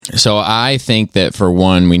So I think that for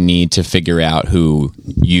one, we need to figure out who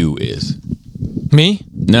you is. Me?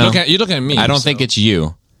 No. You're looking at me. I don't think it's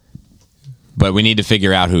you. But we need to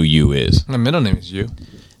figure out who you is. My middle name is you.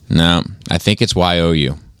 No, I think it's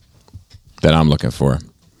YOU that I'm looking for.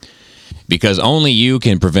 Because only you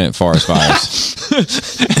can prevent forest fires.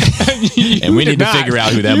 And we need to figure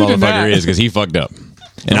out who that motherfucker is because he fucked up.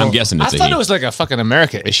 And I'm guessing it's I a thought he. it was like a fucking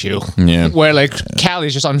America issue. Yeah. Where like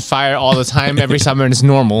Cali's just on fire all the time every summer and it's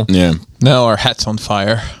normal. Yeah. No, our hat's on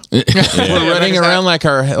fire. We're running around like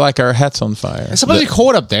our hat's on fire. It's supposed to be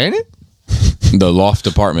cold up there, ain't it? The loft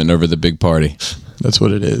apartment over the big party. That's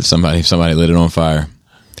what it is. Somebody lit it on fire.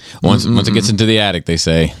 Once it gets into the attic, they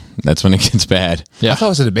say that's when it gets bad. Yeah. I thought it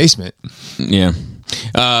was in the basement. Yeah.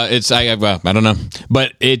 I don't know,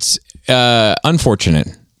 but it's unfortunate.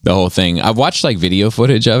 The whole thing. I've watched like video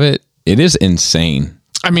footage of it. It is insane.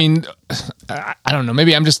 I mean, I don't know.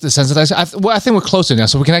 Maybe I'm just desensitized. I think we're closer now,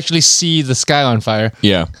 so we can actually see the sky on fire.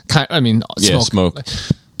 Yeah. Smoke.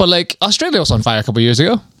 But like Australia was on fire a couple years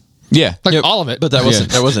ago. Yeah. Like all of it. But that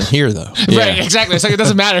wasn't here though. Right, exactly. It's like it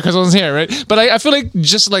doesn't matter because I wasn't here, right? But I feel like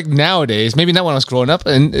just like nowadays, maybe not when I was growing up,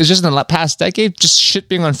 and it's just in the past decade, just shit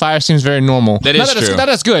being on fire seems very normal. That is true.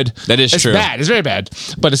 That's good. That is it's true. It's bad. It's very bad,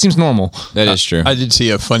 but it seems normal. That is true. I did see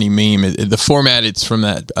a funny meme. The format, it's from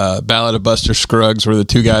that Ballad of Buster Scruggs where the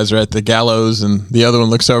two guys are at the gallows and the other one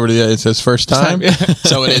looks over to the other. It says first time.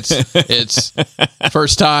 So it's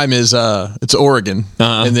first time is it's Oregon,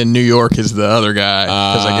 and then New York is the other guy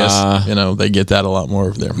because I guess they get that a lot more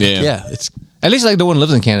of there. Yeah. It's at least like no one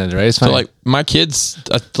lives in Canada, right? It's fine. so like my kids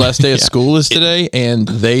last day of school is today, and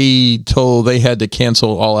they had to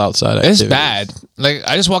cancel all outside activities. It's bad. Like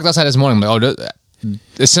I just walked outside this morning. I'm like,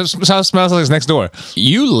 it smells like it's next door.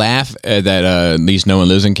 You laugh at that at least no one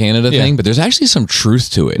lives in Canada thing, but there's actually some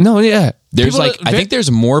truth to it. No, yeah. There's I think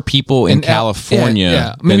there's more people in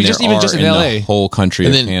California maybe than there just are in LA. the whole country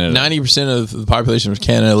And of then Canada. 90% of the population of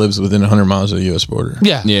Canada lives within 100 miles of the U.S. border.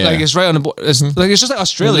 Yeah, Yeah. like it's right on the border. It's just like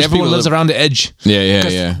Australia. There's Everyone people lives that- around the edge.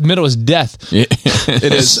 Yeah. Middle is death. Yeah.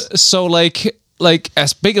 It is. So like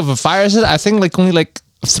as big of a fire as it, I think like only like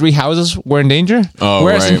 3 houses were in danger. Oh,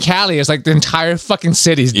 whereas in right. Cali, it's like the entire fucking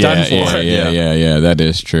city's done for. Yeah. That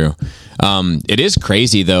is true. It is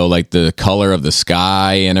crazy though, like the color of the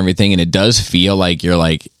sky and everything, and it does feel like you're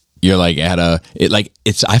like at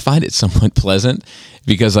I find it somewhat pleasant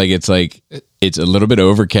because it's a little bit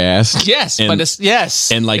overcast. Yes, and, but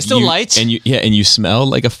it's and like it's still light. and you smell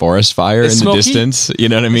like a forest fire It's in smoky. the distance. You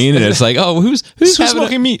know what I mean? And it's like, oh, who's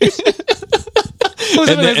smoking meat?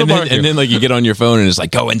 And then like you get on your phone and it's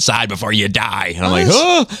like, go inside before you die. And I'm like,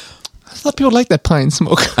 oh, I thought people like that pine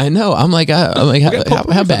smoke. I know. I'm like,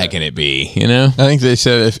 how bad can it be? You know? I think they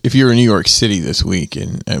said if you were in New York City this week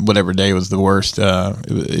and whatever day was the worst,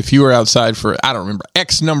 if you were outside for, I don't remember,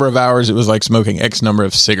 X number of hours, it was like smoking X number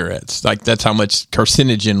of cigarettes. Like that's how much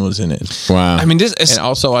carcinogen was in it. Wow. I mean, this is And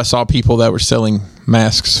also I saw people that were selling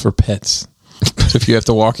masks for pets. So if you have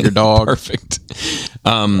to walk your dog. Perfect.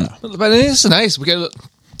 but it is nice. We get a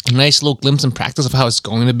nice little glimpse and practice of how it's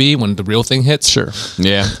going to be when the real thing hits. Sure.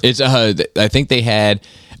 Yeah, it's. I think they had.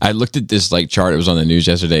 I looked at this like chart. It was on the news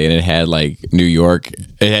yesterday, and it had like New York.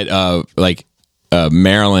 It had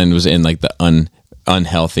Maryland was in like the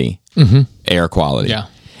unhealthy air quality. Yeah.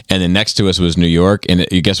 And then next to us was New York, and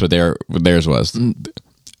you guess what theirs was?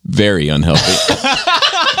 Very unhealthy.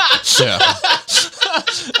 Yeah.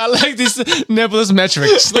 I like these nebulous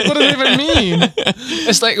metrics. Like, what does it even mean?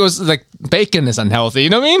 It's like it was like bacon is unhealthy. You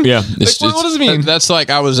know what I mean? Yeah. Like, what does it mean? That's like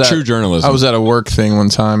I was at True journalism. I was at a work thing one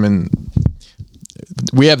time and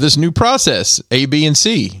we have this new process, A, B, and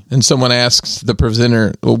C. And someone asks the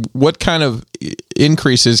presenter, well, what kind of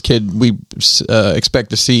increases could we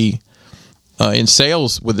expect to see in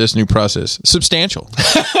sales with this new process? Substantial.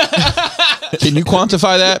 Can you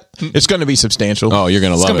quantify that? It's going to be substantial. Oh, you're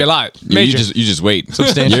gonna love it. gonna be a lot. You Major. just wait.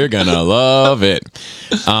 Substantial. You're gonna love it.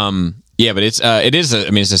 Yeah, but it's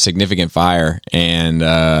a significant fire, and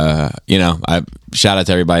I shout out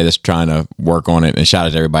to everybody that's trying to work on it, and shout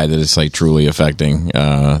out to everybody that it's like truly affecting.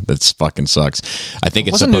 That's fucking sucks. I think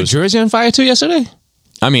it's Wasn't New Jersey on fire too yesterday?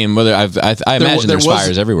 I mean, whether I imagine there's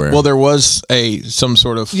fires everywhere. Well, there was some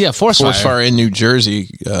sort of forest fire in New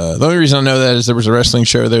Jersey. The only reason I know that is there was a wrestling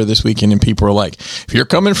show there this weekend, and people were like, "If you're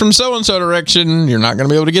coming from so and so direction, you're not going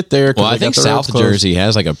to be able to get there." Well, I think South Jersey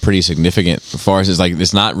has like a pretty significant forest. It's like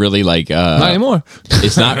it's not really like not anymore.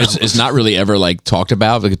 It's not. It's not really ever like talked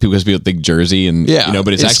about because people think Jersey and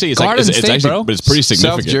but it's actually but it's pretty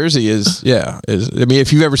significant. South Jersey is. I mean,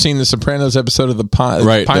 if you've ever seen the Sopranos episode of the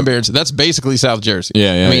Pine Barrens, that's basically South Jersey.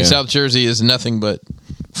 Yeah, I mean, South Jersey is nothing but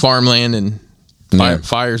farmland and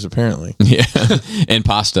Fires, apparently. Yeah, and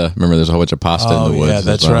pasta. Remember, there's a whole bunch of pasta in the woods. Yeah,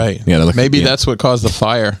 that's as well. right. Yeah, maybe that's what caused the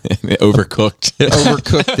fire. Overcooked. It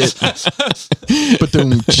overcooked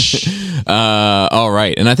it. All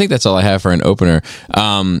right, and I think that's all I have for an opener.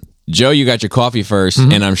 Joe, you got your coffee first,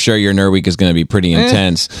 and I'm sure your Nerd Week is going to be pretty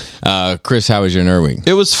intense. Chris, how was your Nerd Week?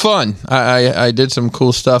 It was fun. I did some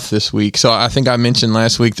cool stuff this week. So I think I mentioned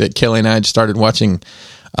last week that Kelly and I had started watching.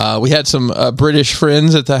 We had some British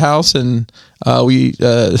friends at the house, and we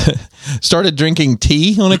started drinking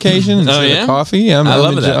tea on occasion instead of coffee. I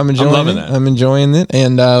love that. I'm enjoying it.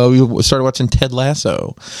 And we started watching Ted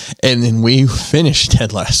Lasso, and then we finished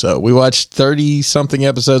Ted Lasso. We watched 30-something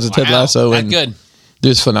episodes of Ted Lasso. And good. It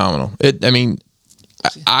was phenomenal.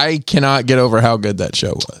 I cannot get over how good that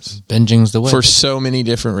show was. Binging's the way. For so many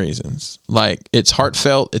different reasons. Like, it's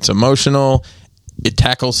heartfelt, it's emotional, it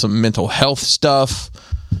tackles some mental health stuff.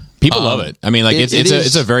 People love it. I mean, like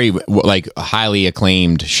it's a very like highly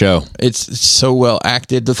acclaimed show. It's so well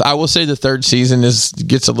acted. I will say the third season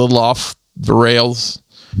gets a little off the rails.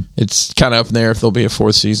 It's kind of up in there if there'll be a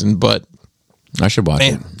fourth season, but I should watch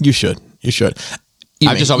it. You should.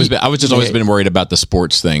 I was just always been worried about the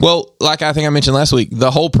sports thing. Well, like I think I mentioned last week, the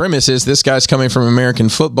whole premise is this guy's coming from American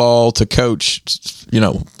football to coach,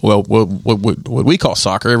 what we call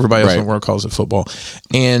soccer. Everybody else in the world calls it football.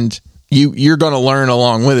 And you're going to learn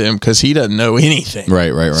along with him because he doesn't know anything.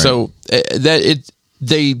 Right. So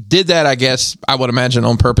they did that, I guess, I would imagine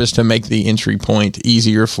on purpose to make the entry point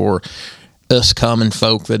easier for us common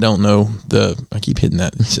folk that don't know I keep hitting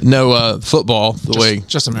that, football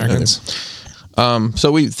just Americans.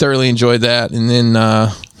 So we thoroughly enjoyed that, and then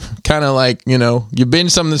kind of like you binge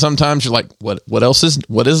something. Sometimes you're like, what else is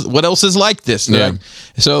like this? Yeah.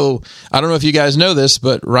 So I don't know if you guys know this,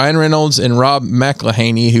 but Ryan Reynolds and Rob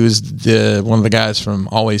McElhenney, who's one of the guys from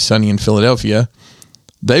Always Sunny in Philadelphia,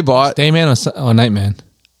 they bought Dayman or Nightman.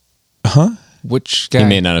 Huh? Which guy? You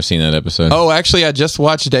may not have seen that episode. Oh, actually, I just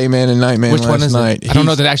watched Dayman and Nightman last night. I don't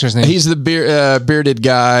know the actor's name. He's the bearded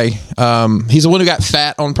guy. He's the one who got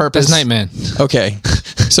fat on purpose. That's Nightman. Okay.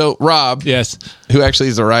 So Rob, yes, who actually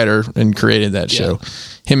is the writer and created that show,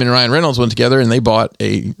 him and Ryan Reynolds went together and they bought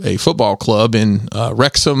a football club in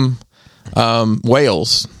Wrexham,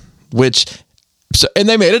 Wales, and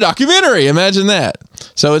they made a documentary. Imagine that.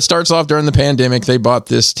 So it starts off during the pandemic. They bought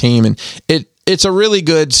this team, and it's a really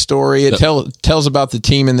good story. It tells about the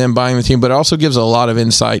team and them buying the team, but it also gives a lot of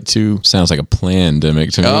insight to... Sounds like a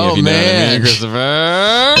pandemic to me. Oh, if you man. know what I mean,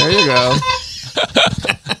 Christopher. There you go.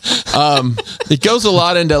 It goes a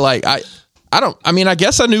lot into like... I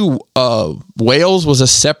guess I knew Wales was a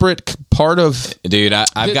separate part of... Dude,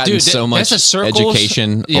 I've gotten so much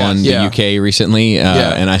education on the UK recently,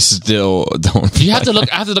 and I still don't... I have to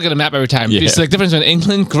look at the map every time. It's like difference between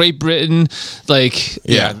England, Great Britain,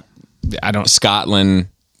 I don't... Scotland,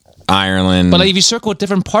 Ireland. But like, if you circle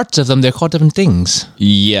different parts of them, they're called different things.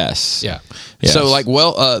 Yes. Yeah. Yes. So like,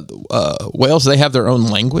 Wales, they have their own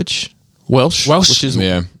language. Welsh. Which is...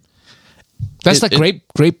 Yeah. That's like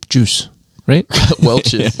grape juice, right?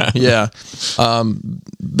 Welch. Yeah.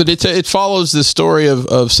 But it follows the story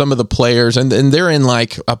of some of the players, and they're in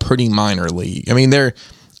like a pretty minor league. I mean,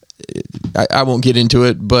 I won't get into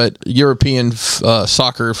it, but European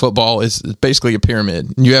soccer football is basically a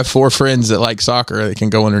pyramid. You have 4 friends that like soccer that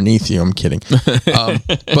can go underneath you. I'm kidding.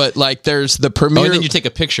 But like there's the Premier... Oh, and then you take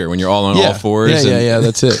a picture when you're all on all fours. Yeah,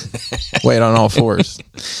 that's it. Wait, on all fours.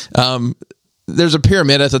 There's a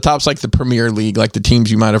pyramid. At the top's like the Premier League, like the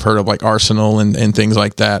teams you might have heard of, like Arsenal and things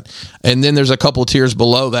like that. And then there's a couple tiers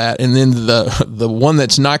below that. And then the one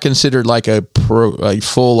that's not considered like a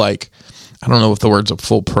full, like... I don't know if the word's a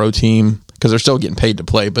full pro team because they're still getting paid to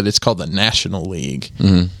play, but it's called the National League,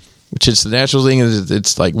 which is the National League.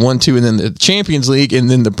 It's like 1, 2, and then the Champions League, and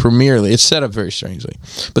then the Premier League. It's set up very strangely,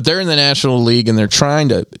 but they're in the National League and they're trying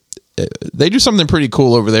to. They do something pretty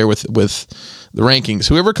cool over there with the rankings.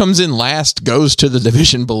 Whoever comes in last goes to the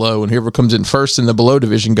division below, and whoever comes in first in the below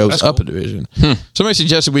division goes up a division. Somebody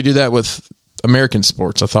suggested we do that with American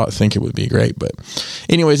sports. I think it would be great, but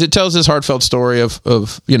anyways, it tells this heartfelt story of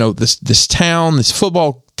this town. This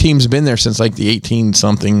football team's been there since like the 18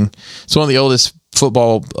 something. It's one of the oldest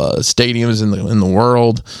football stadiums in the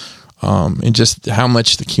world, and just how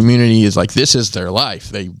much the community is like, this is their life.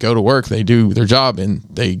 They go to work, they do their job, and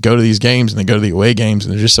they go to these games and they go to the away games,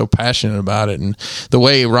 and they're just so passionate about it. And the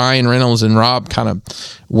way Ryan Reynolds and Rob kind of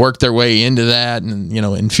work their way into that, and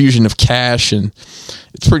infusion of cash, and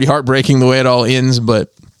it's pretty heartbreaking the way it all ends,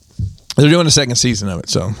 but they're doing a second season of it.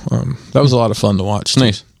 So that was a lot of fun to watch.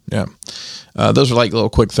 Nice. Yeah. Those were like little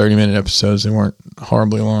quick 30-minute episodes. They weren't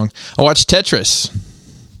horribly long. I watched Tetris.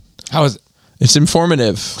 How was it? It's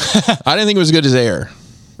informative. I didn't think it was as good as Air.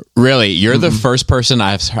 Really, you're the first person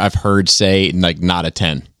I've heard say like not a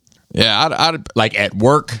 10. Yeah, I'd Like at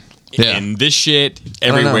work and this shit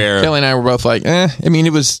everywhere. Kelly and I were both like, I mean,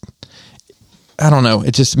 it was. I don't know.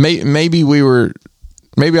 It just maybe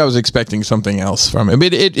I was expecting something else from it.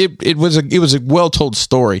 But it was a well told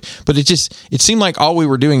story. But it seemed like all we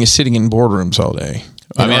were doing is sitting in boardrooms all day.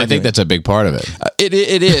 I mean, I think that's a big part of it. It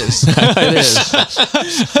is. It is.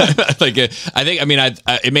 Like,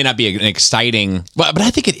 it may not be an exciting, but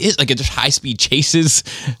I think it is. Like, there's high speed chases.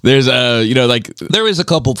 There's there is a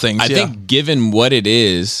couple things. I think given what it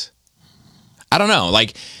is, I don't know.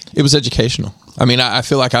 Like, it was educational. I mean, I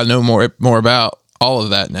feel like I know more about all of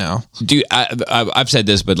that now. Dude, I've said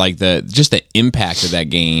this, but like the impact of that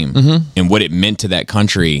game and what it meant to that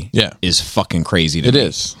country is fucking crazy to me. It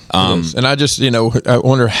is. And I just, I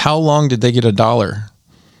wonder how long did they get $1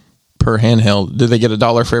 per handheld? Did they get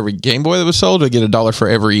 $1 for every Game Boy that was sold? Or did they get $1 for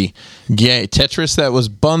every Tetris that was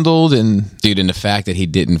bundled? And dude, and the fact that he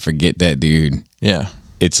didn't forget that dude. Yeah.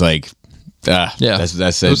 It's like, that's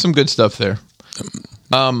it. There was some good stuff there.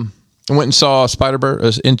 I went and saw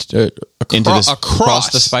Spider-Verse across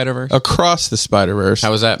the Spider-Verse. Across the Spider-Verse.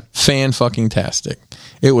 How was that? Fan-fucking-tastic.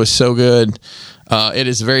 It was so good. It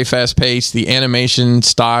is very fast-paced. The animation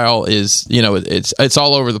style is, it's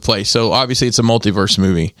all over the place. So obviously it's a multiverse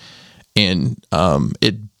movie, and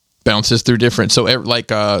it bounces through different. So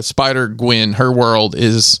like Spider-Gwen, her world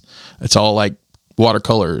it's all like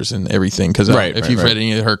watercolors and everything, because if you've read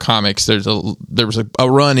any of her comics, there was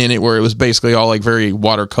a run in it where it was basically all like very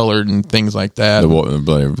watercolored and things like that.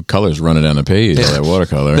 The colors running down the page, all that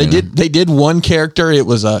watercolor. They did one character. It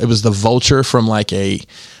was the Vulture from like a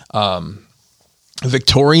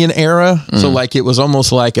Victorian era, so like it was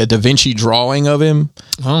almost like a Da Vinci drawing of him.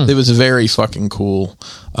 It was very fucking cool.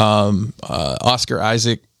 Oscar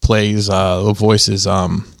Isaac plays voices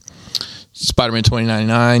Spider-Man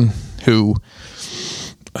 2099, who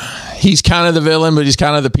he's kind of the villain, but he's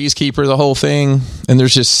kind of the peacekeeper, the whole thing. And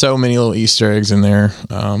there's just so many little Easter eggs in there.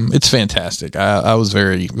 It's fantastic. I was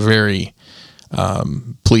very, very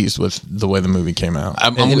pleased with the way the movie came out.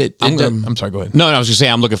 I'm sorry, go ahead. No, I was just saying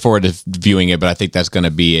I'm looking forward to viewing it, but I think that's going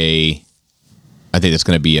to be a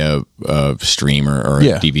stream or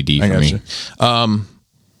a DVD for me.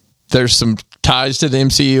 There's some ties to the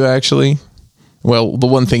MCU, actually. Well, the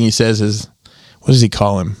one thing he says is, what does he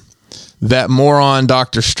call him? That moron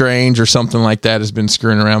Doctor Strange or something like that has been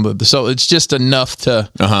screwing around with. So it's just enough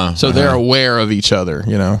to they're aware of each other,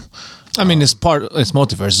 I mean, it's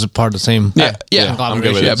multiverse. It's part of the same. I'm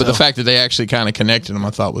good with it. But the fact that they actually kind of connected them,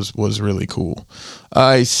 I thought was really cool.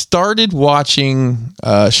 I started watching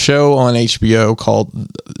a show on HBO called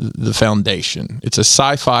The Foundation. It's a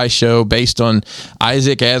sci-fi show based on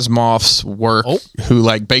Isaac Asimov's work, who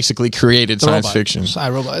like basically created science fiction.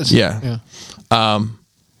 iRobot. Yeah.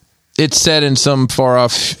 It's set in some far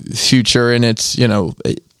off future, and it's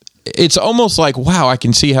it's almost like, wow, I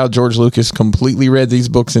can see how George Lucas completely read these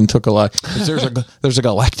books and took a lot. There's a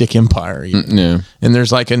galactic empire, and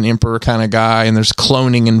there's like an emperor kind of guy, and there's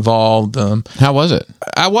cloning involved. How was it?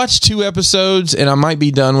 I watched 2 episodes, and I might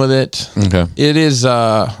be done with it. Okay, it is.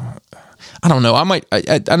 I don't know. I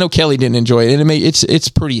know Kelly didn't enjoy it. It's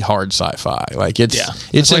pretty hard sci-fi. Like it's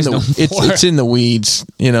in the weeds,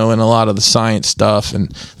 and a lot of the science stuff and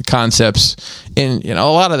the concepts, and a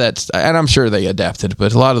lot of that. And I'm sure they adapted,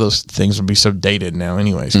 but a lot of those things would be so dated now,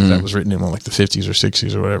 anyways. Because that was written in like the 50s or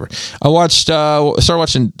 60s or whatever. I started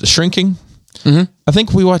watching Shrinking. I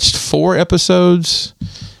think we watched 4 episodes.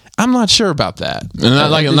 I'm not sure about that.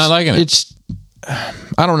 I'm not liking it. It's.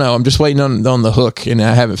 I don't know. I'm just waiting on the hook, and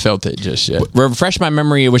I haven't felt it just yet. Refresh my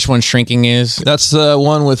memory of which one Shrinking is. That's the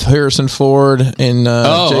one with Harrison Ford and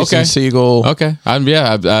Jason Segel. Okay.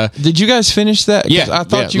 Did you guys finish that? Yeah, I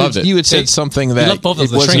thought loved it. You had said something that loved both of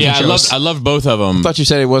the Shrinking I loved both of them. I thought you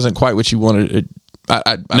said it wasn't quite what you wanted.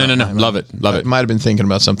 No. Love it. Might have been thinking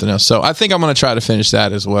about something else. So I think I'm going to try to finish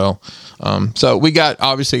that as well. So we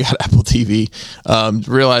obviously got Apple TV.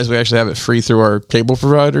 Realized we actually have it free through our cable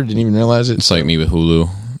provider. Didn't even realize it. It's like me with Hulu.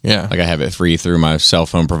 Yeah. Like I have it free through my cell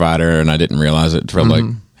phone provider, and I didn't realize it until like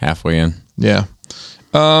halfway in. Yeah.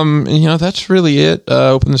 That's really it.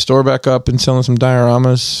 Open the store back up and selling some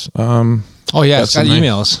dioramas. It's got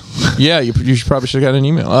emails. Yeah, you probably should have got an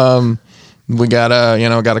email. We got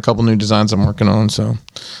got a couple new designs I'm working on, so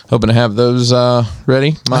hoping to have those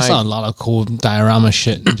ready. I saw a lot of cool diorama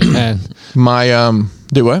shit in Japan.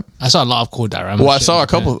 Do what? I saw a lot of cool diorama. Well, I saw a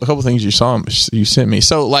couple things you sent me.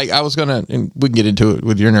 So like I was gonna, and we can get into it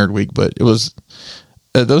with your Nerd Week, but it was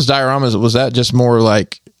those dioramas. Was that just more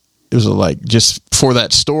like was it like just for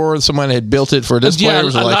that store? Someone had built it for a display. Yeah, or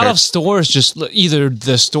was a it like lot of stores just either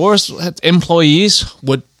the stores had employees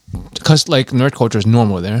would, because like nerd culture is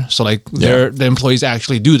normal there, so like the employees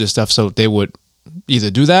actually do this stuff, so they would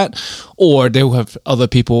either do that or they would have other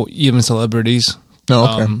people, even celebrities,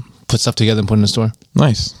 put stuff together and put in the store.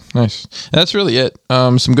 Nice. That's really it.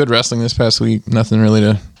 Some good wrestling this past week. Nothing really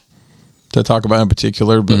to talk about in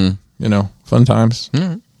particular, but fun times.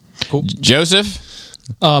 Cool. Joseph,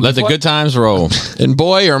 let the before- good times roll. And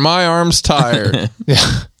boy, are my arms tired.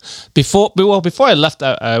 Yeah. Before I left,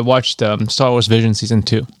 I watched Star Wars Vision Season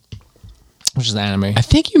 2, which is the anime. I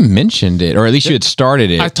think you mentioned it, or at least you had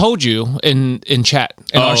started it. I told you in chat,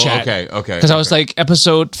 our chat. okay. Because I was like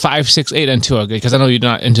episode 5, 6, 8, and 2. Because I know you're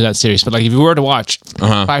not into that series, but like if you were to watch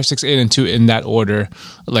 5, 6, 8, and 2 in that order,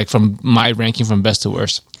 like from my ranking from best to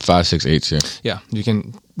worst. 5, 6, 8, Yeah, you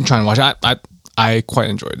can try and watch it. I quite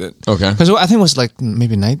enjoyed it. Okay. Because I think it was like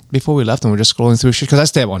maybe night before we left and we are just scrolling through shit. Because I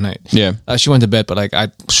stayed up all night. Yeah. She went to bed, but like I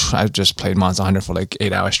just played Monster Hunter for like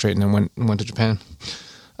 8 hours straight and then went to Japan.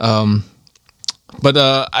 But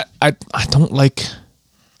I don't like.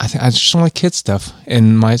 I just don't like kid stuff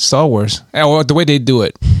in my Star Wars, or the way they do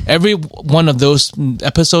it. Every one of those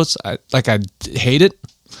episodes, I hate it,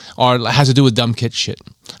 or it has to do with dumb kid shit.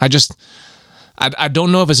 I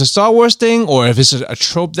don't know if it's a Star Wars thing or if it's a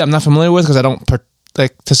trope that I'm not familiar with because I don't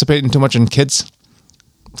participate in too much in kids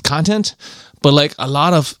content. But like a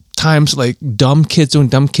lot of times, like dumb kids doing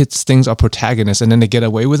dumb kids things are protagonists, and then they get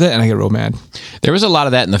away with it, and I get real mad. There was a lot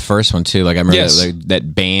of that in the first one too. Like I remember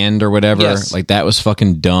that band or whatever. Yes. Like that was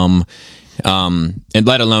fucking dumb. And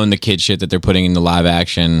let alone the kid shit that they're putting into live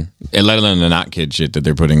action, and let alone the not kid shit that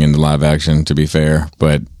they're putting into live action. To be fair,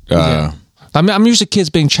 but I mean, I'm used to kids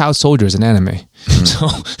being child soldiers in anime, so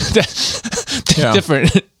that's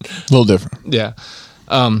different. A little different. Yeah.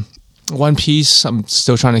 One Piece, I'm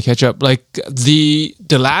still trying to catch up. Like the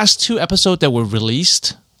last 2 episodes that were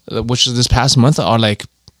released, which is this past month, are like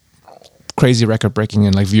crazy record breaking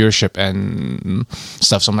in like viewership and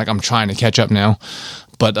stuff. So I'm trying to catch up now.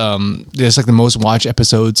 But there's like the most watched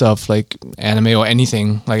episodes of like anime or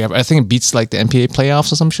anything. Like I think it beats like the NBA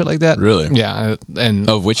playoffs or some shit like that. Really? Yeah. And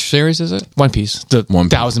of which series is it? One Piece, the One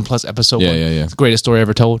Piece. 1,000+ episode. Yeah, one. yeah. It's the greatest story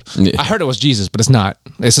ever told. Yeah. I heard it was Jesus, but it's not.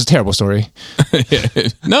 It's a terrible story.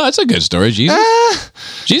 No, it's a good story. Jesus,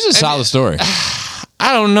 Jesus, is a solid story.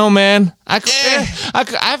 I don't know, man. I've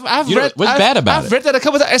You know, read. what's bad about I've it? read that a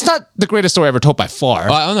couple times. It's not the greatest story ever told by far.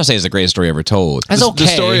 Well, I'm not saying it's the greatest story ever told. It's okay. The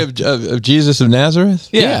story of Jesus of Nazareth?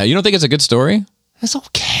 Yeah, you don't think it's a good story? It's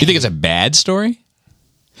okay. You think it's a bad story?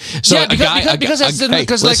 So Yeah, because it's Hey,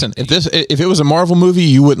 because listen, if it was a Marvel movie,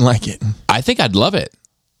 you wouldn't like it. I think I'd love it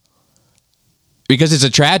because it's a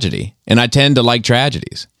tragedy, and I tend to like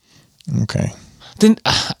tragedies. Okay. then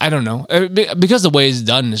I don't know because the way it's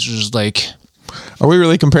done is just like Are we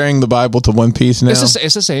really comparing the Bible to One Piece now?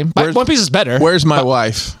 it's the same. One Piece is better. Where's my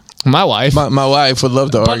wife? My wife? My wife would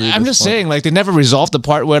love to But argue. I'm this just point. saying, like they never resolved the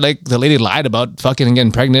part where like the lady lied about fucking and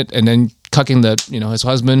getting pregnant and then cucking his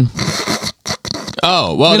husband.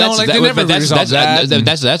 Oh well, they never resolved that.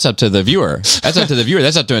 That's up to the viewer. That's up to the viewer.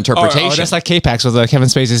 That's up to interpretation. Oh, that's like K-Pax with Kevin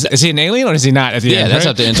Spacey. Is he an alien or is he not? At the Yeah, end, that's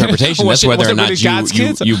right? up to interpretation. Was That's it- whether was or it not really God's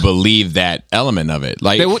kids? you believe that element of it.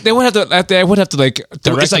 Like They would have to like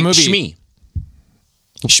direct it's like the movie.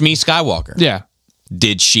 Shmi Skywalker. Yeah,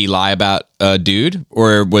 Did she lie about a dude,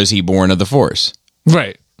 or was he born of the Force?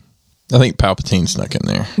 right. I think Palpatine snuck in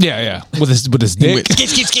there. Yeah. With his dick.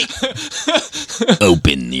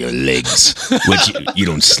 Open your legs. You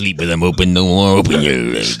don't sleep with them open no more. Open your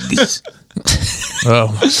legs. Oh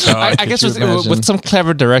my God! I guess Could you imagine? with some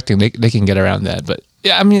clever directing, they can get around that. But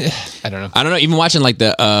yeah, I mean, I don't know. I don't know. Even watching like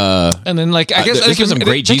the And then like I guess there's some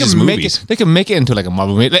great Jesus can make movies. they can make it into like a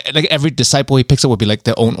Marvel movie. Like every disciple he picks up would be like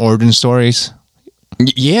their own origin stories.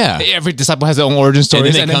 yeah. Every disciple has their own origin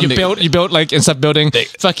stories, they and then come you build like instead of building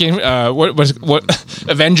fucking what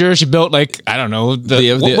Avengers, you built like I don't know what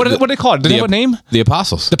do they call it? Do they have a name? The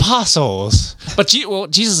Apostles. The Apostles. But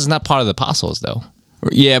Jesus is not part of the Apostles though.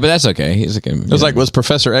 Yeah, but that's okay. He's like, It was like, was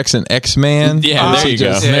Professor X an X-Man? Yeah, there you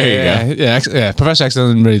go. Yeah. Professor X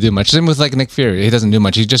doesn't really do much. Same with like Nick Fury. He doesn't do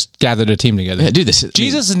much. He just gathered a team together. Yeah, dude, this is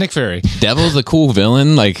Jesus is Nick Fury. Devil's the cool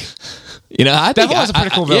villain. Like, you know, I think Devil is a pretty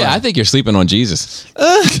cool villain. Yeah, I think you're sleeping on Jesus.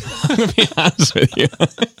 I'm gonna be honest with you.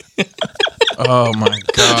 Oh my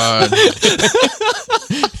God!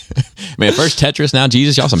 Man, first Tetris, now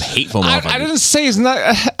Jesus. Y'all some hateful motherfuckers. I didn't say it's not.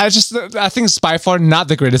 I think it's by far not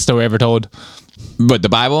the greatest story ever told. But the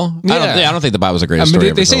Bible? Yeah. I don't think the Bible's the I greatest mean, story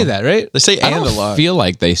they ever say told. that, right? They say I and a don't lot. feel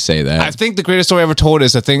like they say that. I think the greatest story ever told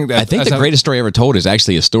is the thing that I think the greatest story ever told is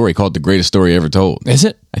actually a story called The Greatest Story Ever Told. Is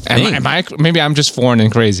it? I think. Am I? Maybe I'm just foreign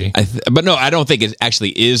and crazy. But no, I don't think it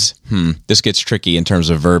actually is. This gets tricky in terms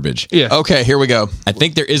of verbiage. Yeah. Okay, here we go. I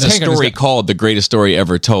think there is a Hang on, story is that- called The Greatest Story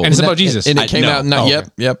Ever Told. And it's about Jesus. And it came out. no.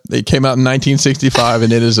 Yep. It came out in 1965,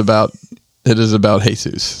 and it is about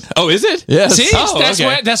Jesus. Oh, is it? Yes. See, Oh, that's okay.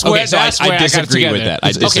 where that's Okay, where so that's I where I got it disagree with together. that.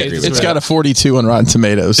 I disagree with It's that. got a 42 on Rotten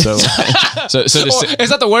Tomatoes. So So to Oh, say, it's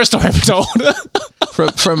not the worst story ever told.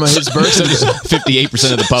 from his birth,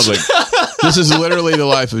 58% of the public. this is literally the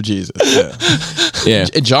life of Jesus. Yeah.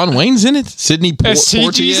 Yeah. John Wayne's in it. Sidney Is he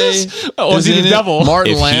Portier. Jesus? Or is he in the it. devil?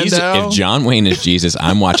 Martin If Landau. John Wayne is Jesus,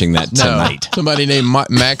 I'm watching that No, tonight. somebody named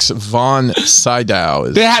Max von Sydow.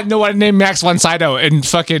 They had no one named Max von Sydow in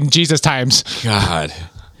fucking Jesus times. God.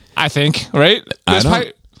 I think, right? I There's don't-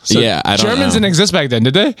 probably- I don't Germans know. didn't exist back then,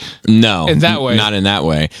 did they? No. In that way. Not in that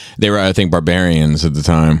way. They were, I think, barbarians at the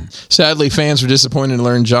time. Sadly, fans were disappointed to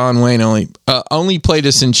learn John Wayne only played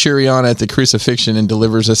a centurion at the crucifixion and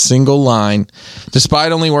delivers a single line,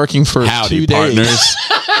 despite only working for Howdy, 2 days. partners.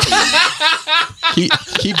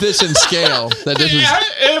 Keep this in scale. That this was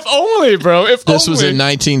If only, bro. If this was in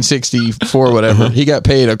 1964, whatever. He got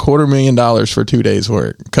paid $250,000 for 2 days'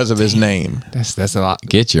 work because of his name. That's a lot.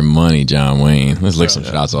 Get your money, John Wayne. Let's lick some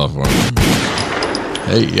shots off for him.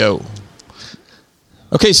 Hey, yo.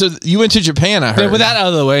 Okay, so you went to Japan, I heard. With that out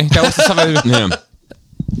of the way, that was the stuff I Yeah.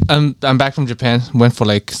 I'm back from Japan. Went for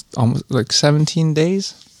almost 17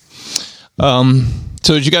 days.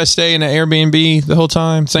 So did you guys stay in an Airbnb the whole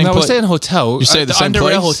time? Same No, I place? was staying in a hotel. You stayed at the same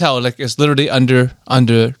Underrail place? hotel. Like it's literally under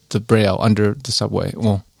the rail, under the subway.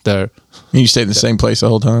 Well, there. You stayed in the same place the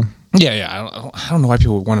whole time? Yeah. I don't know why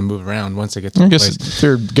people would want to move around once they get to I the guess place.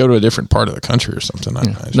 if they go to a different part of the country or something. I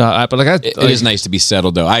imagine. No, but It is nice to be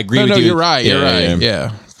settled, though. I agree No, with no, you. you're right. You're right.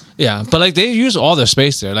 Yeah. Yeah, but like they use all their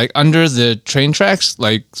space there. Like under the train tracks,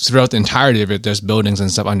 like throughout the entirety of it, there's buildings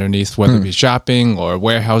and stuff underneath, whether it be shopping or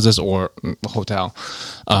warehouses or a hotel.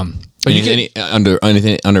 But you Any, can,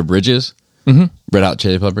 anything under bridges? Mm-hmm. Red Hot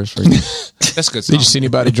Chili Peppers. For that's good. Did you see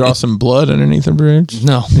anybody draw some blood underneath the bridge?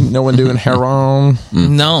 No, No one doing heroin?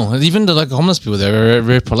 no. Even the homeless people, they're very,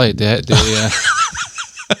 very polite.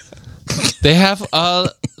 They have a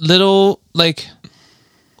little like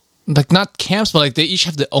not camps, but like they each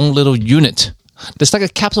have their own little unit. There's like a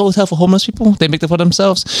capsule hotel for homeless people. They make them for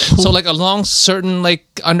themselves. So like along certain like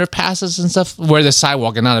underpasses and stuff where there's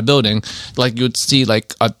sidewalk and not a building, like you'd see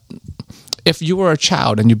like if you were a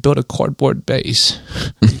child and you built a cardboard base,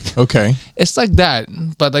 Okay. it's like that,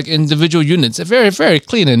 but like individual units. They're very, very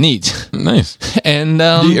clean and neat. nice. And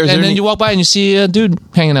there and then any- you walk by and you see a dude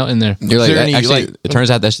hanging out in there. You're like, there any, actually, like- it turns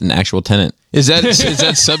out that's an actual tenant. Is that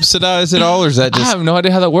subsidized at all, or is that I just? have no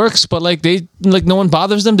idea how that works, but like no one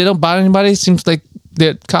bothers them. They don't bother anybody. It seems like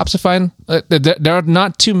the cops are fine. There are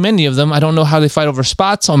not too many of them. I don't know how they fight over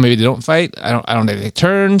spots, or maybe they don't fight. I don't know. They take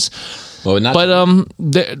turns, Well, not.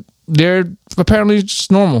 but they're apparently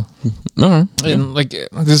just normal. all right. And like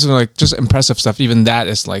this is like just impressive stuff. Even that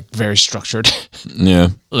is like very structured. Yeah.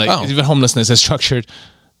 Like Oh. even homelessness is structured.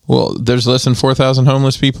 Well, there's less than 4,000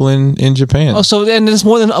 homeless people in Japan. Oh, so then there's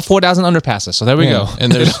more than 4,000 underpasses. So there we go.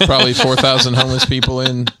 And there's probably 4,000 homeless people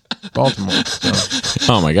in Baltimore. So.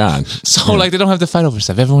 Oh my God. So like they don't have to fight over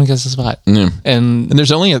stuff. Everyone gets a spot. Yeah. And And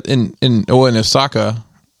there's only in Osaka.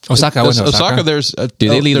 Osaka, I went to Osaka. There's Do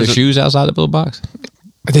they leave their shoes outside the little box?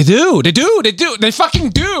 They do. They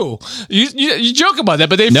fucking do. You joke about that,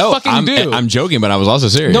 but they fucking do. I'm joking, but I was also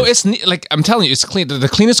serious. No, it's like I'm telling you, it's clean. The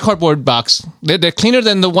cleanest cardboard box. They're cleaner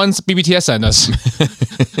than the ones BBTS sent us.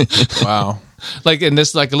 Wow. Like, and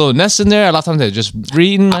there's like a little nest in there. A lot of times they're just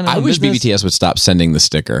reading. I wish BBTS would stop sending the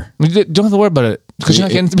sticker. You don't have to worry about it because you're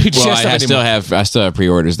not getting the BBTS Well, stuff anymore. I still have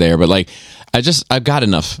pre-orders there, but like, I've got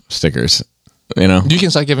enough stickers. You know, You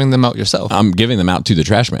can start giving them out yourself. I'm giving them out to the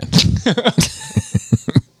trash man.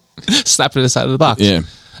 Slap it to the side of the box. Yeah.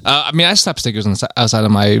 I mean, I slap stickers on the outside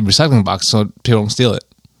of my recycling box so people don't steal it.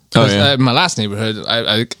 Oh, yeah. In my last neighborhood,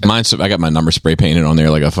 I I got my number spray painted on there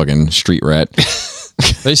like a fucking street rat.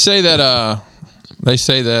 They say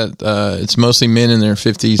that it's mostly men in their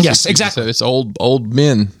 50s. Yes, 60s. exactly. So it's old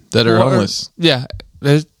men that are homeless. Yeah,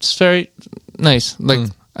 it's very nice. Like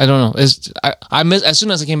I don't know. I miss as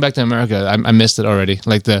soon as I came back to America, I missed it already.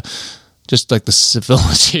 Like the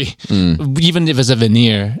civility, even if it's a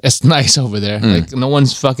veneer, it's nice over there. Like no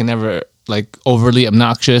one's fucking ever like overly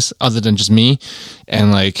obnoxious, other than just me,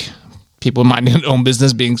 and like people minding their own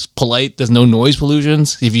business, being polite. There's no noise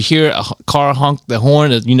pollutions. If you hear a car honk the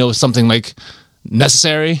horn, you know it's something like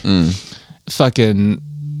necessary. Fucking.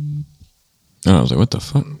 And I was like, what the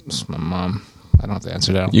fuck? It's my mom. I don't have to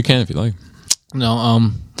answer that. You can if you like.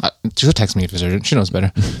 No, she'll text me if it's urgent. She knows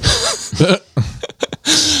better.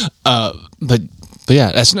 But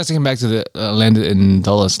yeah, as soon as I came back to the landed in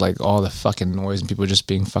Dulles, like all the fucking noise and people just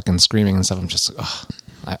being fucking screaming and stuff. I'm just like, oh,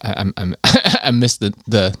 I miss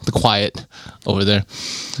the quiet over there.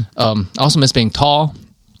 I also miss being tall.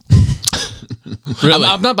 Really?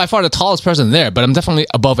 I'm not by far the tallest person there, but I'm definitely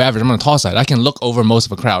above average. I'm on the tall side. I can look over most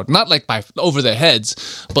of a crowd, not like over their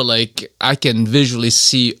heads, but like I can visually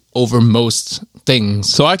see over most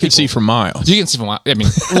things. So I could see for miles. You can see from, I mean,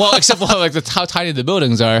 well, except for like how tiny the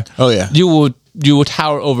buildings are. Oh, yeah. You would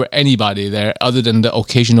tower over anybody there, other than the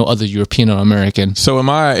occasional other European or American. So am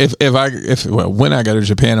I? When I go to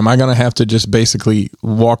Japan, am I going to have to just basically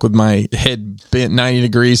walk with my head bent 90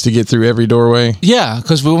 degrees to get through every doorway? Yeah,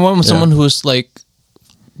 because we want someone who's like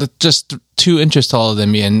just 2 inches taller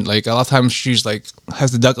than me, and like a lot of times she's like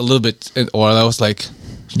has to duck a little bit, or I was like.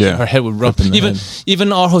 Yeah, her head would rub. in the head.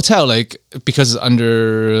 Even our hotel, like because it's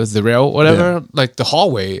under the rail, whatever. Like the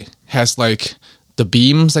hallway has like the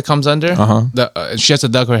beams that comes under. She has to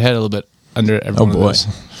duck her head a little bit under every one of those.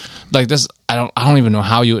 Like this, I don't even know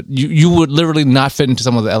how you would literally not fit into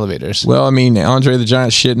some of the elevators. Well, I mean, Andre the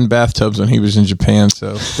Giant shit in bathtubs when he was in Japan.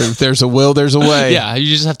 So if there's a will, there's a way. Yeah, you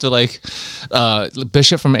just have to like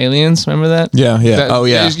Bishop from Aliens. Remember that? Yeah.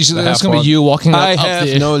 That's gonna be you walking. I up have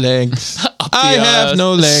the, no legs. I have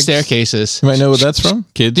no legs. Staircases. You might know what that's from?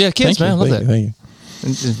 Kids. Yeah, kids, man. I love that. Thank you.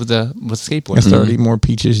 With skateboard. I started eating more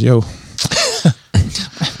peaches, yo.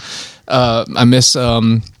 I miss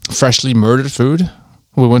freshly murdered food.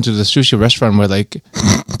 We went to the sushi restaurant where like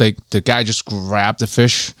the guy just grabbed the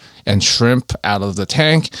fish and shrimp out of the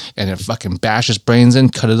tank and then fucking bashed his brains in,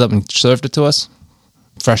 cut it up and served it to us.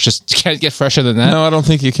 Fresh, just can't get fresher than that. No, I don't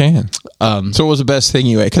think you can. So what was the best thing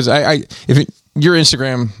you ate? Because your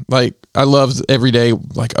Instagram, like I love every day.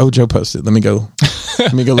 Like, oh, Joe posted. Let me go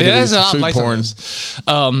look at this food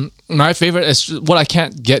porn. My favorite is what I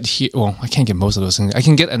can't get here. Well, I can't get most of those things. I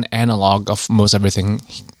can get an analog of most everything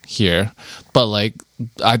here, but like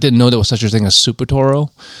I didn't know there was such a thing as Super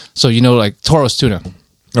Toro. So like Toro's tuna.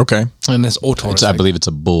 Okay, and there's Otoro. I believe it's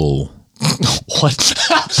a bull. What?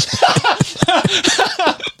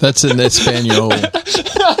 That's in Espanol.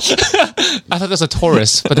 I thought that's a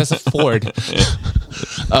Taurus, but that's a Ford.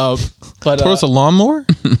 Toro's a lawnmower?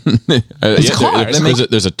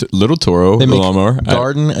 There's a little Toro, they make lawnmower.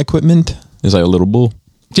 Garden equipment? There's like a little bull.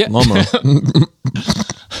 Yeah. Lawnmower.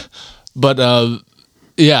 But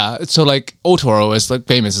yeah, so like Otoro is like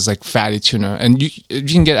famous. It's like fatty tuna, and you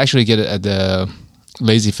can actually get it at the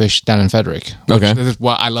Lazy Fish down in Frederick. Okay. This is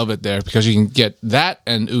why I love it there, because you can get that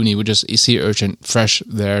and uni, which is sea urchin, fresh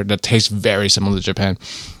there, that tastes very similar to Japan.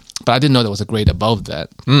 But I didn't know there was a grade above that.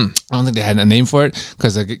 I don't think they had a name for it,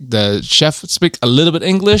 because the chef speaks a little bit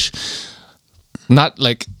English, not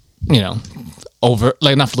like, over,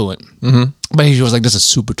 like not fluent. But he was like, this is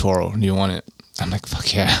Super Toro. Do you want it? I'm like,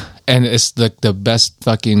 fuck yeah. And it's like the best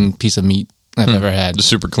fucking piece of meat I've ever had. Just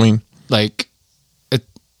super clean. Like,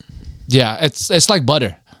 yeah, it's like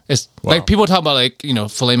butter. It's like people talk about like,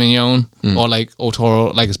 filet mignon or like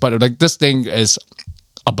Otoro, like it's butter. Like this thing is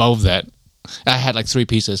above that. I had like 3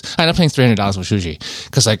 pieces. I ended up paying $300 for sushi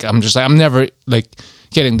because like I'm never like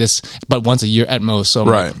getting this but once a year at most. So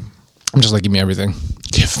I'm just like, give me everything.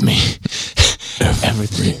 Give me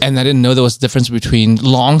everything. And I didn't know there was a difference between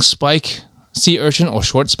long spike sea urchin or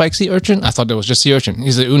short spike sea urchin. I thought there was just sea urchin.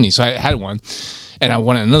 He's a uni, so I had one. And I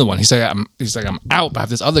wanted another one. He's like, I'm out. I have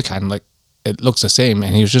this other kind. I'm like, it looks the same.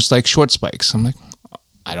 And he was just like short spikes. I'm like,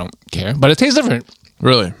 I don't care, but it tastes different.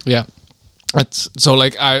 Really? Yeah. So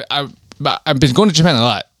like I've been going to Japan a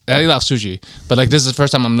lot. I love sushi, but like this is the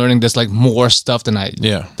first time I'm learning this like more stuff than I've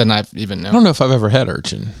even known. I don't know if I've ever had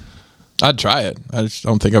urchin. I'd try it. I just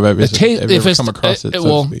don't think I've ever come across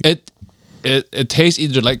it. It tastes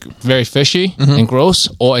either like very fishy and gross,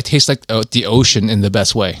 or it tastes like the ocean in the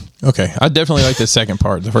best way. Okay, I definitely like the second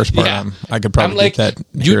part. The first part, I could probably get that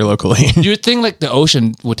here locally. You would think like the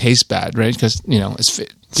ocean would taste bad, right? Because you would think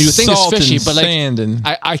it's fishy, but like sand and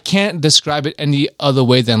I can't describe it any other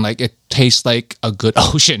way than like it tastes like a good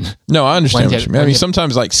ocean. No, I understand what you mean. I mean,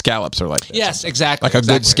 sometimes like scallops are like that. Yes, exactly. Like a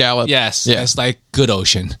good scallop. Yes, it's like good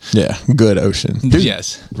ocean. Yeah, good ocean. Dude,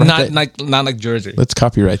 yes, not like Jersey. Let's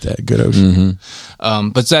copyright that. Good ocean.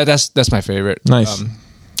 But that's my favorite. Nice.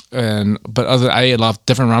 But I ate a lot of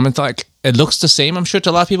different ramen. Like it looks the same, I'm sure, to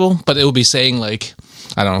a lot of people, but it will be saying like,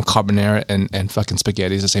 I don't know, carbonara and fucking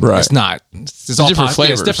spaghetti is the same. Right. It's not. It's all different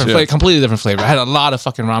flavors. It's different, completely different flavor. I had a lot of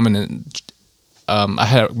fucking ramen I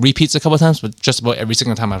had repeats a couple of times, but just about every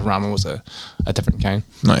single time I had ramen was a different kind.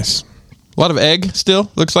 Nice. A lot of egg still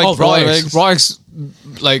looks like. Raw a lot of eggs. Raw eggs,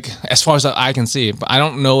 like as far as I can see, but I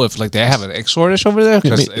don't know if like they have an egg shortage over there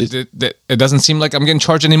because it doesn't seem like I'm getting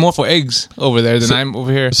charged any more for eggs over there than I'm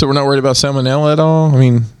over here. So we're not worried about salmonella at all. I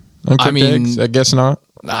mean, uncooked eggs. I guess not.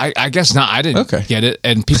 I guess not. I didn't get it,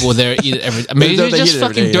 and people there eat it every. I mean, They they're just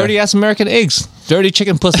fucking dirty ass American eggs, dirty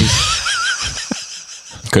chicken pussies.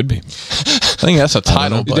 Could be. I think that's a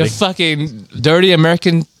title, buddy. They're fucking dirty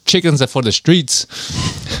American chickens that for the streets.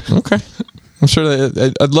 Okay. I'm sure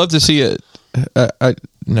I'd love to see it.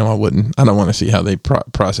 No, I wouldn't. I don't want to see how they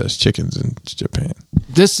process chickens in Japan.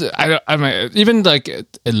 I mean, even like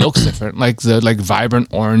it looks different. Like the vibrant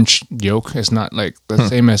orange yolk is not like the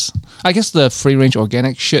same as. I guess the free range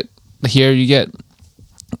organic shit here you get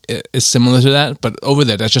is similar to that, but over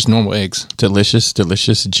there that's just normal eggs. Delicious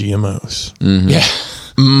GMOs. Mm-hmm. Yeah,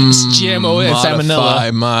 it's GMO and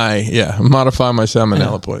salmonella. Modify my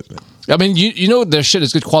salmonella poisoning. I mean, you know their shit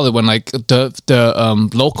is good quality when like the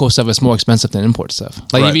local stuff is more expensive than import stuff.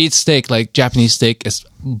 Like if you eat steak, like Japanese steak is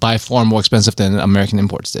by far more expensive than American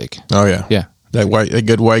import steak. Oh yeah, yeah. That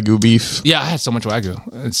good Wagyu beef. Yeah, I had so much Wagyu.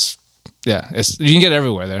 You can get it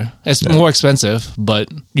everywhere there. It's more expensive, but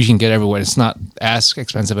you can get it everywhere. It's not as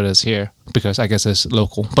expensive as it is here because I guess it's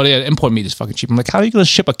local. But yeah, import meat is fucking cheap. I'm like, how are you going to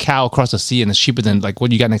ship a cow across the sea and it's cheaper than like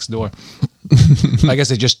what you got next door? I guess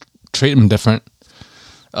they just treat them different.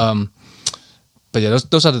 But yeah,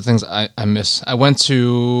 those are the things I miss. I went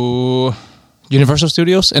to Universal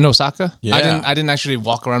Studios in Osaka. Yeah. I didn't actually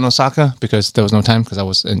walk around Osaka because there was no time because I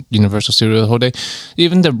was in Universal Studios the whole day.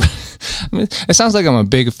 Even I mean, it sounds like I'm a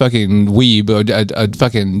big fucking weeb or a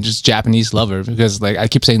fucking just Japanese lover because like I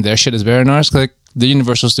keep saying their shit is better than ours. Like the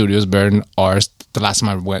Universal Studios better than ours the last time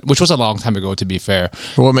I went, which was a long time ago to be fair.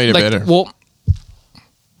 What made it better? Well,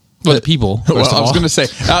 the people. Well, I was going to say,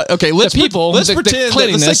 okay, let's pretend let's take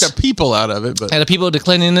the people out of it. But. And the people, the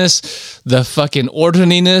cleanliness, the fucking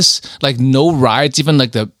orderliness, like no rides, even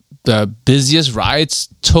like the busiest rides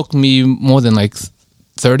took me more than like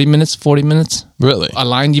 30 minutes, 40 minutes. Really? A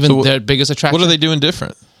line, even their biggest attraction. What are they doing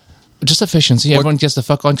different? Just efficiency. Everyone gets the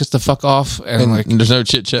fuck on, gets the fuck off, and like there's no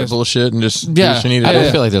chit chat bullshit, and just I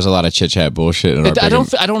don't feel like there's a lot of chit chat bullshit. I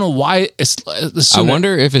don't know why it's. I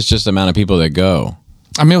wonder if it's just the amount of people that go.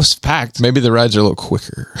 I mean, it was packed. Maybe the rides are a little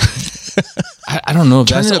quicker. I don't know if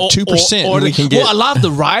Turn that's it up 2%. Or we can get. Well, a lot of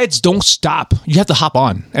the rides don't stop. You have to hop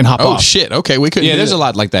on and hop off. Oh shit! Okay, we couldn't. Yeah, there's a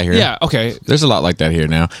lot like that here. Yeah, okay. There's a lot like that here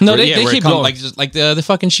now. No, they keep going. Like the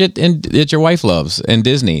fucking shit that your wife loves in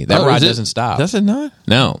Disney. That ride doesn't stop. Does it not?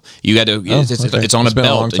 No, you got to. It's on a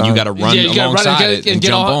belt, and you got to run alongside it and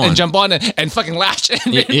jump on and fucking lash.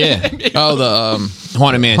 Yeah. Oh, the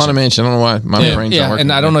Haunted Mansion. Haunted Mansion. I don't know why my brain's not working.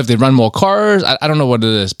 And I don't know if they run more cars. I don't know what it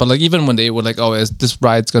is. But like even when they were like, oh, this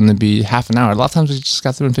ride's going to be half an hour. A lot of times we just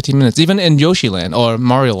got through in 15 minutes. Even in Yoshi Land or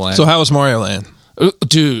Mario Land. So how was Mario Land?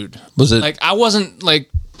 Dude, was it like I wasn't like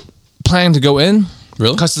planning to go in?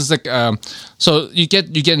 Really? Because it's like so you get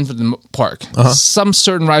into the park. Some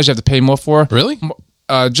certain rides you have to pay more for. Really?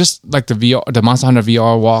 Just like the Monster Hunter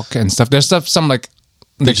VR walk and stuff. There's some like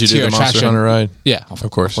did you do the Monster Hunter ride? Yeah, of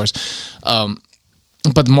course.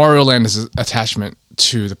 But Mario Land is an attachment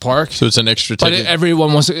to the park, so it's an extra ticket. But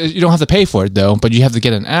everyone wants to, you don't have to pay for it though, but you have to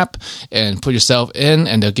get an app and put yourself in,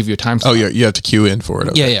 and they'll give you a time slot. Oh, you have to queue in for it.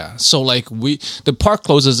 Okay. Yeah. So like the park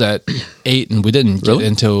closes at 8, and we didn't get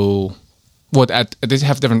until they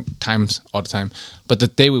have different times all the time, but the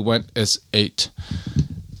day we went is 8.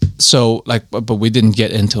 So like, but we didn't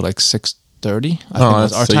get until like 6:30. I think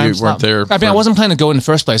was our time. You weren't there. I mean, I wasn't planning to go in the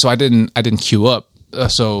first place, so I didn't queue up.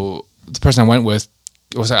 So the person I went with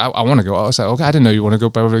was like, I want to go. I was like, okay, I didn't know you want to go,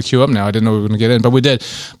 but we're going to queue up now. I didn't know we were going to get in, but we did.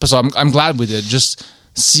 But so I'm glad we did. Just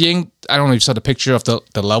seeing, I don't know if you saw the picture of the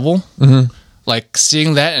level. Mm-hmm. Like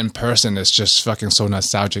seeing that in person is just fucking so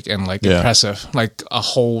nostalgic and like impressive. Like a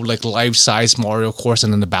whole like life-size Mario course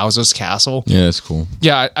and then the Bowser's Castle. Yeah, it's cool.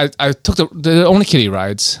 Yeah, I took the only kiddie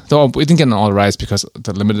rides. Though we didn't get on all the rides because of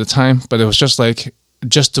the limited time, but it was just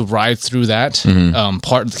to ride through that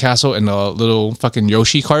part of the castle in a little fucking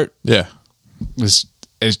Yoshi cart. Yeah.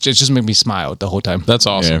 It just made me smile the whole time. That's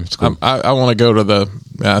awesome. Yeah, it's cool. I want to go to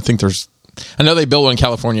I know they built one in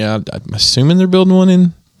California. I'm assuming they're building one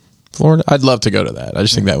in Florida. I'd love to go to that. I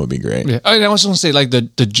just think that would be great. Yeah. And I was going to say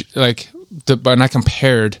when I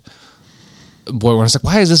compared, when I was like,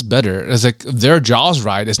 why is this better? It's like their Jaws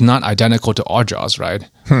ride is not identical to our Jaws ride.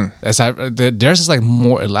 Theirs is like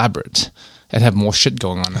more elaborate and have more shit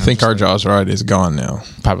going on. I think our Jaws ride is gone now.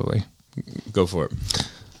 Probably. Go for it.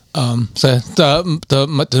 So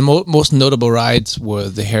the most notable rides were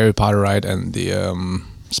the Harry Potter ride and the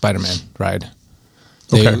Spider-Man ride.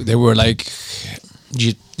 They were like,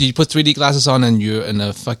 you put 3D glasses on and you're in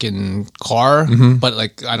a fucking car, but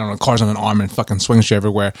like, I don't know, car's on an arm and fucking swings you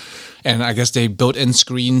everywhere. And I guess they built in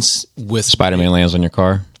screens with Spider-Man lands on your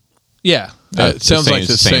car. Yeah. It sounds like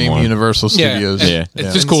the same one. Universal Studios. Yeah.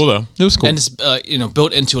 It's just cool though. It was cool. And it's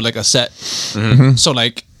built into like a set. So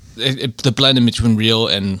like the blend in between real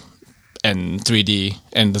and 3D,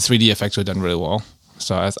 and the 3D effects were done really well.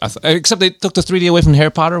 So except they took the 3D away from the Harry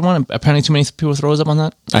Potter one. Apparently, too many people throws up on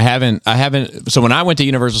that. I haven't. So when I went to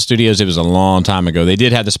Universal Studios, it was a long time ago. They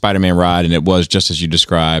did have the Spider-Man ride, and it was just as you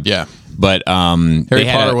described. Yeah. But Harry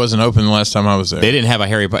Potter wasn't open the last time I was there. They didn't have a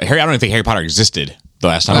Harry Potter. I don't even think Harry Potter existed the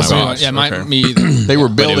last time I went. Yeah, me either. They were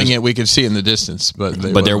building it. We could see in the distance, but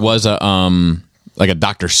there was a like a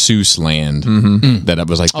Dr. Seuss land that I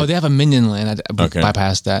was like. Oh, they have a Minion land. I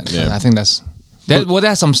bypassed that. Yeah. I think that's.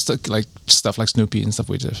 That's some stuff like Snoopy and stuff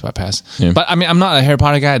we just bypass. Yeah. But I mean, I'm not a Harry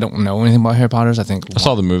Potter guy. I don't know anything about Harry Potters. I think I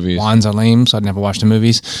saw the movies. Wands are lame, so I never watched the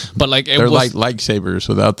movies. But like, they're like lightsabers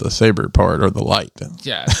without the saber part or the light.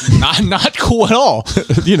 Yeah, not cool at all.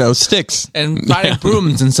 Sticks and riding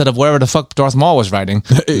brooms instead of wherever the fuck Darth Maul was riding.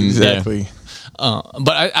 Exactly. Yeah.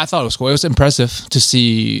 But I thought it was cool. It was impressive to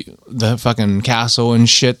see the fucking castle and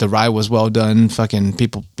shit. The ride was well done. Fucking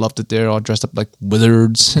people loved it there, all dressed up like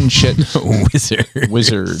wizards and shit.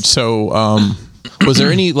 Wizards. So, was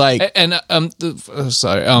there any like?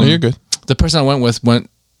 Sorry. No, you're good. The person I went with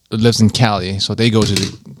lives in Cali, so they go to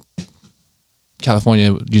the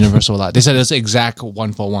California Universal a lot. They said it's exact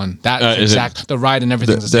 1-for-1. That exact the ride and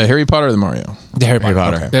everything. The Harry Potter or the Mario? The Harry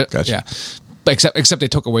Potter. Okay, gotcha. Yeah. But except they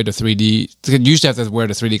took away the 3D. They used to have to wear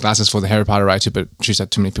the 3D glasses for the Harry Potter ride too, but she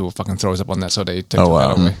said too many people fucking throws up on that, so they took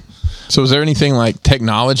that away. So, is there anything like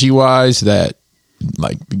technology wise that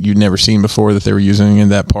like you'd never seen before that they were using in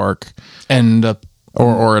that park, and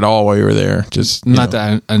or at all while you were there? Just not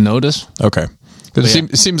that I noticed. Okay, because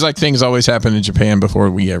it seems like things always happen in Japan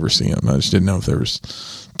before we ever see them. I just didn't know if there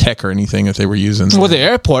was tech or anything if they were using. Well, the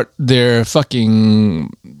airport, their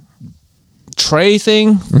fucking tray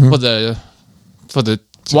thing for the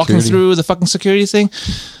walking through the fucking security thing,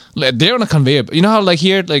 they're on a conveyor. You know how like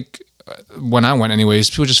here, like when I went anyways,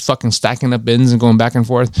 people just fucking stacking up bins and going back and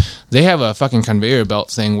forth. They have a fucking conveyor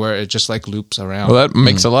belt thing where it just like loops around. Well, that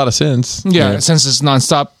makes a lot of sense. Yeah, since it's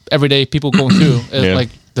nonstop, every day people going through. Like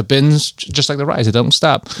the bins, just like the rides, it don't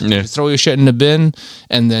stop. You throw your shit in the bin,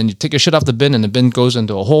 and then you take your shit off the bin, and the bin goes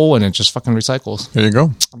into a hole, and it just fucking recycles. There you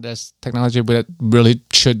go. That's technology that really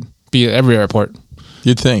should be at every airport.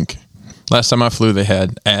 You'd think. Last time I flew, they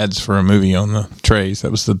had ads for a movie on the trays.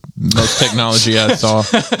 That was the most technology I saw.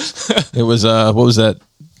 It was what was that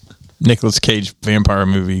Nicolas Cage vampire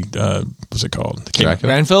movie? What was it called?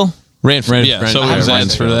 Ranville. Yeah. So it was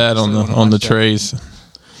ads for that on the trays.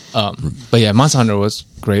 But yeah, Monster Hunter was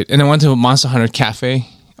great, and I went to Monster Hunter Cafe.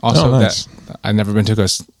 Also, nice. That I've never been to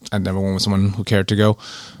because I never went with someone who cared to go.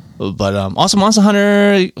 But also Monster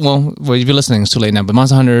Hunter, well, if you're listening, it's too late now. But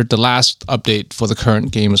Monster Hunter, the last update for the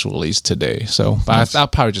current game is released today. So I'll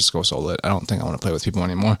probably just go solo it. I don't think I want to play with people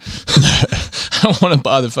anymore. I don't want to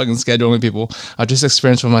bother fucking scheduling people. I'll just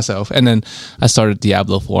experience for myself. And then I started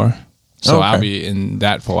Diablo 4. So I'll be in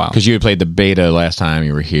that for a while. Because you had played the beta last time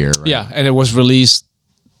you were here, right? Yeah, and it was released,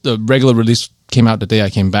 the regular release came out the day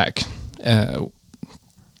I came back.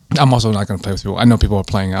 I'm also not going to play with people. I know people are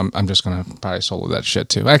playing. I'm just going to probably solo that shit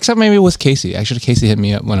too. Except maybe with Casey. Actually, Casey hit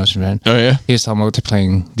me up when I was in Japan. Oh, yeah? He was talking about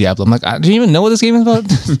playing Diablo. I'm like, do you even know what this game is about?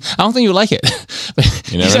 I don't think you like it.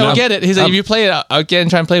 He said, I'll get it. He said, if you play it, I'll get and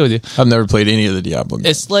try and play with you. I've never played any of the Diablo games.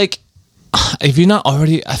 It's like, if you're not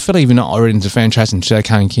already, I feel like if you're not already into the franchise and that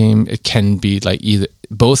kind of game, it can be like either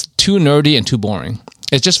both too nerdy and too boring.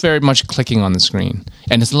 It's just very much clicking on the screen,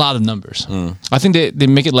 and it's a lot of numbers. I think they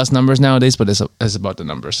make it less numbers nowadays, but it's about the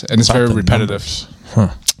numbers, and it's very repetitive.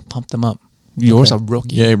 Pump them up. Yours are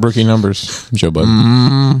rookie. Yeah, rookie numbers. Joe Bud.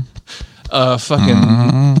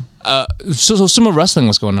 So sumo wrestling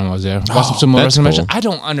was going on when I was there. Watched some sumo wrestling matches. I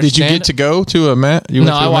don't understand. Did you get to go to a match?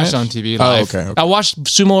 No, I watched it on TV live. Oh, okay. I watched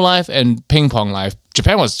sumo live and ping pong live.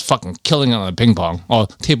 Japan was fucking killing it on the ping pong or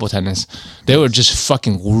table tennis. They were just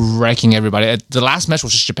fucking wrecking everybody. The last match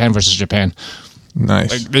was just Japan versus Japan. Nice.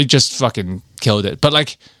 Like, they just fucking killed it. But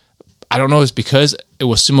like, I don't know if it's because it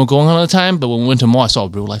was sumo going on at the time, but when we went to mall, I saw a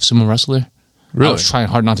real life sumo wrestler. Really? I was trying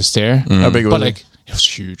hard not to stare. How big was it? It was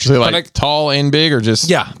huge. Was it like tall and big or just?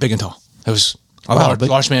 Yeah, big and tall. It was a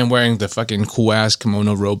large man wearing the fucking cool ass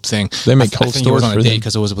kimono robe thing. They make cold I think he was stores on a for date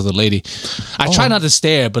because it was with a lady. I tried not to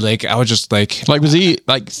stare, but like I was just like was he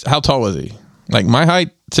like how tall was he? Like my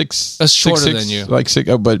height, 6. That's shorter 6'6", than you. Like 6,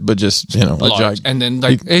 but just a large. And then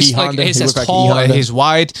like he's Honda. he's He as looked like tall and Honda. he's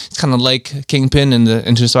wide. It's kind of like Kingpin in the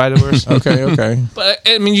Into the Spider-Verse. Okay. But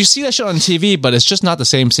I mean, you see that shit on TV, but it's just not the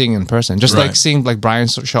same seeing it in person. Just like Right. seeing like Brian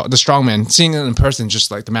Shaw, the strongman, seeing it in person,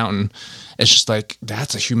 just like the mountain. It's just like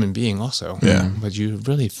that's a human being, also. Yeah. But you're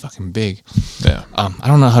really fucking big. Yeah. I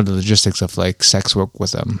don't know how the logistics of like sex work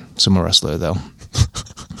with sumo wrestler though.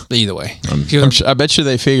 But either way, I bet you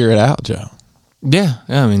they figure it out, Joe. yeah.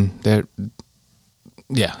 I mean, they're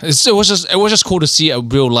yeah. It was just cool to see a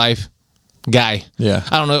real life guy. Yeah.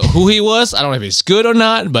 I don't know who he was. I don't know if he's good or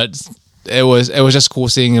not, but it was just cool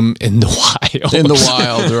seeing him in the wild. In the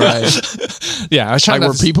wild, right? Yeah, I was trying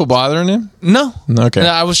Like, to. were people bothering him? No. Okay. No,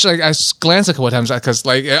 I was like, I glanced a couple of times because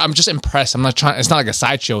like I'm just impressed. I'm not trying. It's not like a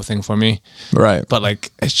sideshow thing for me, Right. but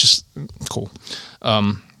like it's just cool.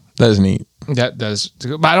 That is neat. That does.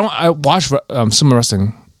 But I watch sumo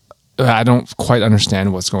wrestling. I don't quite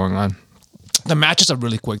understand what's going on. The matches are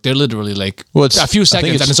really quick. They're literally like Well, it's a few I think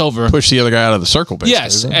seconds and it's over. Push the other guy out of the circle, basically.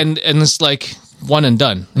 Yes, isn't it? and it's like one and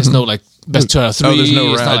done. There's no like best 2 out of 3. Oh, there's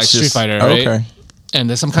no it's not round. like It's Street just- Fighter, right? Okay. And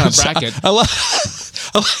there's some kind of bracket. I like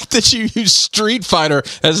that you use Street Fighter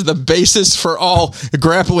as the basis for all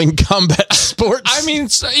grappling combat sports. I mean,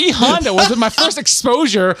 E Honda was my first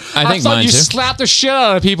exposure. I think thought mine you too. slap the shit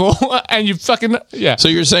out of people and you fucking so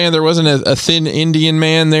you're saying there wasn't a thin Indian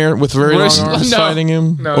man there with very long arms No. fighting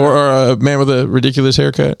him, No, or a man with a ridiculous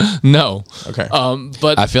haircut? no. Okay.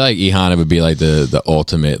 But I feel like Ehana would be like the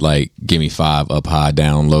ultimate, like, give me 5 up high,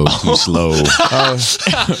 down low, too slow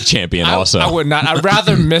champion. Also, I would not. I'd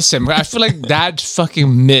rather miss him. I feel like that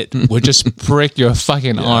fucking mitt would just prick your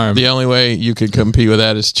fucking arm. The only way you could compete with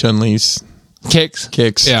that is Chun-Li's Kicks.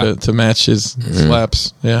 kicks Yeah. to match his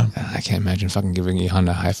slaps. Yeah. I can't imagine fucking giving E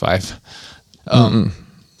Honda a high five.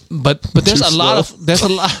 But there's Too a lot slow. of there's a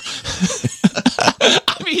lot.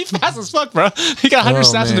 I mean, he's fast as fuck, bro. He got 100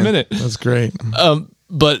 slaps in a man. minute. That's great.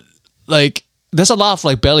 But like, there's a lot of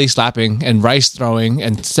like belly slapping and rice throwing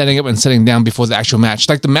and setting up and sitting down before the actual match.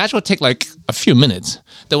 Like the match would take like a few minutes.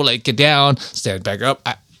 They would like get down, stand back up.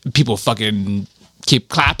 People fucking keep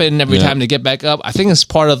clapping every time they get back up. I think it's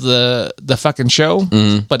part of the fucking show.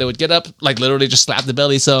 But they would get up, like literally just slap the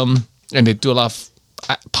belly some, and they do a lot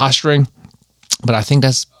of posturing. But I think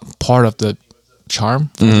that's part of the charm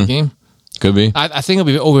of the game. could be. I think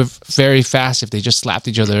it'll be over very fast if they just slapped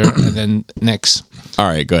each other and then next. All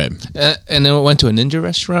right, go ahead. And then we went to a ninja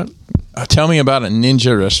restaurant. Tell me about a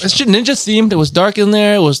ninja restaurant. It's just ninja themed. It was dark in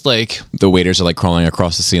there. It was like The waiters are like crawling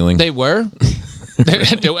across the ceiling. they were.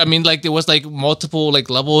 I mean, like there was like multiple like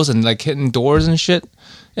levels and like hitting doors and shit,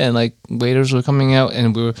 and like waiters were coming out,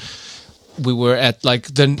 and we were at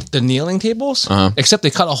like the kneeling tables. Except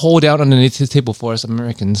they cut a hole down underneath the table for us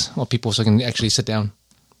Americans or people so can actually sit down.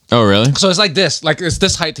 Oh, really? So it's like this, like it's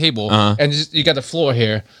this height table, and you got the floor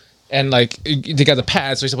here, and like they got the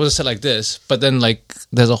pads, so you're supposed to sit like this. But then like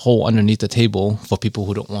there's a hole underneath the table for people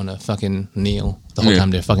who don't want to fucking kneel the whole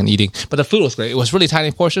time they're fucking eating. But the food was great. It was really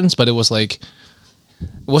tiny portions, but it was like.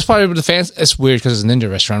 It was probably the fans. It's weird because it's a ninja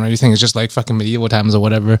restaurant. Right? You think it's just like fucking medieval times or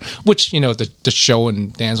whatever. Which, you know, the show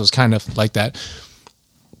and dance was kind of like that.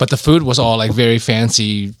 But the food was all like very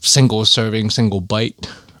fancy, single serving, single bite.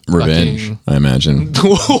 Revenge, Fucking- I imagine.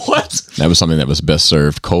 What? That was something that was best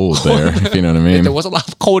served cold there, if you know what I mean. There was a lot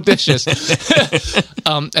of cold dishes.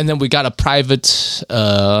 And then we got a private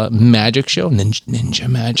magic show, ninja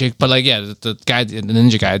magic. But like, yeah, the guy, the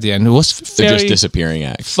ninja guy at the end, it was They're very just disappearing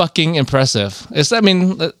acts. fucking impressive. I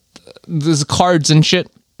mean, there's cards and shit.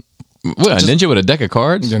 What, a ninja with a deck of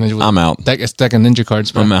cards? I'm out. It's like a ninja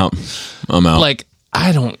cards. Bro. I'm out. Like,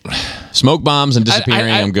 I don't. Smoke bombs and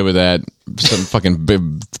disappearing, I'm good with that. Some fucking big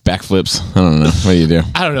backflips. I don't know. What do you do?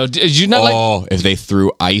 I don't know. Did you not like If they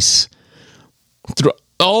threw ice. and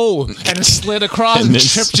it slid across and And then-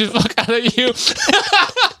 tripped the fuck out of you?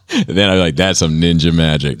 Then I'd be like, that's some ninja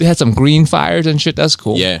magic. They had some green fires and shit. That's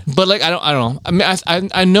cool. Yeah. But like, I don't know. I mean,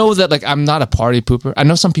 I know that like I'm not a party pooper. I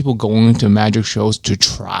know some people going to magic shows to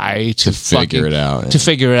try to figure it out. To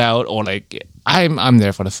figure it out, or like I'm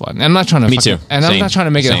there for the fun. I'm not trying to. Me fucking, too. And I'm Same. not trying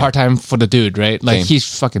to make it a Same. hard time for the dude, right? Like Same.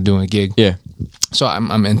 he's fucking doing a gig. Yeah. So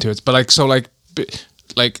I'm into it. But like, so like.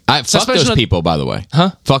 Like Fuck suspension those of- people, by the way.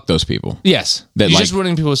 Huh? Fuck those people. Yes, That, you're like- just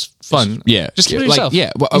ruining people's fun. Yeah. just keep it like, yourself.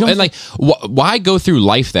 Yeah. You don't- And like, why go through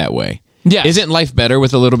life that way? Yes. Isn't life better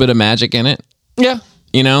with a little bit of magic in it? yeah,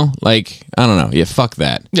 You know? Like, I don't know. Yeah, fuck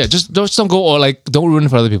that. yeah. Just don't go or like don't ruin it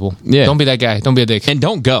for other people. Yeah. don't be that guy. Don't be a dick. And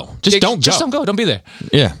don't go. Just don't go. Just don't go. Don't be there.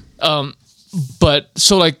 Yeah. But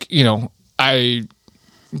so like I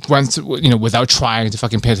went to, without trying to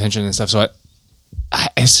fucking pay attention and stuff. So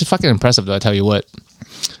it's fucking impressive though. I tell you what,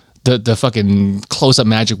 the fucking close up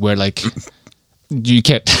magic where like you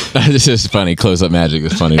can't. This is funny. Close up magic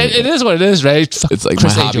is funny. It is what it is, right? It's like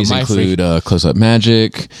Chris my Angel, hobbies my include close up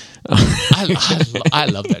magic. I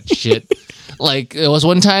love that shit. Like there was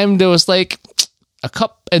one time there was like a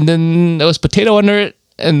cup and then there was potato under it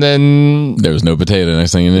and then There was no potato.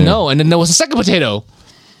 Next thing you knew. no, and then there was a second potato.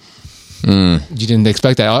 You didn't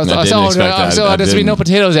expect that. I didn't expect that. So I there's didn't. no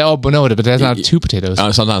potatoes. Oh, but no, but that's not two potatoes.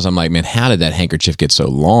 Sometimes I'm like, man, how did that handkerchief get so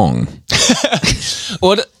long?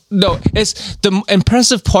 Well, no, it's the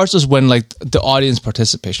impressive parts is when like the audience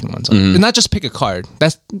participation ones. And not just pick a card.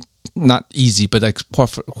 That's not easy, but like par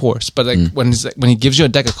for course. But like when he gives you a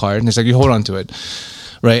deck of cards, and it's like you hold on to it,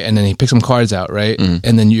 right? And then he picks some cards out, right?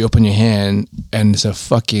 And then you open your hand, and it's a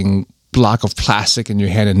fucking block of plastic in your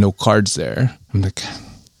hand, and no cards there. I'm like,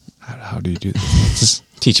 how do you do this? It's just,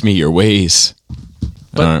 Teach me your ways.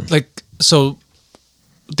 but All right. like so,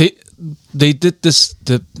 they did this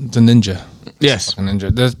the ninja. Yes. Fucking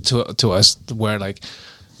ninja to us where like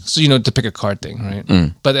so to pick a card thing,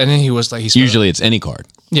 right? But then he was like Usually it's any card.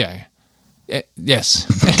 yeah. Yes.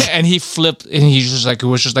 And he flipped and he just like it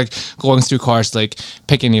was just like going through cards like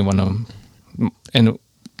pick any one of them. And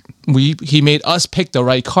he made us pick the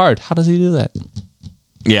right card. How does he do that?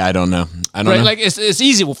 Yeah, I don't know. I don't Right? know. Like it's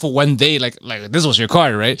easy for when they like this was your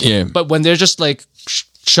card, right? Yeah. But when they're just like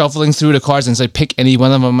shuffling through the cards and say pick any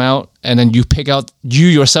one of them out, and then you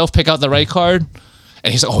yourself pick out the right card,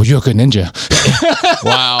 and he's like, "Oh, you're a good ninja."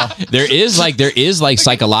 Wow. There is like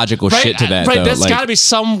psychological shit to that. Right, though. there's Like, got to be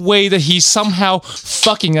some way that he's somehow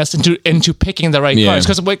fucking us into picking the right Yeah. cards.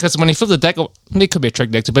 Because when he flipped the deck, it could be a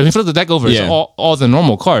trick deck too, but when he flipped the deck over, Yeah. it's all the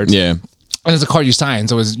normal cards. yeah. And it's a card you sign,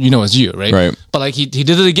 so it's you, right? Right. But like he did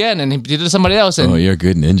it again, and he did it to somebody else, and Oh, you're a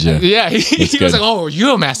good ninja. yeah, he was good. like, "Oh,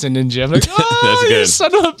 you're a master ninja." I'm like, "Oh, That's you good.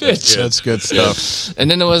 son of a bitch!" That's good stuff. And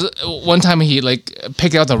then there was one time he like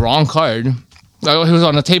picked out the wrong card. Like, he was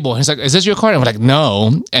on the table. And he's like, "Is this your card?" And we're like,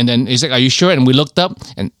 "No." And then he's like, "Are you sure?" And we looked up,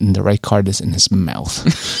 and the right card is in his mouth.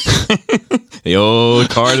 The old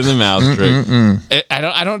card in the mouth trick.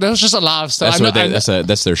 I don't. There was just a lot of stuff.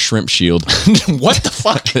 That's their shrimp shield. What the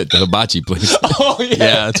fuck? The hibachi place. Oh yeah.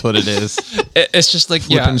 Yeah, that's what it is. It's just like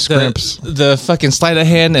Flipping scrimps. the fucking sleight of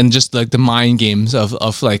hand and just like the mind games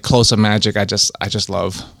of like close up magic. I just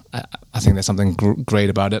love. I think there's something great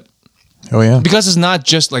about it. Oh yeah. Because it's not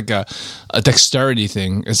just like a dexterity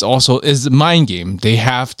thing. It's also is a mind game. They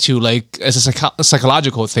have to like it's a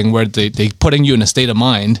psychological thing where they putting you in a state of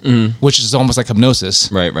mind, which is almost like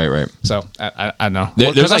hypnosis. Right. So I don't know.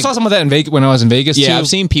 There's Because I like- saw some of that in Vegas when I was in Vegas. Yeah, too. I've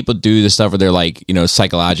seen people do this stuff where they're like,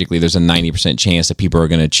 psychologically, there's a 90% chance that people are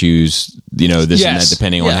going to choose, this and Yes. that,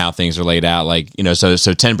 depending on Yeah. how things are laid out. Like, so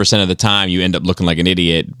 10% of the time you end up looking like an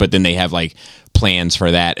idiot, but then they have like plans for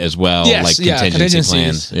that as well, like contingency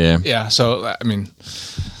plans. Yeah. Yeah. So I mean,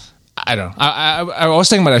 I don't know. I was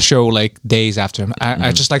thinking about a show like days after.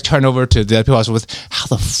 I just like turn over to the people I was with. How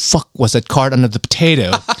the fuck was that card under the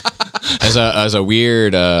potato? As a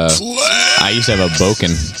weird, I used to have a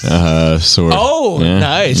Boken sword. Oh,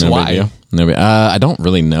 nice. no big Why? deal. No big- I don't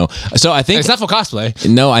really know. So I think It's not for cosplay.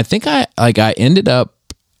 no, I think I ended up.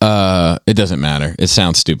 It doesn't matter. It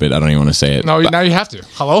sounds stupid. I don't even want to say it. No, But now you have to.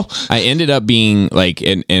 Hello. I ended up being like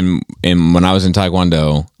in when I was in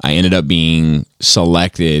Taekwondo, I ended up being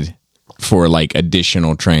selected for like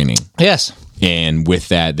additional training. Yes. And with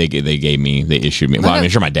that, they issued me. Well, I'm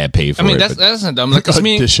sure my dad paid for I mean, it. that's not dumb. Like, 'cause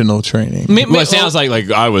me, Additional training. well, it sounds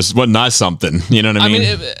like I was not something. You know what I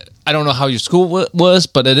mean? I don't know how your school was,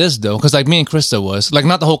 but it is though, because like me and Krista was like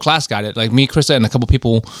not the whole class got it. Like me, Krista, and a couple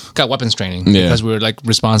people got weapons training because we were like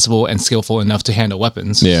responsible and skillful enough to handle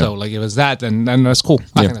weapons. Yeah. So like it was that, then that's cool.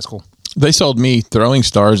 I think that's cool. They sold me throwing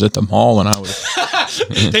stars at the mall when I was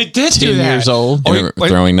They did 10 years old.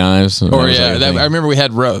 Throwing knives. Or yeah, I remember we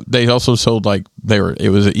had. They also sold like it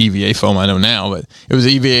was an EVA foam. I know now, but it was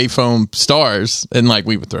EVA foam stars, and like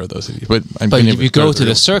we would throw those. But if you go to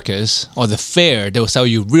the circus or the fair, they will sell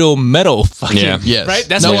you real metal. Fucking, Yeah. yes, right.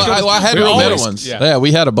 That's no, what it goes. I had We're real metal always- ones. yeah. Yeah,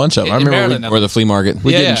 we had a bunch of them. I In remember Maryland, or the flea market.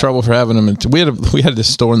 we get Yeah. in trouble for having them. And we had this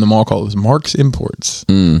store in the mall called Mark's Imports,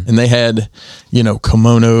 and they had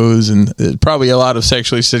kimonos and probably a lot of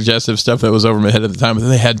sexually suggestive stuff that was over my head at the time. But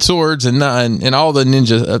they had swords and all the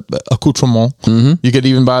ninja accoutrements. Mm-hmm. You could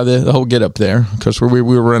even buy the whole get up there because we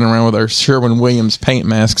were running around with our Sherwin-Williams paint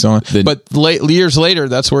masks on. But years later,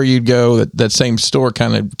 that's where you'd go. That same store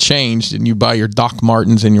kind of changed, and you buy your Doc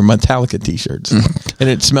Martens and your Metallica T-shirts, and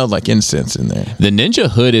it smelled like incense in there. The ninja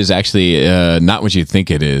hood is actually not what you think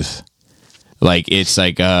it is. Like it's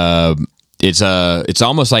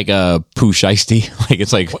almost like a poo shiesty. Like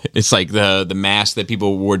it's like the mask that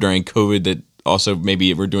people wore during COVID that also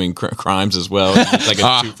maybe we're doing crimes as well. It's like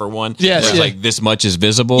a 2-for-1. Yes, where it's like this much is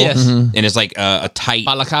visible. Yes. And it's like a tight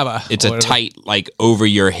balaclava. It's a tight like over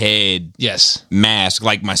your head Yes. mask,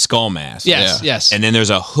 like my skull mask. Yes. Yes. And then there's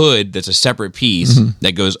a hood that's a separate piece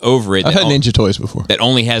that goes over it. I've had Ninja Toys before. That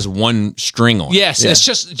only has one string on. Yes. it. It's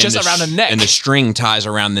just around the neck, and the string ties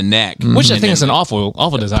around the neck, which I And think is then- an awful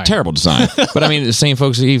design. terrible design. But I mean, the same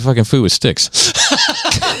folks that eat fucking food with sticks.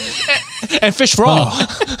 And fish raw.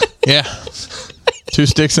 Yeah. 2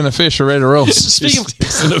 sticks and a fish are ready to roll. Speaking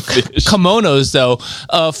of kimonos, though,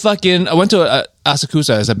 I went to Asakusa.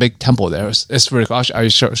 There's a big temple there. It's really cool. I'll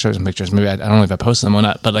show some pictures. Maybe I don't know if I posted them or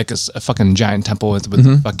not. But like it's a fucking giant temple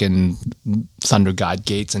with fucking thunder god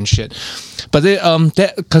gates and shit. But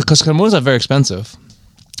because kimonos are very expensive.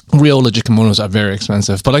 Real legit kimonos are very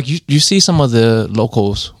expensive, but like you see some of the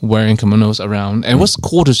locals wearing kimonos around, and what's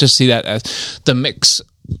cool to just see that as the mix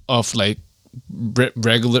of like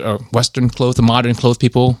regular or Western clothes, the modern clothes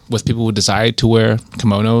people with people who decide to wear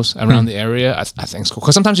kimonos around the area. I think it's cool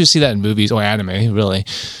because sometimes you see that in movies or anime, really,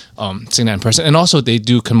 seeing that in person. And also they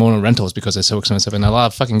do kimono rentals because they're so expensive, and a lot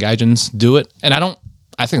of fucking gaijins do it. And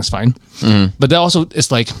I think it's fine, but they also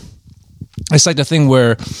it's like the thing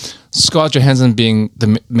where Scarlett Johansson being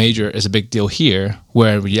the major is a big deal here,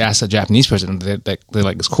 where you ask a Japanese person, they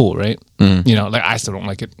like it's cool, right? You know, like I still don't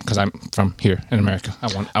like it because I'm from here in America.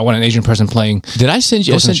 I want an Asian person playing. Did I send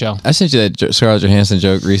you? Ghost in the Shell. I sent you that Scarlett Johansson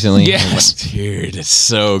joke recently. Yes. Dude, it's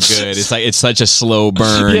so good. It's such a slow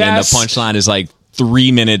burn, Yes. and the punchline is like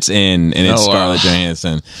 3 minutes in, and it's Oh, wow. Scarlett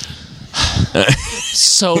Johansson.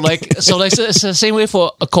 So it's the same way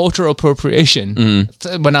for a cultural appropriation.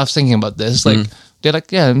 When I was thinking about this, like they're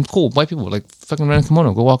like, yeah, cool, white people like fucking wearing a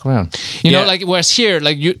kimono, go walk around. You know, Yeah. like whereas here,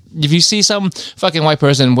 like if you see some fucking white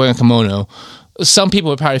person wearing a kimono, some people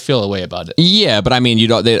would probably feel a way about it. Yeah, but I mean, you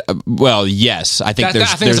don't. Well, yes, I think I there's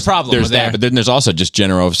think there's a problem There's with that, there. but then there's also just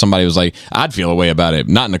general. If somebody was like, I'd feel a way about it,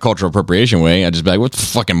 not in a cultural appropriation way. I'd just be like, what the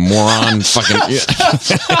fucking moron, fucking.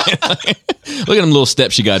 Look at them little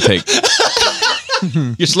steps you got to take.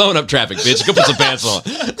 You're slowing up traffic, bitch. Go put some pants on.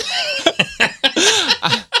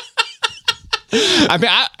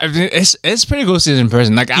 I mean, it's pretty cool seeing it in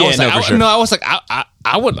person. Like I Yeah, was no, like, for sure. I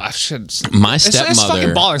should. My It's fucking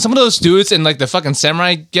stepmother. balling. Some of those dudes in like the fucking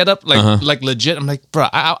samurai getup, like legit. I'm like, bro,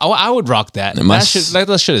 I would rock that. My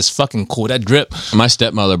That shit is fucking cool. That drip. My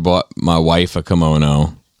stepmother bought my wife a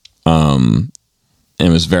kimono, and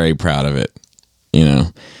was very proud of it. You know,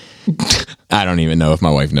 I don't even know if my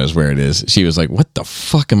wife knows where it is. She was like, "What the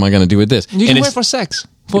fuck am I going to do with this?" You And can wear it's- it for sex.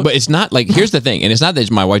 But it's not like, here's the thing, and it's not that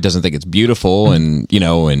my wife doesn't think it's beautiful, and you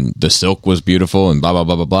know, and the silk was beautiful, and blah blah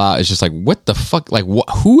blah blah blah. It's just like, what the fuck? Like,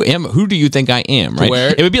 who do you think I am? Right?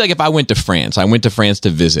 Wear it. It would be like if I went to France. I went to France to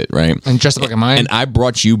visit, right? And dressed up like a mime. And I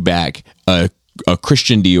brought you back a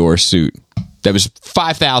Christian Dior suit that was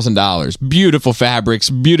 $5,000, beautiful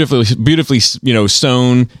fabrics, beautifully, you know,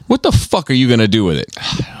 sewn. What the fuck are you gonna do with it?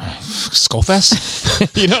 Skullfest.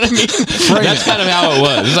 You know what I mean? That's kind of how it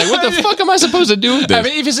was. It's like, what the fuck am I supposed to do with this? I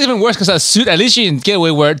mean, if it's even worse, because a suit, at least you can get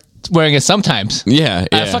away wearing it sometimes. yeah,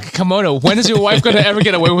 yeah. A fucking kimono. When is your wife going to ever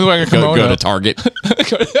get away with wearing a kimono? Go to Target.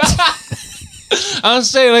 I was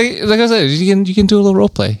saying, like I said, you can do a little role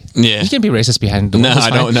play. Yeah. You can be racist behind the No, wall. It's I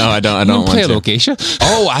fine. don't. No, I don't. I You don't can play want a to. little geisha.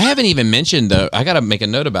 Oh, I haven't even mentioned I got to make a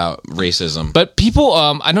note about racism. But people,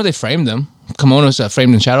 I know they framed them. Kimonos are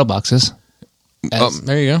framed in shadow boxes.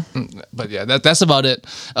 There you go. But yeah, that's about it.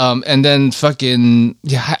 And then fucking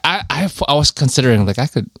yeah, I was considering like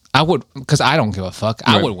I would because I don't give a fuck.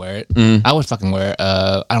 I would wear it. I would fucking wear it.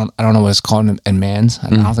 I don't know what it's called in man's. I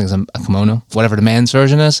don't think it's a kimono, whatever the man's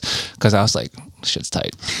version is. Because I was like, shit's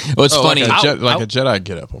tight. Well, it's funny Like a Jedi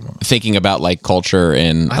get up. thinking about like culture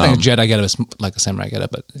and I think a Jedi getup is like a samurai getup,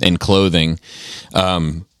 but and clothing.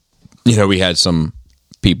 You know, we had some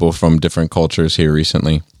people from different cultures here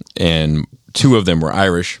recently, and two of them were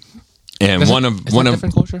Irish, and is one it of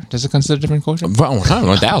different culture. Does it consider different culture? well,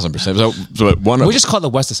 1,000%. So one of We just call the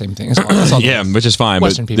West the same thing. It's all yeah, which is fine.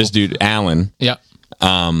 Western But people. this dude Alan yeah,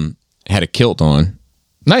 had a kilt on,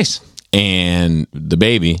 nice. and the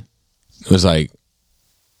baby was like,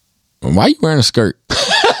 "Why are you wearing a skirt?"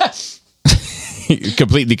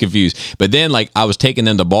 Completely confused. But then, like, I was taking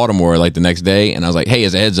them to Baltimore like the next day, and I was like, "Hey,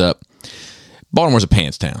 as a heads up, Baltimore's a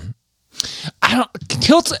pants town."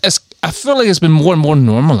 Kilts. I feel like it's been more and more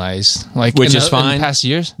normalized, like Which in is in fine. the past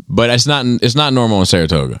years. But it's not normal in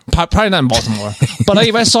Saratoga, Probably not in Baltimore, but like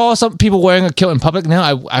if I saw some people wearing a kilt in public now,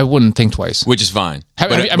 I wouldn't think twice. which is fine. Have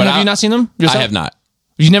But- you but not seen them? I yourself? have not.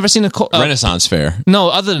 You've never seen a Renaissance Fair. No,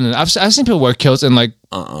 other than that, I've seen people wear kilts in like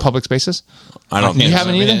public spaces. I don't. You think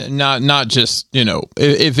haven't so. either? Not just, you know,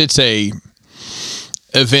 if it's a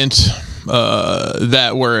event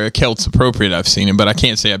that where Celt's appropriate, I've seen it, but I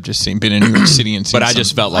can't say I've just been in New York City and seen. But I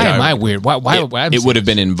just felt like Why am I weird? Why it would have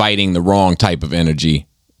been inviting the wrong type of energy.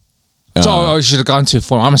 So you should have gone to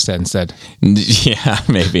Fort Armistead instead. Yeah,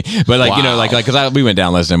 maybe. But like you know, like because we went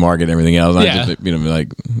down Leslie Market and everything else. And Yeah. I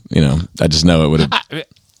just, I just know it would have.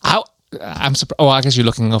 I'm surprised. Oh, I guess you're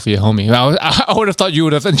looking out for your homie. I would have thought you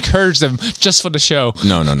would have encouraged them just for the show.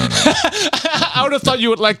 No. I would have thought you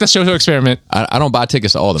would like the show to experiment. I don't buy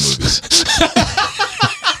tickets to all the movies.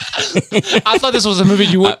 I thought this was a movie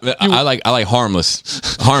you would. I like harmless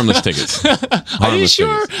tickets. Are you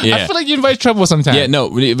sure? Yeah. I feel like you invite trouble sometimes. Yeah, no,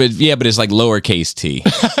 but it's like lowercase t,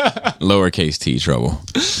 lowercase t trouble.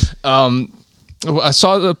 I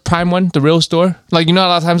saw the Prime one, the real store. Like, a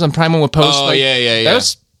lot of times on Prime one would post. Oh, like, yeah. That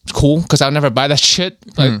was cool because I would never buy that shit.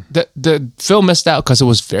 Like the film missed out because it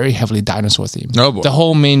was very heavily dinosaur themed. Oh, boy. The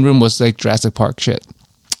whole main room was like Jurassic Park shit,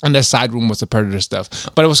 and the side room was the Predator stuff.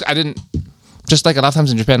 But I didn't. Just like a lot of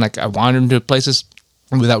times in Japan, like I wandered into places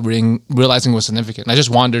without realizing it was significant. I just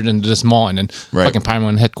wandered into this mall, and then fucking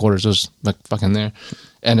Paimon headquarters was like fucking there.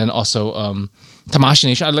 And then also Tamashii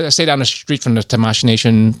Nation. I stayed down the street from the Tamashii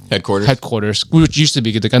Nation headquarters, which used to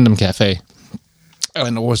be the Gundam Cafe,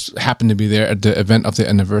 and it happened to be there at the event of the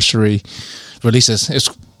anniversary releases. It's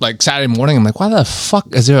like Saturday morning. I'm like, why the fuck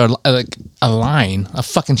is there a line, a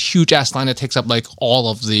fucking huge ass line that takes up like all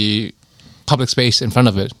of the public space in front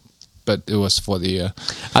of it? But it was for the.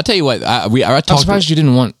 I'll tell you what. I'm surprised you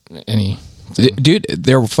didn't want any, dude.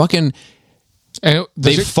 They're fucking.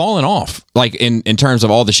 They've fallen off. Like in terms of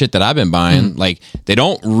all the shit that I've been buying. Like they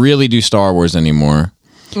don't really do Star Wars anymore.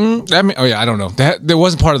 I don't know. There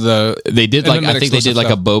wasn't part of the. They did like I think they did like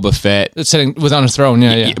a Boba Fett. It's sitting on a throne.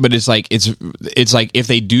 Yeah. But it's like like if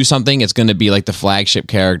they do something, it's going to be like the flagship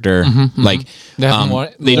character. Like they're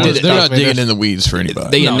not digging in the weeds for anybody.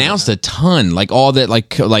 They announced a ton, like all that,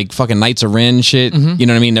 like fucking Knights of Ren shit. You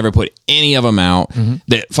know what I mean? Never put any of them out.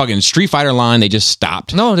 The fucking Street Fighter line, they just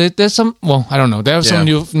stopped. No, there's some. Well, I don't know. There have some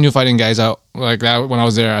new fighting guys out like that. When I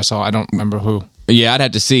was there, I saw. I don't remember who. Yeah, I'd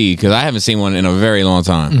have to see because I haven't seen one in a very long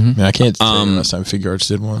time. I can't say unless time Figure Arts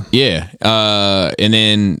did one. Yeah, and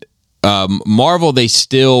then Marvel, they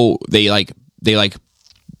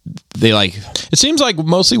It seems like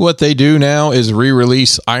mostly what they do now is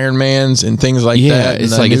re-release Iron Mans and things like that.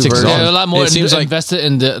 It's like it's exhausting. Yeah, a lot more. It seems invested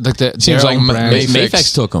in the. Seems like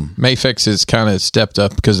Mafex took them. Mafex has kind of stepped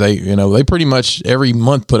up because they pretty much every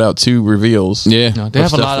month put out 2 reveals. Yeah, they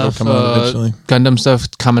have a lot of Gundam stuff,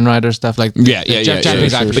 Kamen Rider stuff, like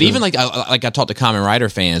Japanese. But even like I talked to Kamen Rider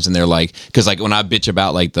fans, and they're like, because like when I bitch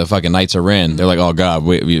about like the fucking Knights of Ren, they're like, oh god,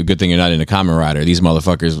 good thing you're not into Kamen Rider. These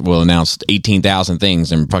motherfuckers will announce 18,000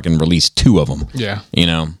 things and fucking release 2 of them. Yeah, I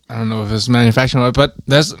don't know if it's manufacturing, but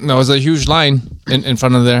there's a huge line in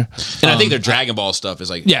front of there, and I think their Dragon Ball stuff is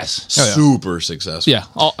like super successful. Yeah,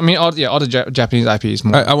 all the Japanese IPs.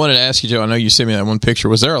 More. I wanted to ask you, Joe. I know you sent me that one picture.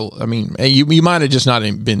 Was there? You might have just not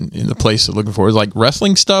been in the place of looking for. Is like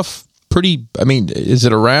wrestling stuff pretty? Is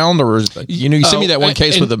it around or is you sent me that one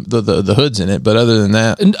case with the hoods in it, but other than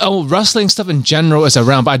that, wrestling stuff in general is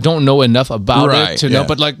around, but I don't know enough about it to know.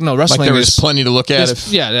 But wrestling, like there was plenty to look at.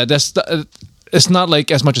 It's not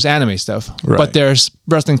like as much as anime stuff, but there's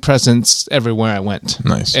wrestling presence everywhere I went.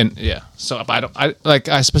 Nice, and so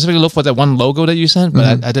I specifically looked for that one logo that you sent,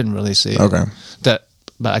 but I didn't really see that.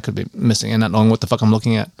 But I could be missing and not knowing what the fuck I'm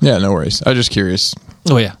looking at. Yeah, no worries. I was just curious.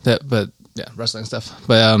 Oh yeah, wrestling stuff.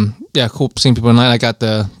 But cool seeing people in line. I got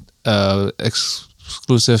the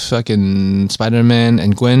exclusive fucking Spider-Man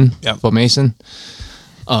and Gwen for Mason.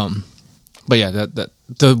 But yeah,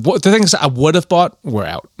 the things I would have bought were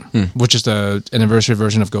out, which is the anniversary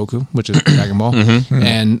version of Goku, which is Dragon Ball,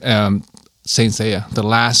 and Saint Seiya. The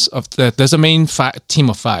last of there's a main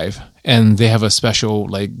team of 5, and they have a special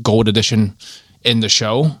like gold edition in the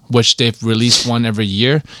show, which they've released one every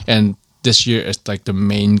year, and this year is like the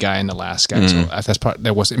main guy and the last guy. So that's part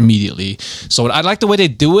that was immediately. So I like the way they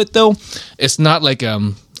do it though. It's not like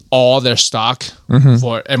all their stock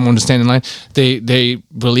for everyone to stand in line. They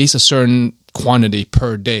release a certain quantity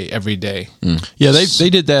per day every day. Yeah, they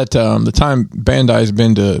did that the time Bandai's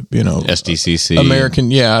been to SDCC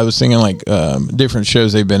American. Yeah, I was thinking like different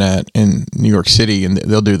shows they've been at in New York City, and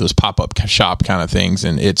they'll do those pop-up shop kind of things,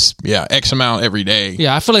 and it's X amount every day.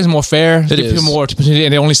 Yeah, I feel like it's more fair. They give more opportunity,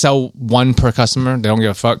 and they only sell 1 per customer. They don't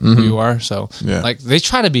give a fuck who you are. So like they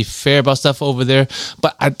try to be fair about stuff over there,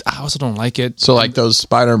 but I also don't like it. So like those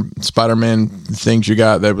Spider-Man things you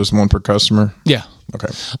got, that was 1 per customer. Yeah. Okay.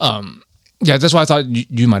 Yeah, that's why I thought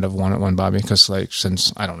you might have wanted one, Bobby, because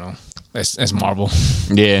since I don't know. It's Marvel.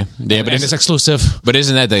 Yeah, but And it's exclusive. But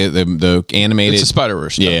isn't that the animated? It's a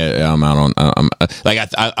Spider-Verse stuff. Yeah, I'm out on.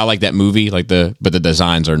 I like that movie. But the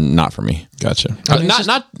designs are not for me. Gotcha.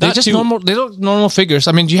 They're just normal. They look normal figures.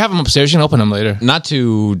 I mean, do you have them upstairs? You can open them later. Not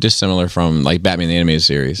too dissimilar from like Batman the Animated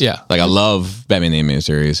Series. Yeah. Like I love Batman the Animated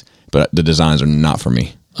Series, but the designs are not for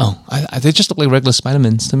me. Oh, they just look like regular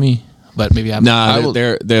Spider-Mans to me. But maybe I'm. No,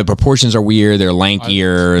 their proportions are weird. They're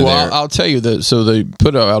lankier. Well, I'll tell you that. So they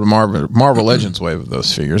put out a Marvel Legends wave of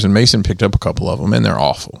those figures, and Mason picked up a couple of them, and they're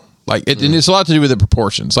awful. Like and it's a lot to do with the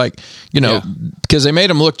proportions. Like because they made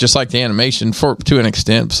them look just like the animation to an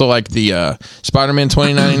extent. So like the Spider-Man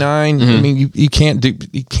 2099. I mean, you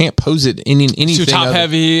can't pose it in anything too top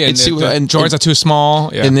heavy, and Jords are too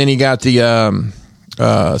small. Yeah. And then you got the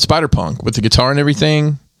Spider-Punk with the guitar and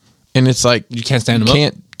everything, and it's like you can't stand them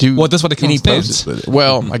can't up. Do well, that's what they can poses with it.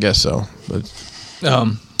 Well, I guess so. But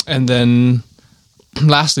and then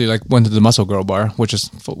lastly, like went to the Muscle Girl bar, which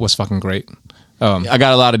was fucking great. I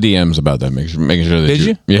got a lot of DMs about that, making sure that did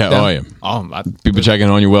you? Yeah, oh yeah. People checking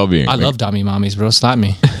on your well-being. I love dummy mommies, bro. Slap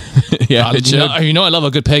me. Yeah, I love a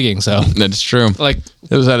good pegging. So that's true. Like,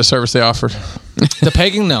 was that a service they offered? The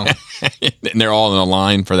pegging, no. And they're all in a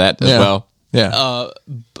line for that as well. Yeah.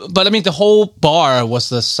 But I mean, the whole bar was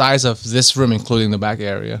the size of this room, including the back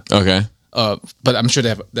area. Okay. But I'm sure they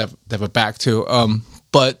have a back too.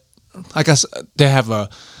 But I guess they have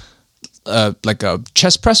like a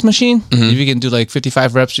chest press machine. If you can do like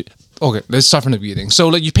 55 reps. Okay, let's start from the beginning. So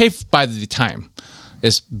like you pay by the time,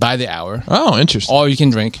 it's by the hour. Oh, interesting. All you can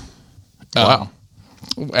drink. Wow.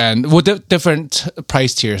 And with different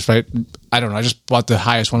price tiers, right? I don't know. I just bought the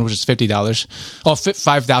highest one, which is $50. Oh,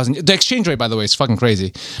 5,000. The exchange rate, by the way, is fucking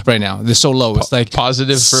crazy right now. They're so low. It's like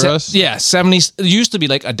positive for us. Yeah, 70. It used to be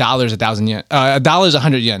like $1 is 1,000 yen. $1 is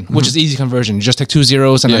 100 yen, which is easy conversion. You just take 2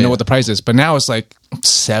 zeros, and I know what the price is. But now it's like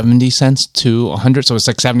 70 cents to 100, so it's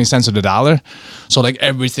like 70 cents to the dollar. So like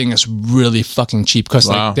everything is really fucking cheap because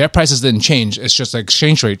like their prices didn't change. It's just like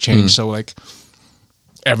exchange rate changed. So like.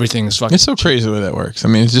 Everything is fucking. It's so crazy the way that works. I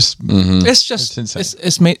mean, it's just. It's just.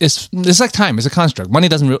 It's like time. It's a construct. Money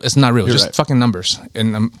doesn't. It's not real. It's just fucking numbers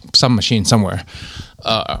in some machine somewhere.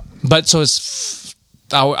 But so it's.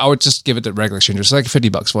 I would just give it the regular exchange. It's like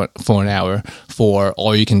 $50 for an hour for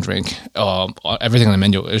all you can drink. Everything on the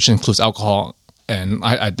menu, which includes alcohol, and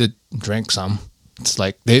I did drink some. It's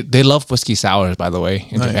like they love whiskey sours, by the way,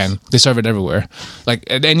 in Japan. They serve it everywhere. Like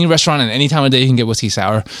at any restaurant and any time of day, you can get whiskey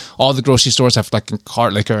sour. All the grocery stores have like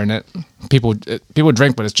hard liquor in it. People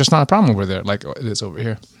drink, but it's just not a problem over there, like it is over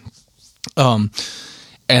here.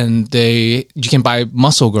 And you can buy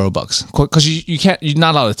Muscle Girl bucks because you're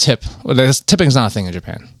not allowed to tip. Tipping is not a thing in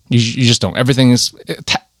Japan. You just don't. Everything is.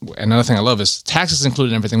 Another thing I love is taxes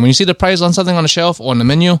included in everything. When you see the price on something on the shelf or on the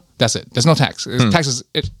menu, that's it. There's no tax. Taxes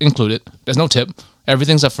included. There's no tip.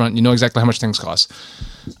 Everything's up front. You know exactly how much things cost.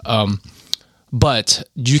 But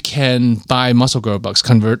you can buy Muscle Girl bucks,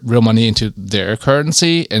 convert real money into their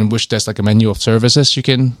currency, in which there's like a menu of services you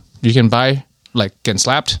can buy, like getting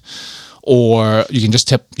slapped, or you can just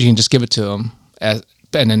tip. You can just give it to them, and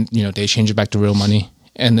then they change it back to real money.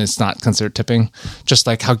 And it's not considered tipping. Just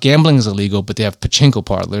like how gambling is illegal, but they have pachinko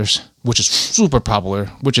parlors, which is super popular,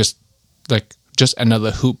 which is like just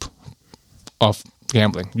another hoop of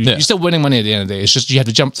gambling. You're still winning money at the end of the day. It's just you have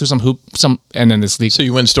to jump through some hoop, and then it's legal. So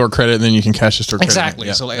you win store credit, and then you can cash the store credit. Exactly.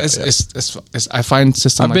 Yeah. So like it's I find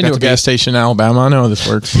system. I've been to a gas station in Alabama. I know how this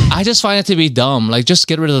works. I just find it to be dumb. Like just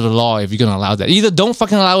get rid of the law if you're gonna allow that. Either don't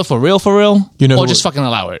fucking allow it for real, or just fucking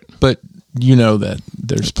allow it. But you know that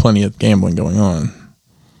there's plenty of gambling going on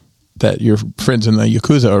that your friends in the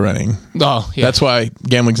Yakuza are running. Oh, yeah. That's why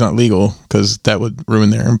gambling's not legal, because that would ruin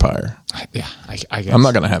their empire. Yeah, I guess. I'm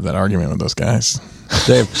not going to have that argument with those guys.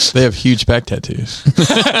 They have huge back tattoos.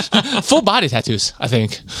 Full body tattoos, I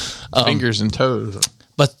think. Fingers and toes.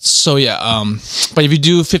 But so, yeah. But if you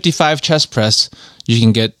do 55 chest press, you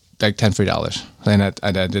can get like $10 free. And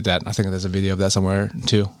I did that. I think there's a video of that somewhere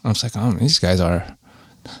too. I was like, oh, these guys are...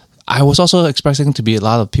 I was also expecting to be a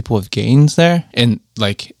lot of people with gains there, and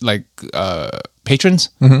like patrons.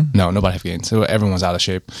 Mm-hmm. No, nobody have gains. So everyone's out of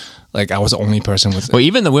shape. Like I was the only person with. Well,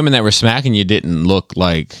 even the women that were smacking you didn't look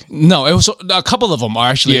like. No, it was a couple of them are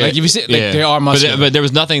actually. Like if you see, they are muscular. But there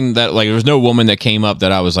was nothing that there was no woman that came up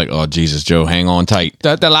that I was like, oh Jesus, Joe, hang on tight.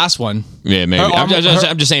 The last one. Yeah, maybe. I'm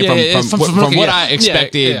just saying from what I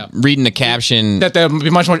expected, reading the caption that they'd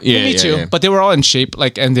be much more. Me too. Yeah. But they were all in shape,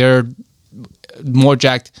 and they're more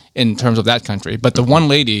jacked in terms of that country. But the one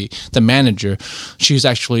lady, the manager, she's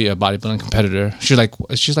actually a bodybuilding competitor. She's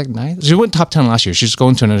like nice. She went top 10 last year. She's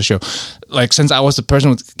going to another show. Like since I was the person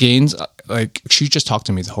with gains, like she just talked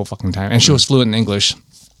to me the whole fucking time, and she was fluent in English.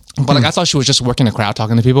 But like I thought she was just working the crowd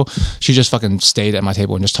talking to people. She just fucking stayed at my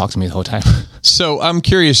table and just talked to me the whole time. So I'm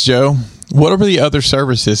curious, Joe. What are the other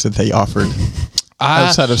services that they offered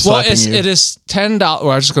outside of slapping you? It is $10. Well,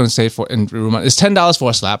 I was just going to say it's $10 for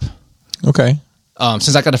a slap. Okay.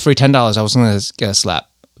 Since I got a free $10, I was going to get a slap.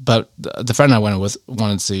 But the friend I went with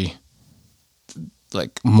wanted to see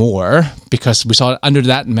like more because we saw it under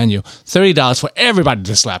that menu, $30 for everybody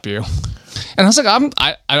to slap you. And I was like,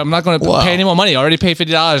 I'm not going to pay any more money. I already paid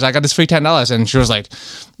 $50. I got this free $10. And she was like,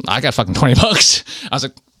 I got fucking $20. I was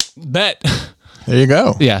like, bet. There you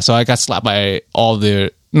go. Yeah, so I got slapped by all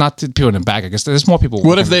the, not the people in the back. I guess there's more people.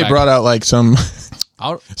 What if they brought out like some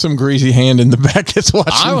greasy hand in the back that's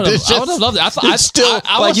watching? I would have loved it. It's still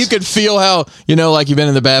like you could feel how, like you've been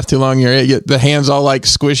in the bath too long. The hands all like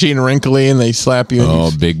squishy and wrinkly, and they slap you. Oh,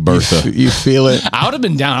 Big Bertha! You feel it. I would have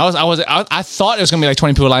been down. I thought it was gonna be like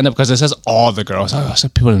 20 people lined up because it says all the girls. I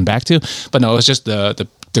said people in the back too, but no, it was just the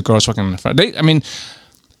girls working in the front.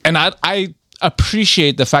 And I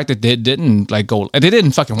appreciate the fact that they didn't like go. They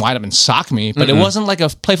didn't fucking wind up and sock me, but it wasn't like a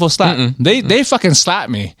playful slap. They fucking slapped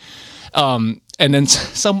me. And then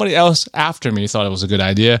somebody else after me thought it was a good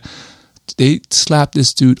idea. They slapped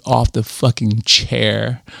this dude off the fucking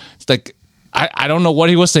chair. It's like, I don't know what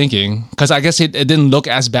he was thinking. Because I guess it didn't look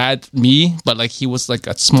as bad me. But like he was like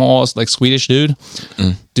a small, like Swedish dude.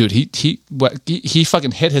 Dude, he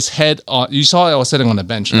fucking hit his head on... You saw I was sitting on the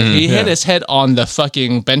bench. Like, he hit his head on the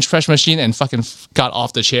fucking bench press machine and fucking got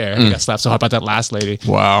off the chair. He got slapped so hard by that last lady.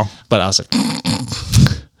 Wow. But I was like...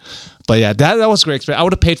 But yeah, that was a great experience. I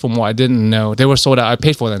would have paid for more. I didn't know. They were sold out. I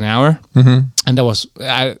paid for an hour. And that was...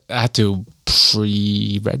 I had to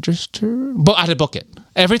pre-register? But I had to book it.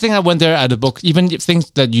 Everything I went there, I had to book. Even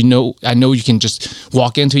things that I know you can just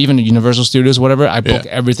walk into, even the Universal Studios, whatever. I book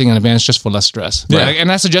everything in advance just for less stress. Yeah. Like, and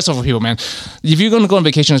that's suggestive for people, man. If you're going to go on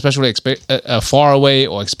vacation, especially far away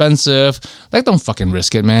or expensive, like don't fucking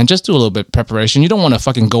risk it, man. Just do a little bit of preparation. You don't want to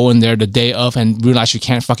fucking go in there the day of and realize you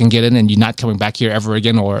can't fucking get in and you're not coming back here ever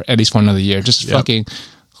again, or at least for another year. Just fucking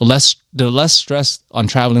the less stress on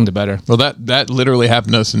traveling, the better. Well, that literally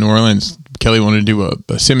happened to us in New Orleans. Kelly wanted to do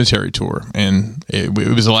a cemetery tour, and it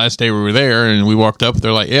was the last day we were there, and we walked up.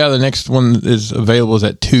 They're like, "Yeah, the next one is available is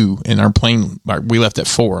at 2," and our plane we left at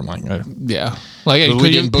 4. I'm like, "Yeah, like you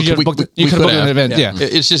could have booked an event." Yeah.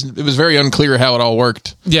 It's just it was very unclear how it all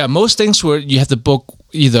worked. Yeah, most things where you have to book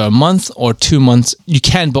either a month or 2 months. You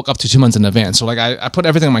can book up to 2 months in advance. So like I put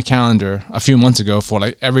everything on my calendar a few months ago for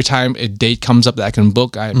like every time a date comes up that I can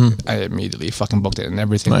book, I immediately fucking booked it, and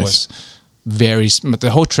everything was but the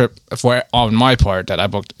whole trip on my part that I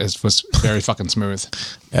booked was very fucking smooth.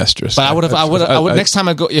 Asterisk. But I would next time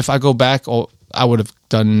if I go back, I would have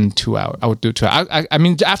done 2 hours. I would do 2 hours. I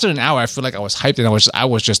mean, after an hour, I feel like I was hyped, and I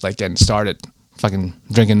was just like getting started, fucking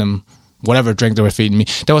drinking them. Whatever drink they were feeding me.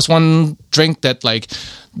 There was one drink that like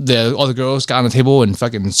all the girls got on the table and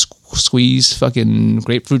fucking squeezed fucking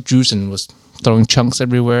grapefruit juice and was throwing chunks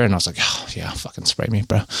everywhere. And I was like, oh yeah, fucking spray me,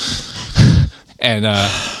 bro. And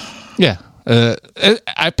yeah.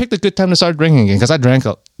 I picked a good time to start drinking again because I drank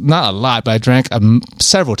not a lot, but I drank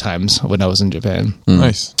several times when I was in Japan.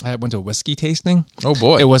 Nice. I went to a whiskey tasting. Oh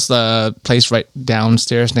boy! It was the place right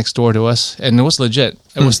downstairs next door to us, and it was legit.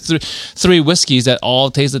 It was three whiskeys that all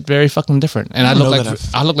tasted very fucking different. And I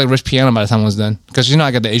looked like Rich Piano by the time I was done because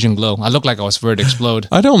I got the Asian glow. I looked like I was ready to explode.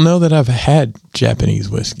 I don't know that I've had Japanese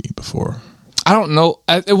whiskey before. I don't know.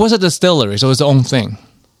 It was a distillery, so it was the own thing.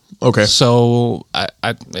 Okay. So,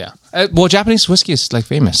 yeah. Well, Japanese whiskey is like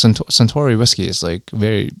famous. Suntory whiskey is like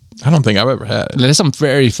very... I don't think I've ever had it. There's some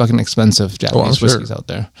very fucking expensive Japanese whiskeys out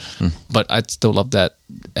there. But I still love that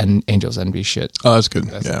and Angel's Envy shit. Oh, that's good.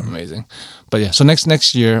 That's amazing. But yeah, so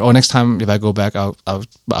next year, or next time if I go back, I'll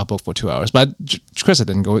book for 2 hours. But Krista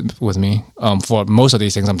didn't go with me for most of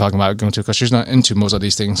these things I'm talking about going to, because she's not into most of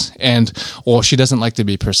these things. Or she doesn't like to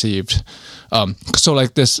be perceived. So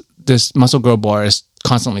like this Muscle Girl bar is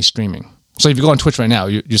constantly streaming. So if you go on Twitch right now,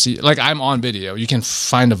 you see, like I'm on video. You can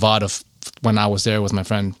find a VOD of when I was there with my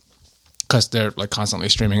friend, because they're like constantly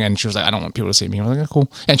streaming. And she was like, I don't want people to see me. I was like, oh,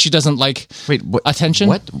 cool. And she doesn't like attention.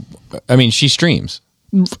 What? I mean, she streams.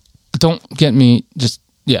 Don't get me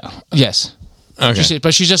yes. Okay.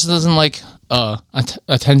 But she just doesn't like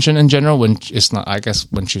attention in general when it's not, I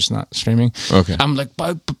guess, when she's not streaming. Okay. I'm like,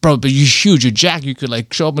 bro, but you're huge, you're jacked. You could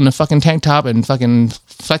like show up in a fucking tank top and fucking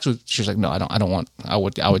flex with. She's like, no, I don't want. I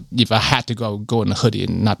would if I had to go, I would go in a hoodie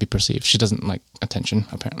and not be perceived. She doesn't like attention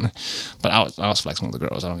apparently. But I was flexing with the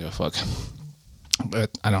girls. I don't give a fuck.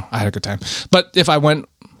 But I know I had a good time. But if I went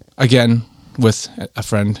again with a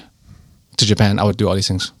friend to Japan, I would do all these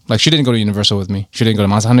things. Like she didn't go to Universal with me. She didn't go to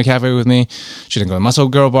Monster Hunter Cafe with me. She didn't go to Muscle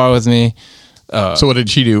Girl Bar with me. So what did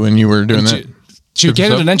she do when you were doing that? She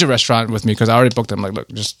came to the ninja restaurant with me because I already booked them. Like, look,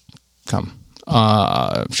 just come.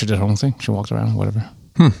 She did her own thing. She walked around, whatever.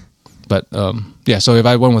 But yeah, so if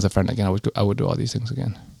I went with a friend again, I would do all these things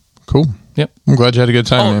again. Cool. Yep. I'm glad you had a good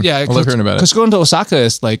time. Man. Yeah, I love hearing about it. Because going to Osaka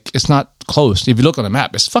is like, it's not close. If you look on the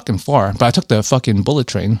map, it's fucking far. But I took the fucking bullet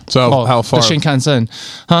train. So how far? The Shinkansen.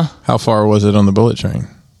 Huh? How far was it on the bullet train?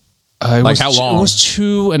 How long? It was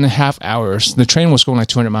 2.5 hours. The train was going like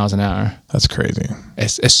 200 miles an hour. That's crazy.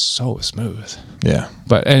 It's so smooth. Yeah.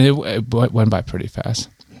 But it went by pretty fast.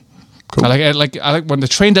 Cool. I like when the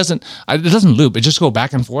train doesn't loop. It just go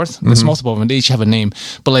back and forth. There's multiple of them. They each have a name.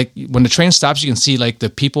 But like when the train stops, you can see like the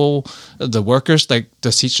people, the workers, like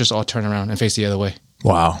the seats just all turn around and face the other way.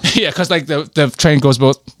 Wow. Yeah, because like the train goes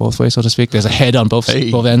both ways, so to speak. There's a head on both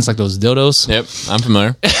ends, like those dildos. Yep, I'm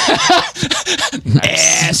familiar.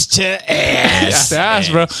 Ass to ass. Yeah, ass,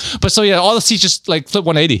 bro. But so yeah, all the seats just like flip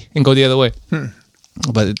 180 and go the other way.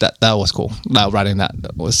 But that was cool. Riding that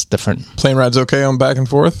was different. Plane rides okay on back and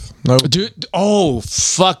forth? No, dude. Oh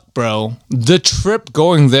fuck, bro! The trip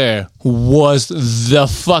going there was the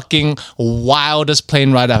fucking wildest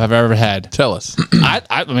plane ride I've ever had. Tell us.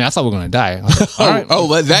 I mean, I thought we were gonna die.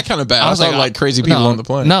 Like, that kind of bad. I was like crazy people on the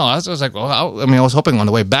plane. No, I was like, well, I mean, I was hoping on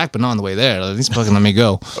the way back, but not on the way there. At least fucking let me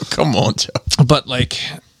go. Oh, come on, Joe. But like,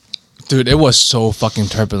 dude, it was so fucking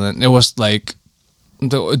turbulent. It was like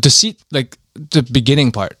the seat, like the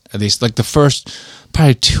beginning part, at least, like the first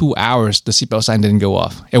probably 2 hours, the seatbelt sign didn't go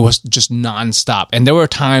off. It was just nonstop, and there were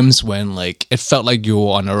times when like it felt like you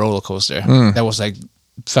were on a roller coaster. That was like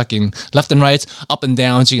fucking left and right, up and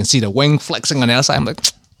down, so you can see the wing flexing on the outside. I'm like,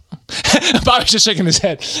 Bobby's just shaking his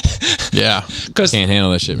head. Yeah, because can't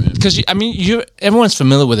handle that shit, man. Because I mean, everyone's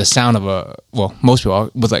familiar with the sound of most people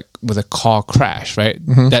are with a car crash, right?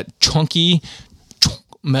 That chunky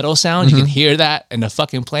metal sound, you can hear that in the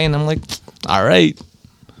fucking plane. I'm like, all right,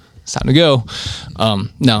 it's time to go.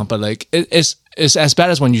 No, but like it's as bad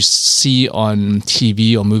as when you see on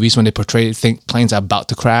TV or movies when they think planes are about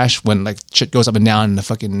to crash, when like shit goes up and down and the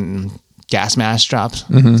fucking gas mask drops.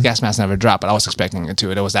 Gas mask never dropped, but I was expecting it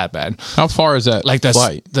to. It was that bad. How far is that? Like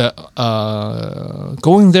flight?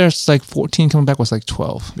 Going there, it's like 14. Coming back was like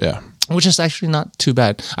 12. Yeah. Which is actually not too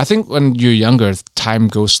bad. I think when you're younger, time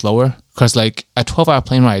goes slower because like a 12-hour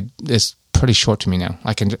plane ride is pretty short to me now.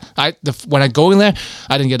 When I go in there,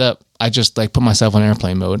 I didn't get up. I just like put myself on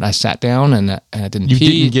airplane mode. I sat down and I didn't. You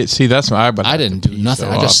didn't get that's my. I didn't do nothing.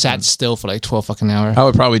 I just sat still for like 12 fucking hours. I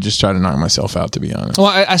would probably just try to knock myself out, to be honest. Well,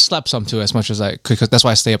 I slept some too, as much as I could. Cause that's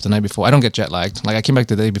why I stay up the night before. I don't get jet lagged. Like I came back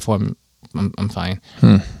the day before. I'm fine.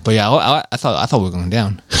 But yeah, I thought we were going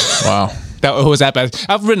down. Wow. That was that bad.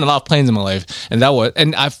 I've ridden a lot of planes in my life, and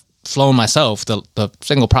I've flown myself the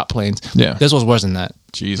single prop planes. Yeah, this was worse than that.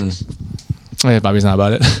 Jesus. Yeah, Bobby's not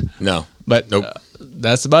about it. No, but nope.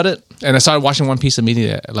 That's about it. And I started watching One Piece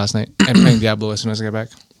immediately last night and playing Diablo as soon as I got back.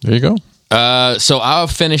 There you go. So I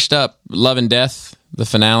finished up Love and Death, the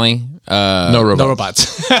finale. No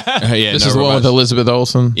robots. Yeah, this is the one with Elizabeth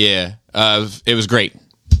Olsen. Yeah, it was great.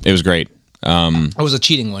 It was great. It was a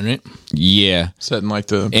cheating one, right? Yeah, set in like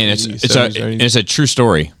the and it's a true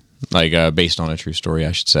story, like based on a true story,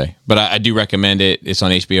 I should say. But I do recommend it. It's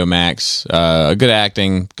on HBO Max. Good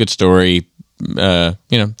acting, good story.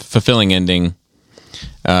 Fulfilling ending.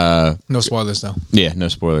 No spoilers though. Yeah, no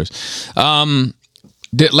spoilers.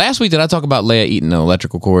 Last week did I talk about Leia eating an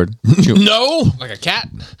electrical cord? No, like a cat.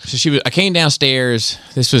 So I came downstairs.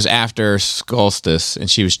 This was after Solstice,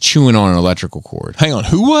 and she was chewing on an electrical cord. Hang on,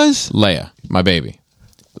 who was Leia? My baby.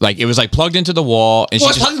 Like it was like plugged into the wall, and she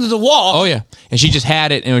plugged into the wall. Oh yeah, and she just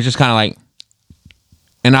had it, and it was just kind of like.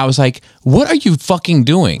 And I was like, "What are you fucking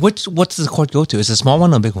doing?" What's the cord go to? Is it a small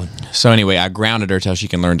one or a big one? So anyway, I grounded her till she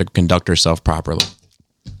can learn to conduct herself properly.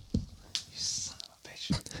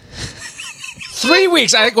 3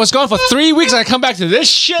 weeks. I was gone for 3 weeks. And I come back to this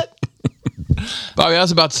shit. Bobby, I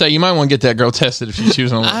was about to say you might want to get that girl tested if she's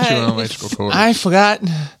chewing on electrical cord. I forgot.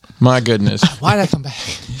 My goodness. Why did I come back?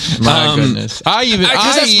 My goodness.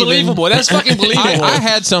 That's believable. That's fucking believable. I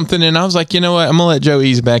had something and I was like, you know what? I'm gonna let Joe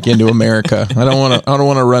ease back into America. I don't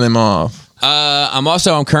want to run him off.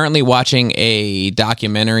 I'm currently watching a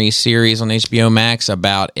documentary series on HBO Max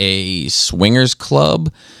about a swingers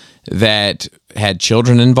club that had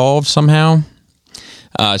children involved somehow.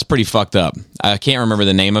 It's pretty fucked up. I can't remember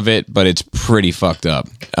the name of it, but it's pretty fucked up.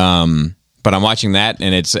 But I'm watching that,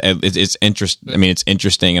 and it's interesting. I mean, it's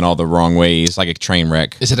interesting in all the wrong ways, like a train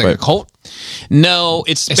wreck. Is it like a cult? No,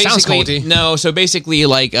 it sounds culty. No, so basically,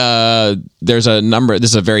 like there's a number.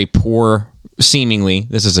 This is a very poor, seemingly.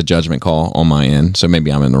 This is a judgment call on my end, so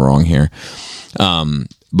maybe I'm in the wrong here.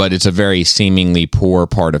 but it's a very seemingly poor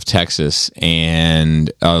part of Texas,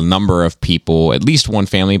 and a number of people, at least one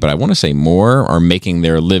family, but I want to say more, are making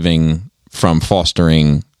their living from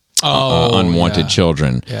fostering unwanted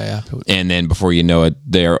children. Yeah. And then before you know it,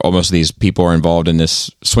 most of these people are involved in this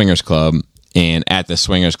swingers club, and at the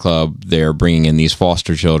swingers club, they're bringing in these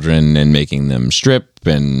foster children and making them strip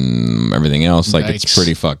and everything else. Like, it's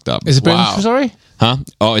pretty fucked up. Is it been sorry? Huh?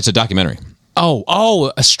 Oh, it's a documentary.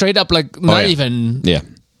 Oh, a straight up, like, not even... Yeah.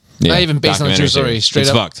 Not even based on a true story. Straight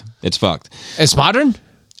up. It's fucked. It's modern?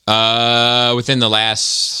 Within the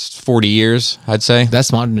last 40 years, I'd say.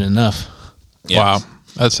 That's modern enough. Yeah. Wow.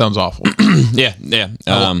 That sounds awful. Yeah.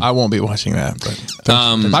 I won't be watching that. But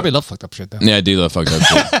Probably love fucked up shit, though. Yeah, I do love fucked up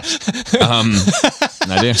shit.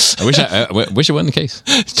 I do. I wish it wasn't the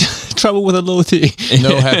case. Trouble with a little T.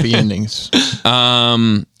 no happy endings.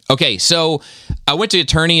 Okay, so I went to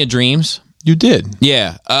Attorney of Dreams. You did.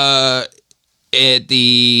 Yeah. At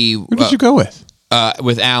the Who did you go with?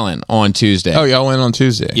 with Alan on Tuesday. Oh, y'all went on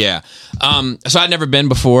Tuesday. Yeah. So I'd never been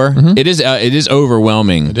before. It is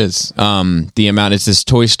overwhelming. It is. The amount. It's this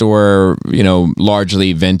toy store,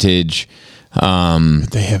 largely vintage. They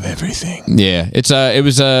have everything. Yeah. It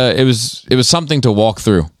was something to walk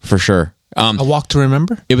through for sure. A walk to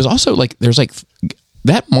remember? It was also there's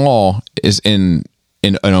that mall is in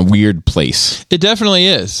a weird place. It definitely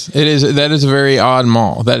is. It is. That is a very odd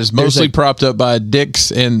mall. That is mostly propped up by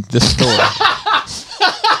Dick's and the store.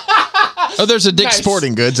 Oh, there's a Dick's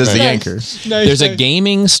Sporting Goods as the anchor. There's a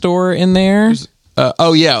gaming store in there.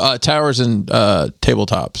 Towers and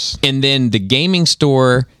tabletops. And then the gaming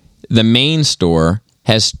store, the main store,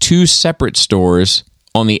 has two separate stores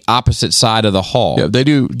on the opposite side of the hall. Yeah, they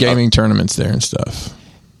do gaming tournaments there and stuff.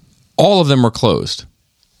 All of them were closed.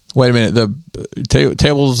 Wait a minute. The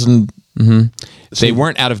tables and... They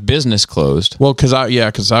weren't out of business closed. Well, because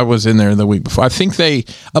I was in there the week before. I think a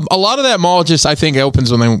lot of that mall I think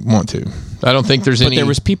opens when they want to. I don't think there's But any. there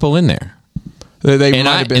was people in there. They And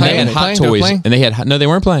might have been they had there. hot They were toys. playing? And they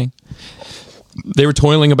weren't playing. They were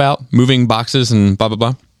toiling about, moving boxes and blah, blah,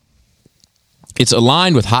 blah. It's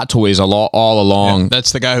aligned with Hot Toys all along.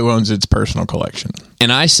 That's the guy who owns its personal collection.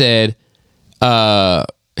 And I said,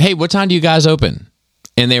 hey, what time do you guys open?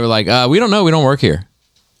 And they were like, we don't know. We don't work here.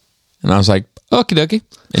 And I was like, okie dokie.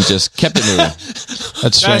 And just kept it moving.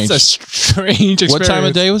 That's strange. That's a strange experience. What time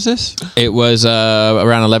of day was this? It was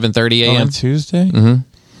around 11:30 a.m. On Tuesday?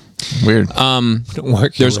 Mm-hmm. Weird. Don't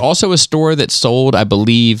work There's here. also a store that sold, I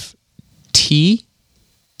believe, tea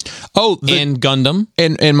and and Gundam.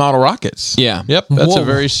 and model rockets. Yeah. Yep. It's Whoa. a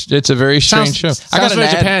very strange show. Sounds very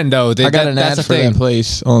Japan, though. I got an that's ad a for thing. that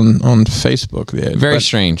place on Facebook. Very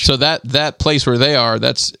strange. So that place where they are,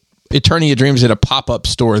 that's Eternity of Dreams at a pop-up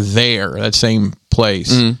store there. That same place.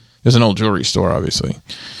 There's an old jewelry store, obviously.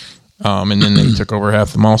 And then they took over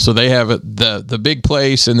half the mall. So they have the big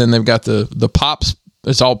place, and then they've got the Pops.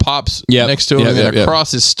 It's all Pops next to it. And then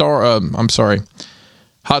across is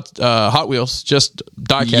Hot Wheels, just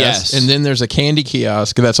diecast. Yes. And then there's a candy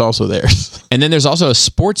kiosk that's also theirs. And then there's also a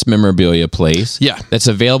sports memorabilia place. Yeah. That's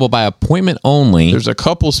available by appointment only. There's a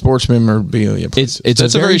couple sports memorabilia places. It's a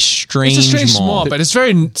very strange It's a strange mall. mall, but it's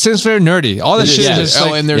seems very nerdy. All this shit Yes. is just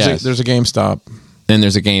like, and there's a GameStop. Then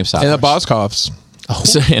there's a GameStop. And a Boscov's.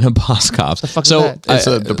 And a Boscov's. fuck is So that? It's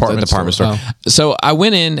a department store. So I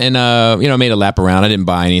went in and made a lap around. I didn't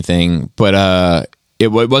buy anything, but it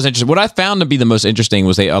was interesting. What I found to be the most interesting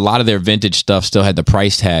was a lot of their vintage stuff still had the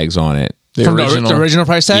price tags on it. from the original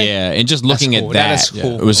price tag? Yeah, and just looking cool. at That that, is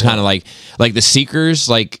cool. it was kind of like the Seekers,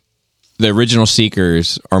 like the original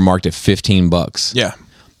Seekers are marked at $15. Yeah.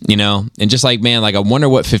 And just I wonder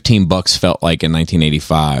what $15 felt like in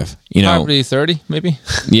 1985. Probably 30, maybe.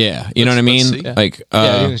 Yeah, you know what I mean? see. Yeah, you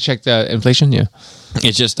can check the inflation, yeah.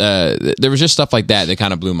 It's just there was just stuff like that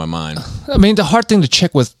kind of blew my mind. I mean, the hard thing to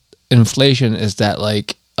check with inflation is that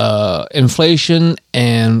inflation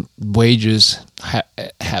and wages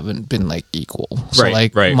haven't been equal. So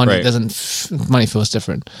Right, money money feels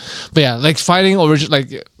different. But yeah, finding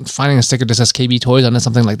a sticker that says KB Toys on it,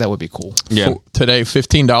 something like that would be cool. Yeah. Today,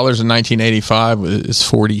 $15 in 1985 is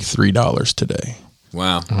 $43 today.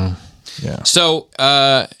 Wow. Yeah. So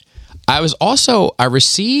I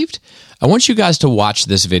want you guys to watch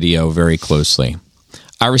this video very closely.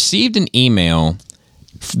 I received an email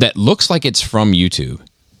that looks like it's from YouTube.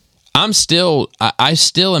 I still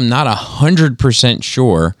am not 100%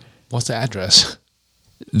 sure. What's the address?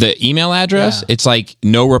 The email address, Yeah. it's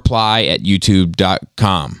no reply at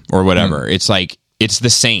youtube.com or whatever. It's it's the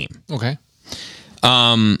same. Okay.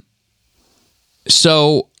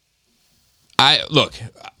 So I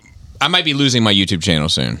might be losing my YouTube channel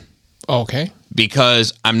soon Okay.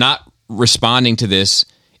 because I'm not responding to this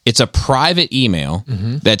it's a private email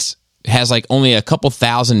that's has like only a couple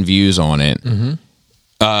thousand views on it.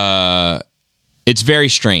 It's very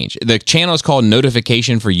strange. The channel is called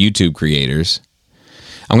Notification for YouTube Creators.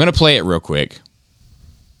 I'm going to play it real quick.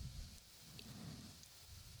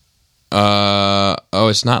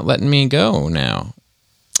 It's not letting me go now.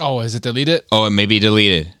 Oh, is it deleted? Oh, it may be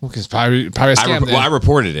deleted. Because probably a scam. I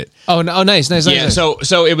reported it. Oh, no, nice. Yeah.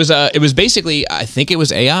 So it was basically, I think it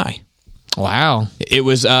was AI. Wow. It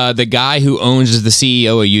was the guy who owns the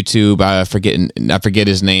CEO of YouTube. I forget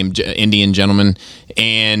his name. Indian gentleman,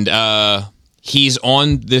 and he's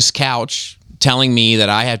on this couch telling me that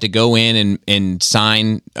I have to go in and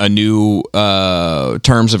sign a new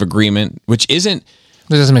terms of agreement, which isn't.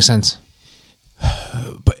 That doesn't make sense.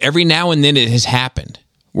 But every now and then it has happened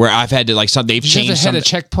where I've had to they've changed some the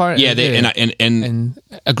check part. Yeah, and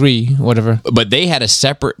agree, whatever. But they had a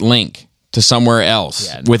separate link to somewhere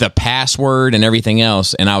else with a password and everything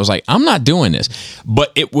else, and I was like, I'm not doing this.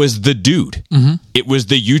 But it was the dude. It was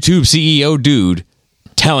the YouTube CEO dude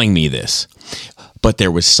telling me this. But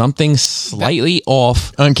there was something slightly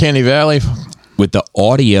off. Uncanny Valley. With the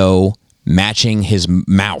audio matching his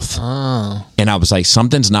mouth. And I was like,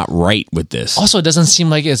 something's not right with this. Also, it doesn't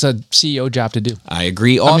seem like it's a CEO job to do. I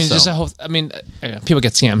agree also. People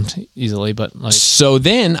get scammed easily, but like. So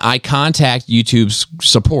then I contact YouTube's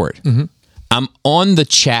support. I'm on the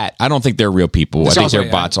chat. I don't think they're real people. I think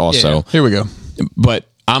they're bots also. Yeah. Here we go. But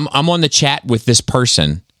I'm on the chat with this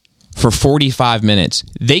person for 45 minutes.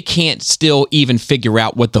 They can't still even figure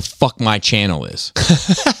out what the fuck my channel is.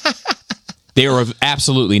 They are of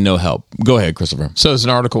absolutely no help. Go ahead, Christopher. So it's an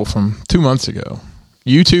article from 2 months ago.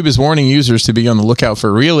 YouTube is warning users to be on the lookout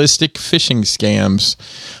for realistic phishing scams.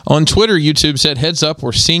 On Twitter, YouTube said, heads up,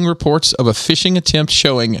 we're seeing reports of a phishing attempt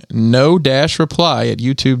showing no-reply at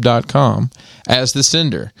youtube.com as the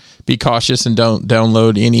sender. Be cautious and don't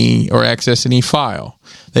download any or access any file.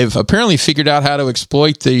 They've apparently figured out how to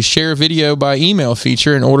exploit the share video by email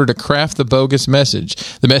feature in order to craft the bogus message.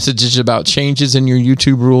 The message is about changes in your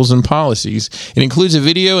YouTube rules and policies. It includes a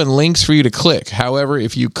video and links for you to click. However,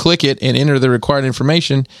 if you click it and enter the required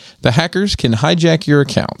information, the hackers can hijack your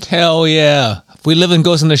account. Hell yeah. We live in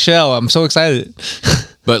Ghost in the Shell. I'm so excited.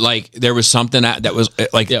 But there was something that was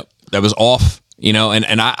that was off.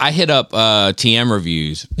 And I hit up TM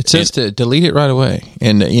Reviews. It says to delete it right away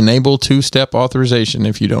and enable two-step authorization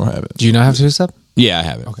if you don't have it. Do you not have two-step? Yeah, I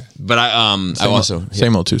have it. Okay, but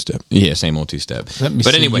same old two-step. Yeah, same old two-step.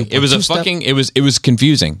 But anyway, it was it was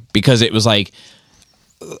confusing because it was like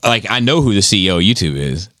I know who the CEO of YouTube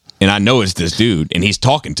is. And I know it's this dude, and he's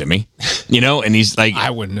talking to me, and he's like,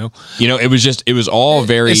 I wouldn't know. It was all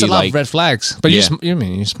very. It's a lot of red flags, but you're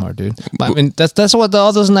smart, dude. But, I mean, that's what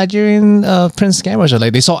all those Nigerian prince scammers are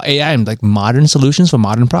like. They saw AI and like modern solutions for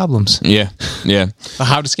modern problems. Yeah.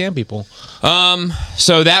 How to scam people.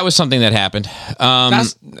 So that was something that happened.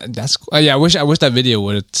 That's I wish that video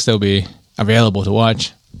would still be available to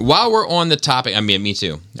watch. While we're on the topic, me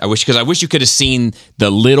too. I wish you could have seen the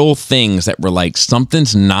little things that were like,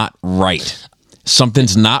 something's not right.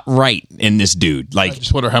 Something's not right in this dude. Like, I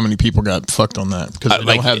just wonder how many people got fucked on that because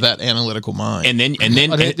they don't have that analytical mind. And then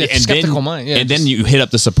skeptical mind. Yeah, then you hit up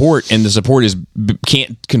the support, and the support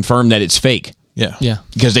can't confirm that it's fake. Yeah.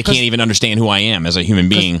 Because they can't even understand who I am as a human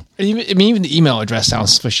being. Even the email address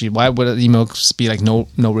sounds fishy. Why would an email be like no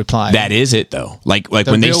reply? That is it though. Like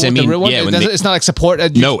when they send me, it's not like support.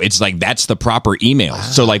 No, it's like that's the proper email. Wow.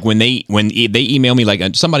 So like when they email me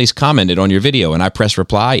like somebody's commented on your video and I press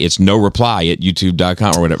reply, it's no reply at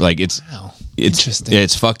youtube.com or whatever. Like it's interesting.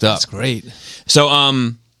 It's fucked up. That's great. So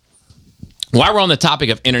while we're on the topic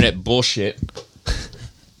of internet bullshit.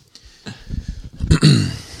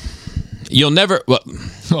 You'll never. Well,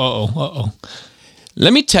 Uh-oh.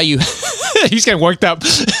 Let me tell you. He's getting worked up.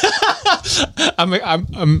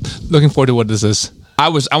 I'm looking forward to what this is. I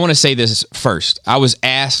want to say this first. I was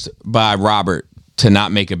asked by Robert to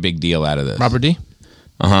not make a big deal out of this. Robert D?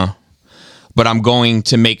 But I'm going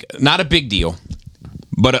to make not a big deal,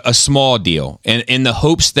 but a small deal. And in the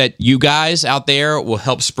hopes that you guys out there will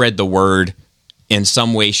help spread the word in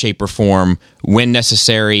some way, shape, or form when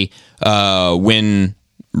necessary, when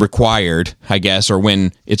required, I guess, or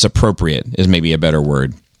when it's appropriate is maybe a better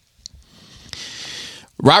word.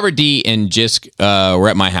 Robert D and Jisk were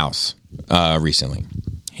at my house recently,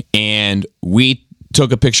 and we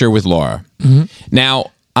took a picture with Laura.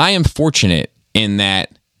 Now, I am fortunate in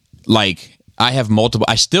that, like, I have multiple.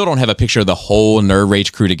 I still don't have a picture of the whole Nerd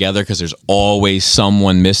Rage crew together because there's always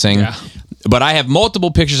someone missing. Yeah. But I have multiple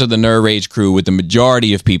pictures of the Nerd Rage crew with the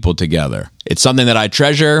majority of people together. It's something that I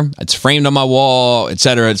treasure. It's framed on my wall, et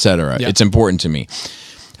cetera, et cetera. Yeah. It's important to me.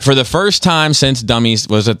 For the first time since dummies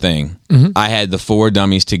was a thing, I had the 4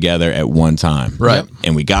 dummies together at one time. Right.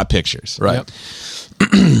 And we got pictures. Right.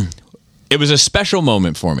 It was a special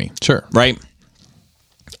moment for me. Sure. Right?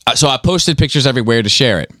 So I posted pictures everywhere to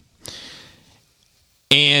share it.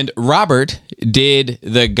 And Robert did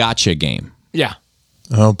the gotcha game Yeah.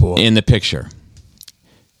 Oh boy. in the picture.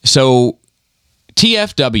 So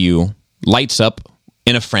TFW lights up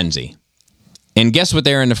in a frenzy. And guess what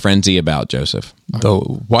they're in a frenzy about, Joseph? The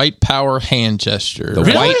white power hand gesture. The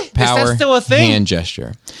Really? white Is that power still a thing? hand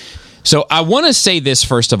gesture. So I want to say this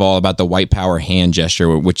first of all about the white power hand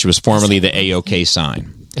gesture, which was formerly the AOK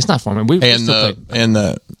sign It's not for me. We and still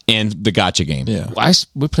the and the gotcha game. yeah.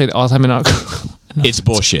 we played it all the time in our. It's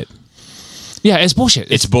bullshit. Yeah, it's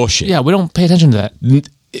bullshit. It's bullshit. Yeah, we don't pay attention to that.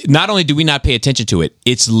 Not only do we not pay attention to it,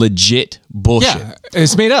 it's legit bullshit. Yeah,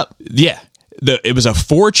 it's made up. Yeah. It was a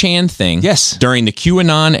 4chan thing. Yes. During the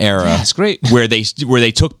QAnon era. Yeah, it's great. Where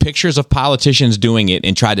they took pictures of politicians doing it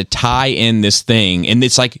and tried to tie in this thing. And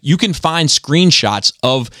it's like you can find screenshots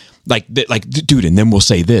of dude, and then we'll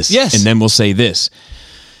say this. Yes. And then we'll say this.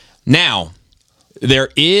 Now, there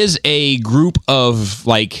is a group of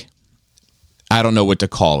I don't know what to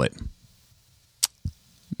call it.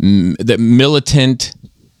 The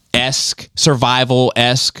militant-esque,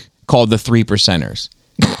 survival-esque, called the 3%ers.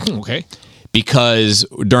 Okay. Because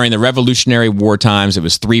during the Revolutionary War times, it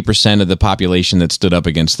was 3% of the population that stood up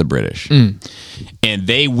against the British. And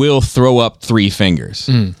they will throw up 3 fingers.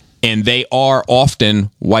 And they are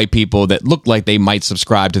often white people that look like they might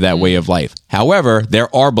subscribe to that way of life. However,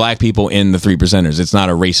 there are black people in the 3%ers. It's not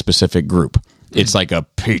a race-specific group. It's like a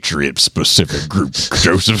patriot-specific group,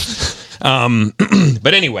 Joseph.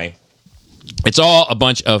 But anyway, it's all a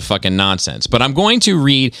bunch of fucking nonsense. But I'm going to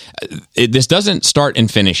read. This doesn't start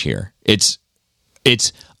and finish here.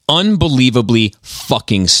 It's unbelievably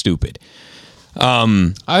fucking stupid. I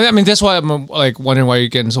mean, that's why I'm wondering why you're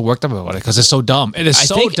getting so worked up about it, because it's so dumb. It is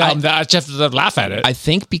so dumb that I just have to laugh at it. I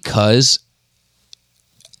think because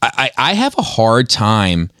I have a hard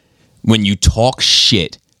time when you talk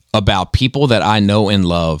shit about people that I know and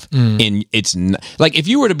love. And it's like if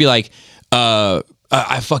you were to be like, I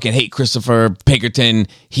fucking hate Christopher Pinkerton.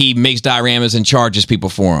 He makes dioramas and charges people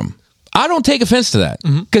for them. I don't take offense to that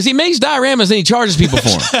because he makes dioramas and he charges people for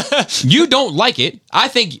them. You don't like it. I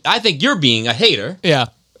think you're being a hater. Yeah.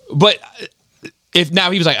 But if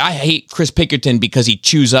now he was like, I hate Chris Pinkerton because he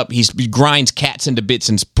he grinds cats into bits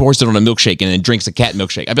and pours it on a milkshake and then drinks a cat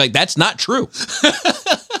milkshake. I'd be like, that's not true.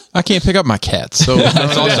 I can't pick up my cats, so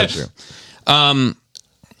That's also true.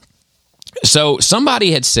 So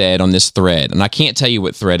somebody had said on this thread, and I can't tell you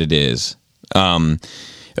what thread it is, but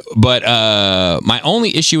my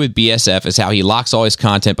only issue with BSF is how he locks all his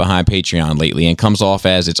content behind Patreon lately and comes off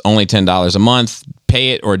as it's only $10 a month. Pay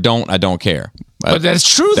it or don't. I don't care. But that's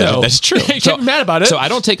true, though. That's true. You can't be mad about it. So I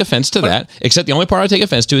don't take offense to that, except the only part I take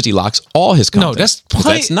offense to is he locks all his content. No,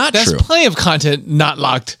 that's not true. That's plenty of content not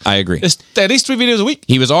locked. I agree. It's at least 3 videos a week.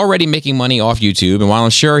 He was already making money off YouTube, and while I'm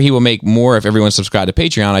sure he will make more if everyone subscribed to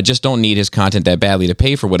Patreon, I just don't need his content that badly to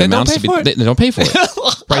pay for what Then amounts don't to pay be. for it. They don't pay for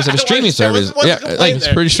it. Price of a streaming service. What's the complaint it's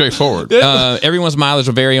there? pretty straightforward. Everyone's mileage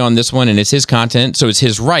will vary on this one, and it's his content, so it's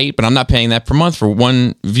his right. But I'm not paying that per month for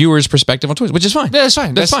one viewer's perspective on Twitch, which is fine. Yeah, that's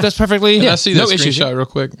fine. That's fine. That's perfectly. Can Yeah. I see that no issues. screenshot real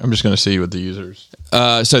quick? I'm just going to see what the users.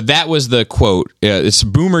 So that was the quote. It's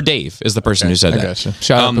Boomer Dave is the person who said I that. gotcha.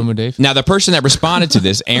 Shout out Boomer Dave. Now the person that responded to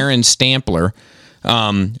this, Aaron Stampler,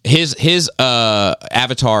 his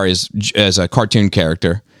avatar is as a cartoon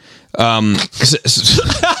character. I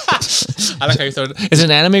like how you throw it. Is it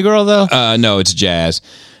an anime girl though? No, it's Jazz.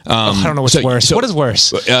 I don't know what's worse. What is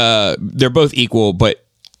worse? They're both equal, but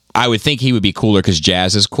I would think he would be cooler because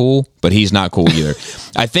Jazz is cool, but he's not cool either.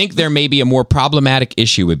 I think there may be a more problematic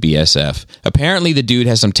issue with BSF. Apparently, the dude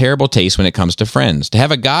has some terrible taste when it comes to friends. To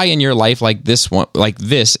have a guy in your life like this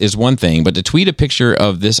is one thing, but to tweet a picture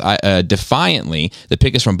of this defiantly, the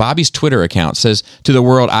pic is from Bobby's Twitter account, says to the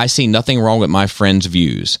world, "I see nothing wrong with my friend's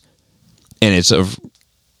views," and it's a.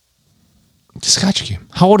 This gotcha game.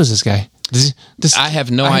 How old is this guy? I have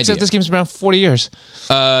no I idea. said this game's been around 40 years.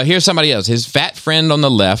 Here's somebody else. His fat friend on the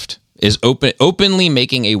left is openly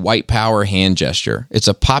making a white power hand gesture. It's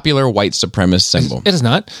a popular white supremacist symbol. It is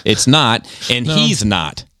not. It's not, and he's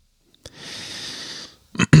not.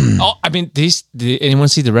 Oh, I mean, did anyone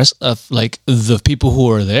see the rest of the people who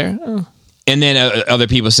are there? Oh. And then other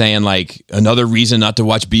people saying another reason not to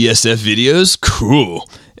watch BSF videos. Cool.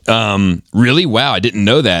 Really? Wow, I didn't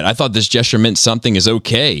know that. I thought this gesture meant something is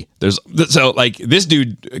okay. This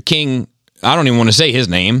dude King. I don't even want to say his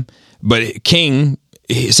name, but King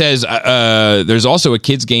he says there's also a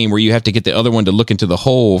kids game where you have to get the other one to look into the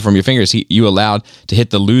hole from your fingers. You allowed to hit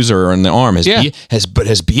the loser on the arm. Has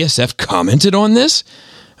BSF commented on this?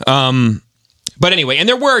 But anyway, and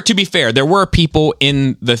to be fair, there were people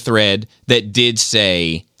in the thread that did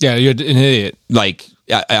say, yeah, you're an idiot. Like,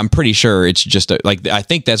 I'm pretty sure it's just I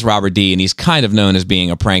think that's Robert D, and he's kind of known as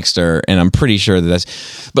being a prankster, and I'm pretty sure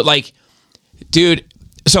but like, dude.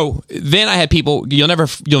 So then I had people. You'll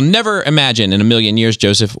never imagine in a million years,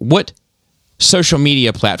 Joseph, what social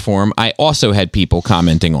media platform I also had people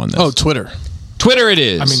commenting on this. Oh, Twitter. Twitter it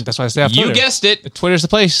is. I mean, that's why I say Twitter. You guessed it. Twitter's the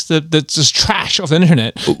place that's just trash of the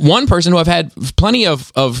internet. One person who I've had plenty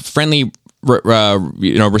of friendly,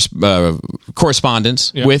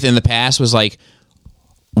 correspondence with in the past was like,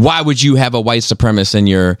 why would you have a white supremacist in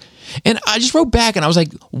your... And I just wrote back and I was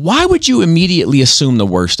like, why would you immediately assume the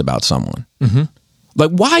worst about someone? Mm-hmm.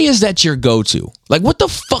 Like, why is that your go-to? Like, what the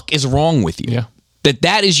fuck is wrong with you? Yeah.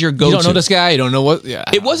 That is your go-to. You don't know this guy. You don't know what... Yeah.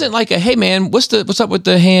 It wasn't like hey man, what's up with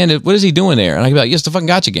the hand? What is he doing there? And I could be like, yes, the fucking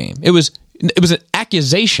gotcha game. It was an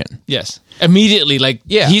accusation. Yes. Immediately, like,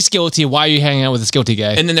 yeah, he's guilty. Why are you hanging out with this guilty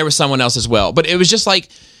guy? And then there was someone else as well. But it was just like,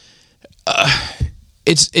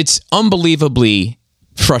 it's unbelievably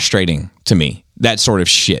frustrating to me, that sort of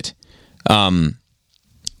shit.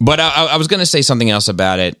 But I was going to say something else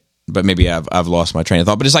about it, but maybe I've lost my train of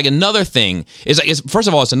thought. But it's like another thing. First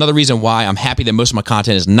of all, it's another reason why I'm happy that most of my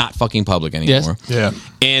content is not fucking public anymore. Yes. Yeah.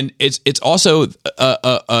 And it's also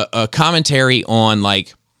a commentary on,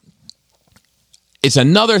 like, it's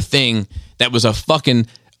another thing that was a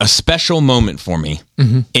special moment for me,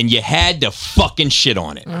 and you had to fucking shit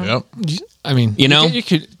on it. Yep. I mean, you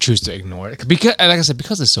could choose to ignore it because, like I said,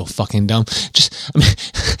 because it's so fucking dumb.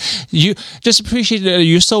 You just appreciate that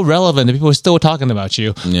you're so relevant that people are still talking about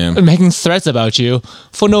you, and making threats about you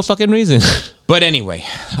for no fucking reason. But anyway,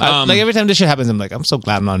 like every time this shit happens, I'm like, I'm so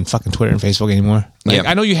glad I'm not on fucking Twitter and Facebook anymore. Like,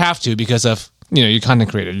 I know you have to because of you're content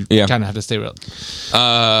creator. You kind of have to stay real.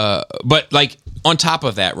 But like on top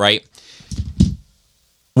of that, right?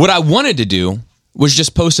 What I wanted to do was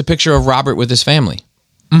just post a picture of Robert with his family.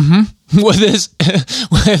 Mm-hmm. With this,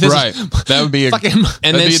 right? That would be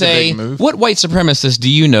and then say, what white supremacist do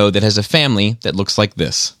you know that has a family that looks like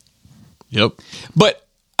this? Yep. But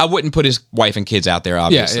I wouldn't put his wife and kids out there,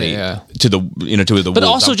 obviously. To the. But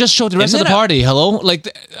also just show the rest of the party. Hello, like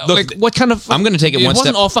what kind of? I'm going to take it one step. It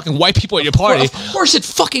wasn't all fucking white people at your party. Of course, it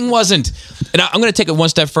fucking wasn't. And I'm going to take it one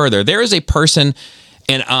step further. There is a person,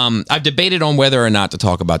 and I've debated on whether or not to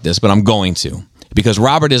talk about this, but I'm going to. Because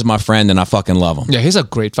Robert is my friend and I fucking love him. Yeah, he's a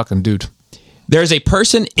great fucking dude. There's a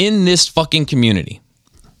person in this fucking community,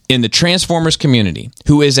 in the Transformers community,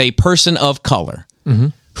 who is a person of color,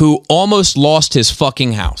 who almost lost his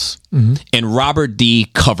fucking house. And Robert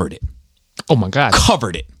D covered it. Oh my God.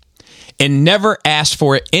 Covered it. And never asked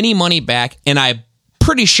for any money back. And I'm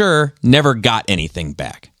pretty sure never got anything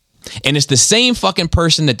back. And it's the same fucking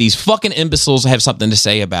person that these fucking imbeciles have something to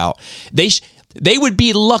say about. They would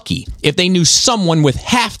be lucky if they knew someone with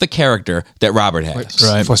half the character that Robert has.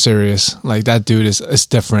 Right. For serious. Like, that dude is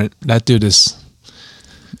different. That dude is...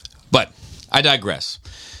 But I digress.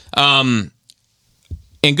 And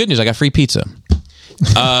good news, I got free pizza.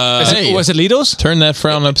 Was it Lido's? Turn that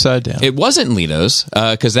frown upside down. It wasn't Lido's,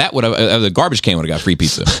 because the garbage can would have got free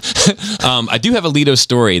pizza. I do have a Lido's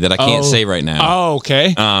story that I can't say right now. Oh,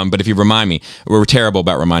 okay. But if you remind me, we're terrible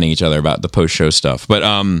about reminding each other about the post-show stuff. But...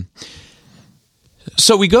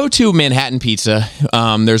 So we go to Manhattan Pizza.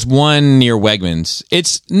 There's one near Wegmans.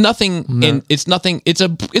 It's nothing. It's nothing. It's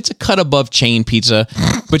a cut above chain pizza,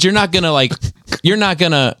 but you're not gonna a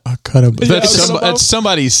cut above. That's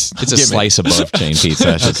somebody's. It's a slice above chain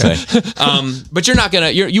pizza, I should say. But you're not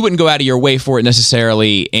gonna. You wouldn't go out of your way for it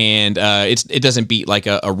necessarily, and it doesn't beat like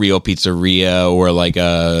a real pizzeria or like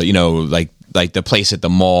like the place at the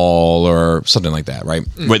mall or something like that, right?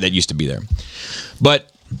 Where that used to be there, but.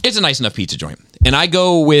 It's a nice enough pizza joint. And I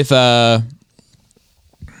go with Irish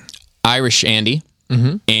Andy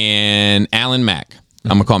and Alan Mack.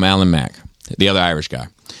 I'm going to call him Alan Mack, the other Irish guy.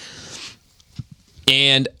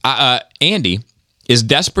 And Andy is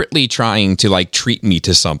desperately trying to like treat me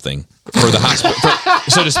to something for the hospital,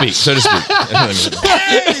 so to speak.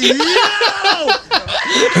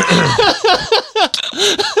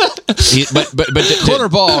 But corner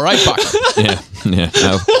ball, right pocket.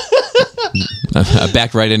 Yeah. I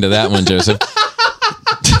backed right into that one, Joseph.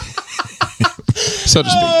 So to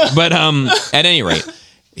speak. But at any rate,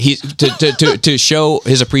 he to show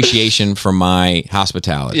his appreciation for my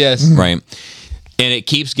hospitality. Yes. Right. And it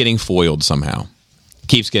keeps getting foiled somehow.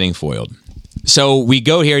 So we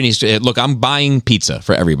go here and he's look, I'm buying pizza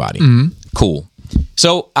for everybody. Cool.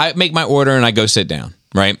 So I make my order and I go sit down.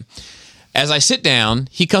 right? As I sit down,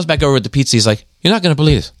 he comes back over with the pizza. He's like, "You're not going to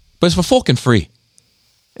believe this, but it's for fucking free."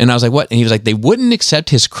 And I was like, "What?" And he was like, "They wouldn't accept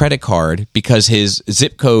his credit card because his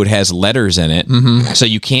zip code has letters in it, so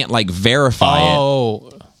you can't like verify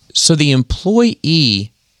it. So the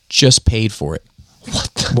employee just paid for it.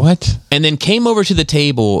 What? And then came over to the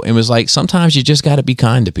table and was like, sometimes you just got to be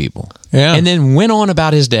kind to people. Yeah. And then went on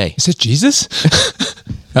about his day. Is it Jesus?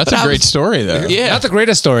 That's a great story, though. Yeah. Not the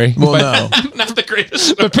greatest story. Well, no. Not the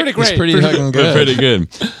greatest. But pretty great. It's pretty fucking good. Pretty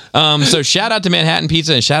good. So shout out to Manhattan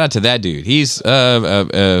Pizza and shout out to that dude. He's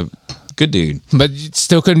a good dude. But you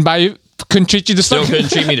still couldn't treat you to Still something. couldn't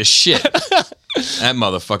treat me to shit. That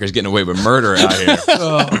motherfucker's getting away with murder out here.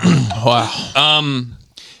 Wow.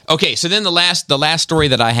 Okay, so then the last story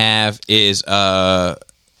that I have is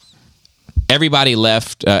everybody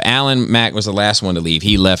left. Alan Mack was the last one to leave.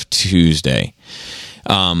 He left Tuesday.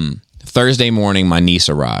 Thursday morning, my niece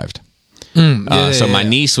arrived. So my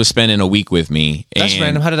niece was spending a week with me. That's and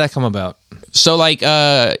random. How did that come about? So like,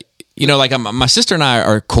 my sister and I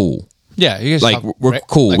are cool. Yeah, you guys Like talk, we're right?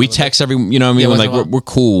 cool. Like, We text every, you know what I mean? once Like in a while. we're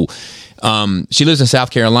cool. She lives in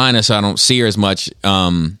South Carolina, so I don't see her as much.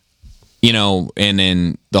 And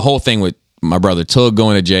then the whole thing with my brother Tug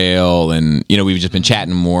going to jail, and we've just been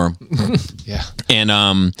chatting more. Yeah.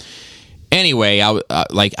 And anyway,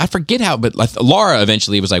 I forget how, but like Laura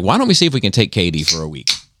eventually was like, "Why don't we see if we can take Katie for a week?"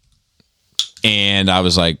 And I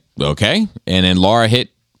was like, "Okay." And then Laura hit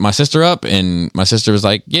my sister up, and my sister was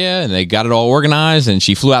like, "Yeah," and they got it all organized, and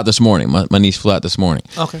she flew out this morning. My niece flew out this morning.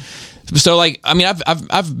 Okay. So like, I mean,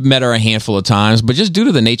 I've met her a handful of times, but just due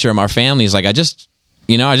to the nature of our family, is like I just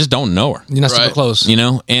don't know her. You're not super close. And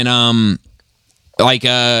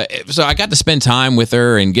so I got to spend time with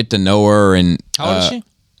her and get to know her. And How old is she?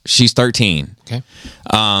 She's 13. Okay.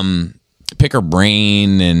 Pick her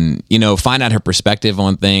brain and find out her perspective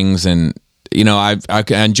on things. And I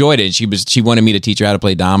enjoyed it. She wanted me to teach her how to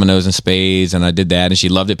play dominoes and spades, and I did that, and she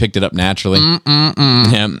loved it. Picked it up naturally.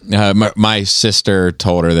 Yeah, my sister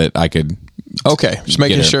told her that I could. Okay, just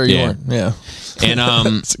making Get her, sure you yeah. weren't. Yeah. And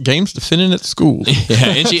It's games to fit in at school. yeah,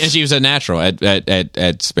 and she was a natural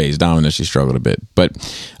at spades dominoes. She struggled a bit, but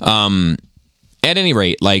at any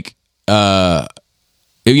rate, like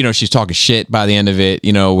she's talking shit by the end of it.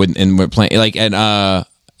 And we're playing like, and I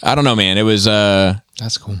don't know, man. It was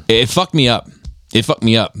That's cool. it fucked me up. It fucked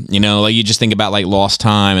me up. Like you just think about like lost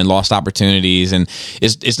time and lost opportunities, and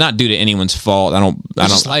it's not due to anyone's fault. I It's don't.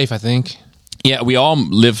 just life, I think. Yeah, we all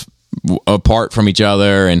live apart from each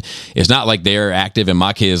other, and it's not like they're active in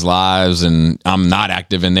my kids' lives and I'm not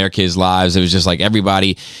active in their kids' lives. It was just like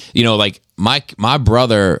everybody, like my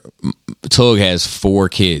brother Tug has 4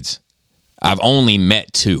 kids. I've only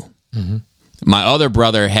met 2. Mm-hmm. My other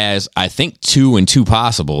brother has, I think, 2 and 2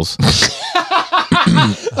 possibles.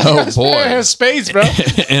 Oh boy. spades, bro.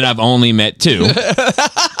 And I've only met 2.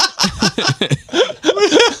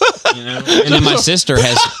 And then my sister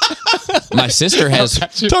has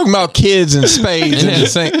Talking about kids and spades and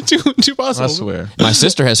just saying, two possible. I swear. my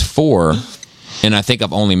sister has 4, and I think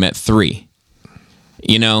I've only met 3.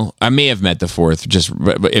 I may have met the 4th,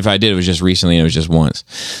 but if I did, it was just recently. And it was just once.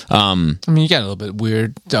 I mean, you got a little bit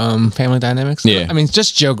weird family dynamics. Yeah. I mean, it's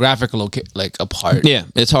just geographical, like apart. Yeah,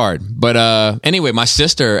 it's hard. But anyway, my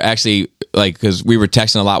sister actually, like, because we were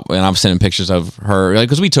texting a lot, and I was sending pictures of her, like,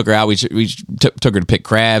 because we took her out. We took her to pick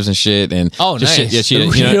crabs and shit. And Oh, just nice. Shit. Yeah,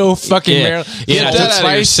 The real fucking yeah, Maryland. yeah. Get I that took- out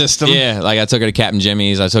of your system. Yeah, like I took her to Captain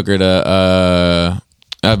Jimmy's. I took her to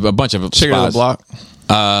a bunch of Chicken on the spots. block.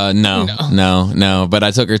 No. But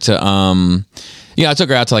I took her to I took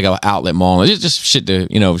her out to like an outlet mall. Just shit to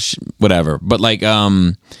whatever. But like I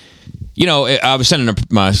was sending her,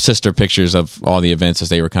 my sister, pictures of all the events as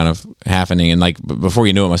they were kind of happening, and like before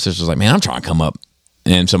you knew it, my sister was like, "Man, I'm trying to come up,"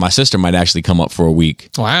 and so my sister might actually come up for a week,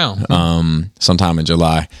 Wow. sometime in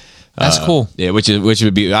July. That's cool. Yeah, which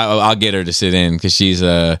would be I'll get her to sit in because she's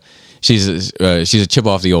a chip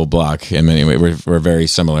off the old block. I mean, anyway, we're very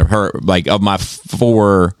similar. Her, like, of my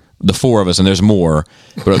 4, the 4 of us, and there's more,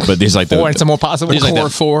 but these like 4 and some more possible. these like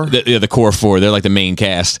core the, 4. the core 4. They're like the main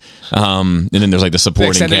cast, and then there's like the supporting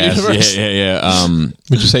extended cast. universe. Yeah.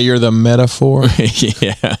 Would you say you're the metaphor?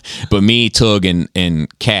 Yeah. But me, Tug,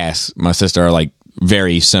 and Cass, my sister, are like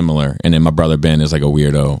very similar, and then my brother Ben is like a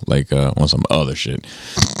weirdo, like on some other shit.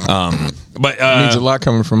 But Means a lot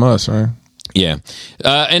coming from us, right? yeah,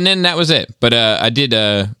 and then that was it. But I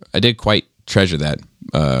did quite treasure that.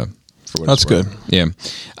 For what That's it's worth. good. Yeah.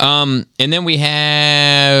 And then we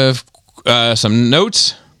have some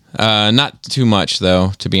notes. Not too much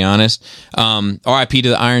though, to be honest. R.I.P. to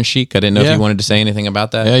the Iron Sheik. I didn't know if Yeah. you wanted to say anything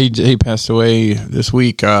about that. Yeah, he passed away this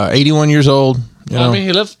week. 81 years old. You know? I mean,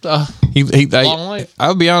 he lived long life.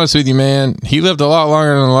 I'll be honest with you, man. He lived a lot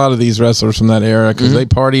longer than a lot of these wrestlers from that era because they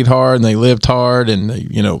partied hard and they lived hard and they,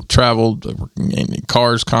 traveled in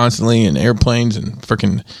cars constantly and airplanes and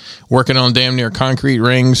freaking working on damn near concrete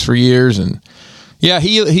rings for years. And yeah,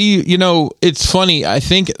 he it's funny. I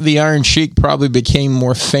think the Iron Sheik probably became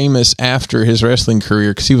more famous after his wrestling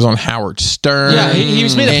career because he was on Howard Stern. Yeah, he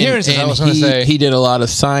was made appearances. I was going to say he did a lot of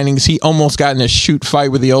signings. He almost got in a shoot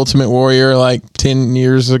fight with the Ultimate Warrior like 10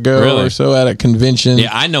 years ago or so at a convention.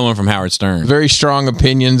 Yeah, I know him from Howard Stern. Very strong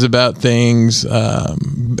opinions about things.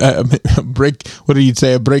 Break. What do you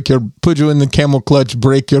say? Put you in the camel clutch,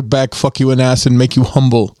 break your back, fuck you in ass, and make you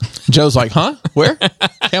humble. Joe's like, huh? Where?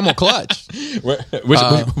 Camel clutch.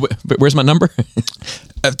 Where's my number?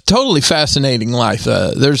 A totally fascinating life.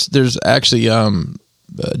 There's actually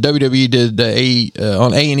WWE did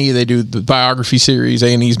on A&E. They do the biography series.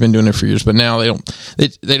 A&E's been doing it for years, but now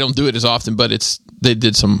they don't do it as often. But they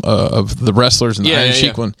did some of the wrestlers and the Iron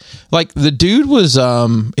Sheik one. Like the dude was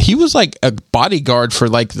he was like a bodyguard for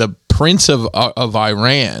like the Prince of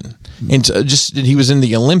Iran. And he was in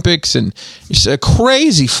the Olympics, and it's a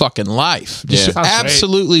crazy fucking life. Just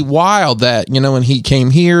absolutely wild that, when he came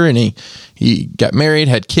here and he got married,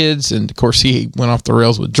 had kids, and of course he went off the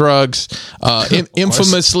rails with drugs.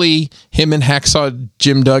 Infamously, him and Hacksaw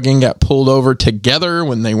Jim Duggan got pulled over together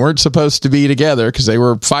when they weren't supposed to be together because they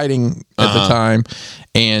were fighting at the time.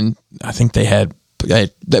 And I think they had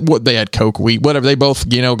coke, weed, whatever. They both,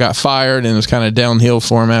 got fired, and it was kind of downhill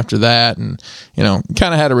for him after that, and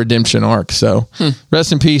kind of had a redemption arc. So,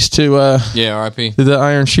 rest in peace to R.I.P. to the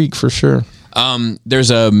Iron Sheik for sure.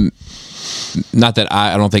 There's not that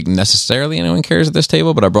I don't think necessarily anyone cares at this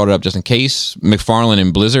table, but I brought it up just in case. McFarlane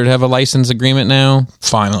and Blizzard have a license agreement now.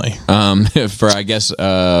 Finally, for I guess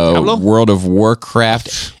World of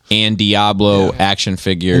Warcraft and Diablo action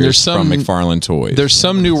figures from McFarlane Toys. There's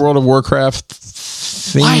some new World of Warcraft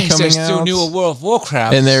thing coming out. Still new World of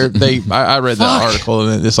Warcraft, and I read that article,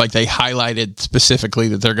 and it's like they highlighted specifically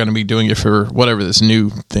that they're going to be doing it for whatever this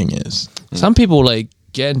new thing is. Some people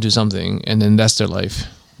get into something, and then that's their life.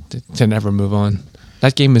 They never move on.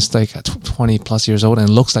 That game is 20 plus years old and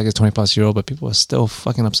looks like it's 20 plus years old, but people are still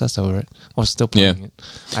fucking obsessed over it or still playing it.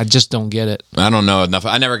 I just don't get it. I don't know enough.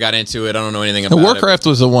 I never got into it. I don't know anything about Warcraft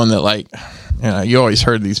was the one that you always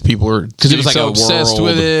heard these people were because it was so obsessed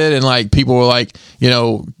with it, and people were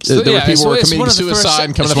people were committing suicide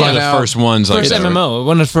and coming to find out. First ones, first MMO,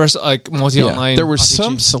 one of the first multi-online. There was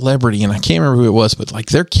some celebrity, and I can't remember who it was, but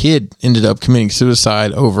their kid ended up committing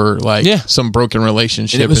suicide over some broken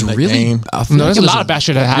relationship in the game. There's a lot of bad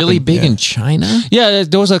shit that happened. Really big in China. Yeah,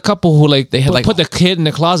 there was a couple who they had put the kid in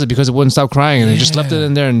the closet because it wouldn't stop crying, and they just left it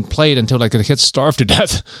in there and played until the kid starved to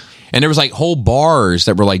death. And there was whole bars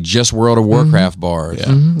that were just World of Warcraft bars. Yeah.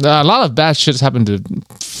 Mm-hmm. A lot of bad shit has happened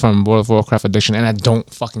from World of Warcraft addiction, and I don't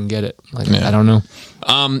fucking get it. I don't know.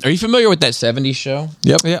 Are you familiar with that 70s show?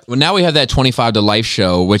 Yep. Yeah. Well, now we have that 25 to Life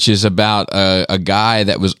show, which is about a guy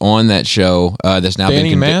that was on that show that's now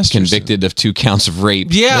Danny been convicted of 2 counts of rape.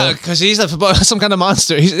 Yeah, because he's some kind of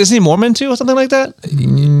monster. Isn't he Mormon too, or something like that?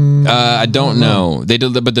 I don't know.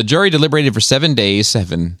 But the jury deliberated for 7 days.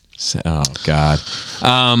 Oh God!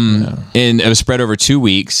 And it was spread over 2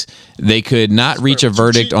 weeks. They could not reach a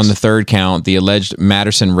verdict on the third count, the alleged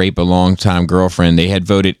Matterson rape a longtime girlfriend. They had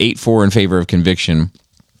voted 8-4 in favor of conviction.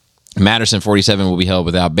 Matterson, 47, will be held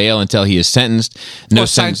without bail until he is sentenced. No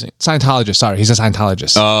sentencing. Scientologist. Sorry, he's a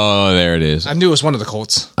Scientologist. Oh, there it is. I knew it was one of the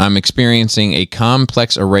cults. I'm experiencing a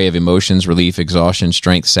complex array of emotions: relief, exhaustion,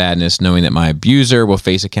 strength, sadness, knowing that my abuser will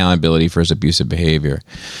face accountability for his abusive behavior.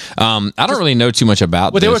 I don't really know too much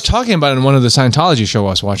about this. They were talking about it in one of the Scientology shows I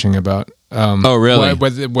was watching about. Oh, really? Where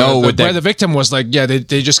the victim was they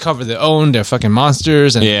just cover their own, they're fucking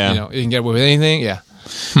monsters, and you can get away with anything. Yeah.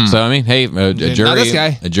 So, hey,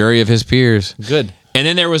 a jury of his peers. Good. And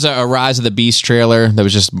then there was a Rise of the Beast trailer that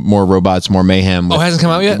was just more robots, more mayhem. It hasn't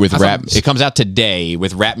come out yet? With rap. It comes out today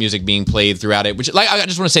with rap music being played throughout it, which, I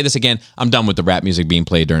just want to say this again. I'm done with the rap music being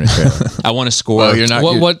played during a trailer. I want to score. Well, you're not.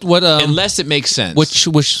 What, unless it makes sense.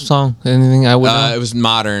 Which song? Anything I would know? It was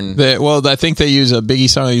modern. I think they use a Biggie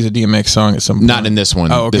song. They use a DMX song at some point. Not in this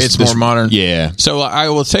one. Oh, okay. It's more modern. Yeah. So I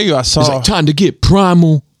will tell you, I saw. It's time to get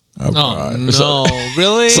primal. Oh, no,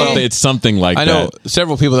 really? It's something like that. I know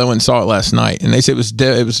several people that went and saw it last night, and they said it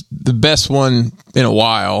was the best one in a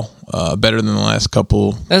while, better than the last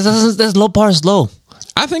couple. That's low bar is low.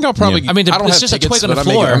 I think I'll probably. I mean, I don't it's have just tickets, a twig on the but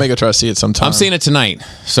floor. I may go try to see it sometime. I'm seeing it tonight,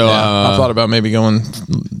 so I thought about maybe going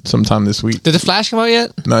sometime this week. Did the Flash come out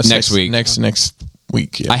yet? No, next week. Next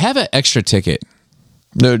week. Yeah. I have an extra ticket.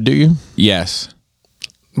 No, do you? Yes.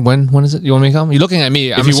 When is it? You want me to come? You're looking at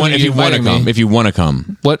me. If you want to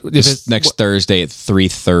come. What if it's next Thursday at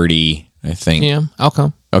 3:30, I think. Yeah, I'll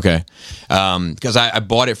come. Okay. Because I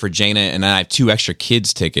bought it for Jaina, and I have 2 extra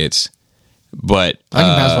kids tickets. But I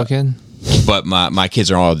can pass for a kid. But my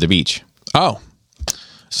kids are all at the beach. Oh.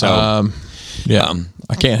 So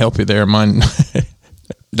I can't help you there. Mine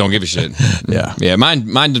don't give a shit. Yeah.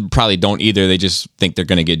 Mine probably don't either. They just think they're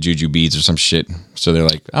gonna get juju beads or some shit. So they're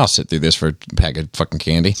like, I'll sit through this for a pack of fucking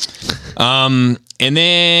candy. And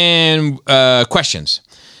then questions.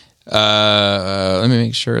 Let me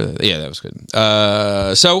make sure that was good.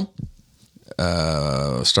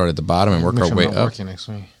 Start at the bottom and work our way up. Next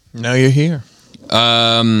week. No, you're here.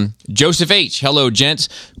 Joseph H. Hello, gents.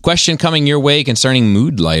 Question coming your way concerning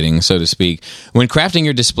mood lighting, so to speak. When crafting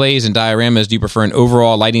your displays and dioramas, do you prefer an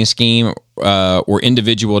overall lighting scheme or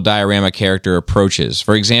individual diorama character approaches?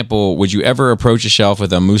 For example, would you ever approach a shelf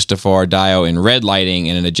with a Mustafar dio in red lighting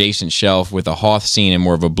and an adjacent shelf with a Hoth scene in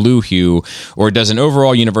more of a blue hue? Or does an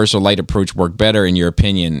overall universal light approach work better in your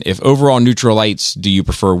opinion? If overall neutral lights, do you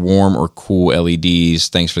prefer warm or cool LEDs?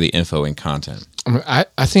 Thanks for the info and content. I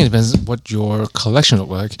think it depends what your collection look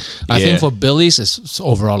like. I think for Billy's, it's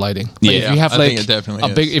overall lighting. Like if you have I think it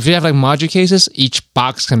definitely is. If you have like module cases, each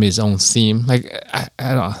box can be its own theme. Like I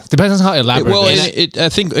don't know, depends on how elaborate. Well, it is. I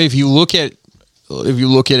think if you look at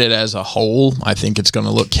it as a whole, I think it's going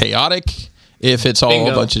to look chaotic. If it's all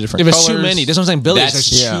a bunch of different colors. If it's too many. That's what I'm saying. Billy's,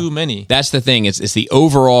 there's too many. That's the thing. It's the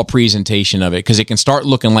overall presentation of it because it can start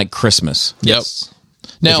looking like Christmas. Yep.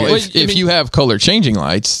 Now, if you have color changing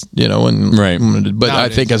lights, but nowadays. I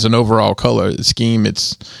think as an overall color scheme,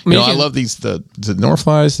 it's I love these the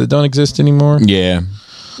Northflies that don't exist anymore. Yeah.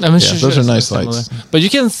 Those are nice lights. But you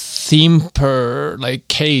can theme per like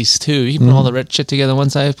case too. You can put all the red shit together on one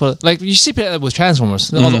side. Like you see with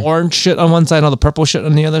Transformers, all the orange shit on one side, and all the purple shit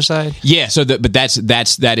on the other side. Yeah. So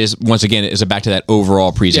that is once again is back to that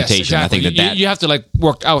overall presentation. Yes, exactly. I think you have to like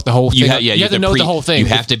work out the whole thing. You have to know the whole thing. You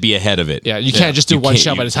have to be ahead of it. Yeah. You can't just do one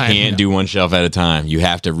shelf at a time. You can't do one shelf at a time. You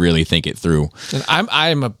have to really think it through. And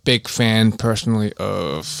I'm a big fan personally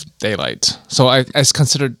of daylight. So it's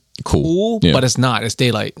considered cool, but it's not. It's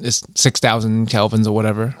daylight. It's 6,000 kelvins or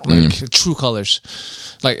whatever. Like true colors.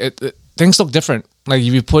 Like things look different. Like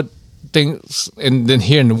if you put things in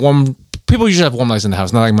here in the warm, people usually have warm lights in the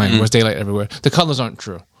house. Not like mine, where it's daylight everywhere. The colors aren't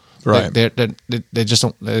true. Right. They just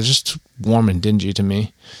don't. They're just warm and dingy to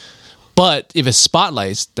me. But if it's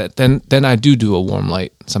spotlights, then I do a warm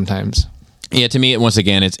light sometimes. Yeah, to me, once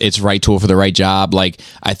again, it's right tool for the right job. Like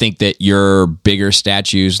I think that your bigger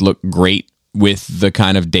statues look great with the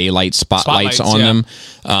kind of daylight spotlights on them.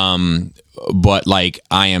 But like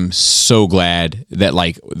I am so glad that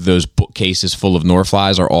like those bookcases full of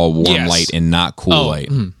Northflies are all warm light and not cool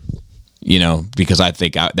light. Because I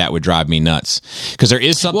think that would drive me nuts. Because there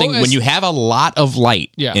is something when you have a lot of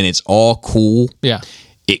light and it's all cool,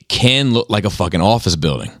 it can look like a fucking office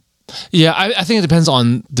building. Yeah, I think it depends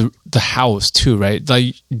on the house too, right?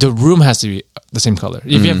 Like the room has to be the same color.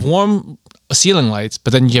 If you have warm ceiling lights,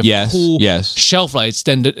 but then you have cool shelf lights,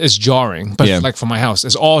 then it's jarring. But like for my house,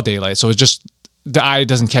 it's all daylight, so it's just the eye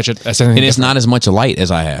doesn't catch it as anything. And it's not as much light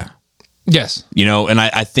as I have. Yes. And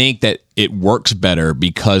I think that it works better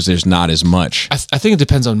because there's not as much. I think it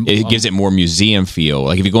depends on... It gives it more museum feel.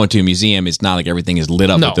 Like if you go into a museum, it's not like everything is lit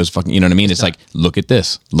up with those fucking... You know what I mean? It's like, look at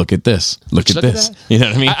this. Look at this. Look at this. You know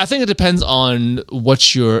what I mean? I think it depends on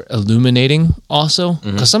what you're illuminating also.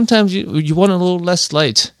 Because sometimes you want a little less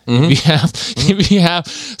light. If you have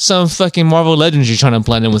some fucking Marvel Legends you're trying to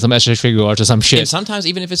blend in with some extra figure art or some shit. And sometimes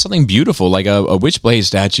even if it's something beautiful, like a Witchblade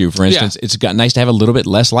statue, for instance, it's got nice to have a little bit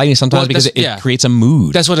less lighting sometimes because it creates a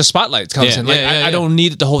mood. That's where the spotlight comes in. Like I don't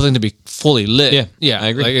need the whole thing to be fully lit. Yeah, I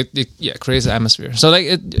agree. Like it creates an atmosphere. So like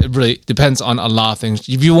it really depends on a lot of things.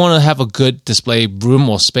 If you want to have a good display room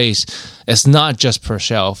or space, it's not just per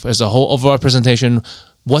shelf. It's a whole overall presentation,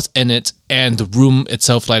 what's in it, and the room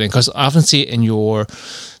itself lighting. Because I often see it in your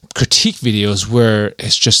critique videos where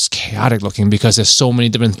it's just chaotic looking because there's so many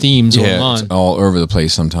different themes going on. It's all over the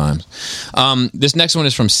place sometimes. This next one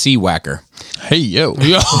is from C Whacker. Hey, yo.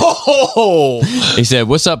 He said,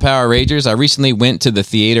 "What's up, Power Rangers? I recently went to the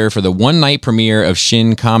theater for the one-night premiere of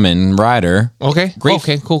Shin Kamen Rider." Okay.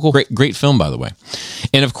 Cool. Great film, by the way.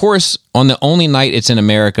 And of course, on the only night it's in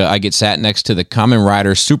America, I get sat next to the Kamen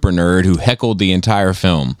Rider super nerd who heckled the entire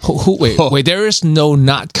film. Wait, there is no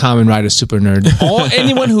not Kamen Rider super nerd.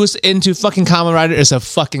 Anyone who's into fucking Kamen Rider is a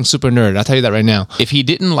fucking super nerd. I'll tell you that right now. If he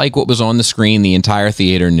didn't like what was on the screen, the entire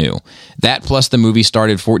theater knew. That plus the movie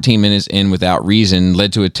started 14 minutes in without without reason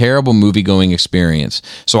led to a terrible movie-going experience.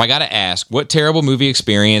 So I got to ask, what terrible movie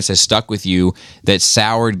experience has stuck with you that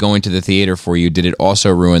soured going to the theater for you? Did it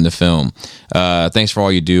also ruin the film? Thanks for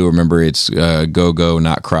all you do. Remember, it's go, go,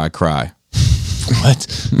 not cry, cry.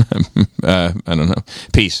 What? I don't know.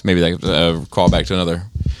 Peace. Maybe that call back to another.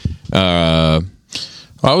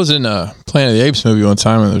 I was in a Planet of the Apes movie one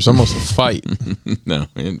time, and there was almost a fight. No,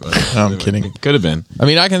 I'm kidding. Could have been. I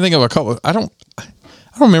mean, I can think of a couple. I don't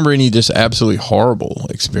remember any just absolutely horrible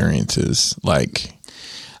experiences. Like,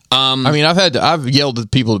 I mean, I've yelled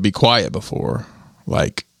at people to be quiet before.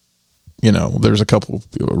 Like, there's a couple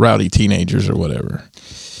rowdy teenagers or whatever.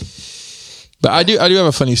 But I do have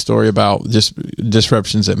a funny story about just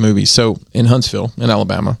disruptions at movies. So in Huntsville, in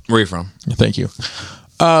Alabama. Where are you from? Thank you.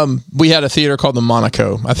 We had a theater called the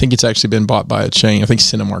Monaco. I think it's actually been bought by a chain. I think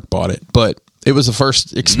Cinemark bought it. But it was the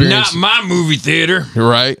first experience. Not my movie theater.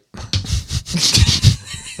 Right.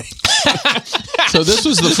 So this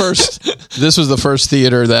was the first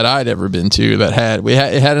theater that I'd ever been to that had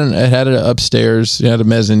an upstairs, it had a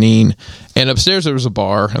mezzanine, and upstairs there was a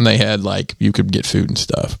bar, and they had you could get food and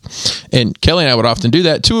stuff. And Kelly and I would often do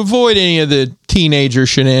that to avoid any of the teenager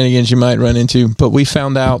shenanigans you might run into. But we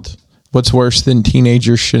found out what's worse than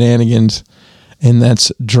teenager shenanigans, and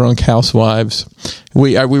that's drunk housewives.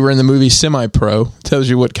 We were in the movie Semi-Pro. Tells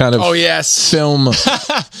you what kind of film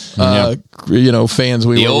fans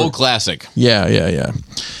we were. The old classic. Yeah.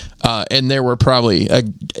 And there were probably I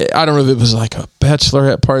don't know if it was like a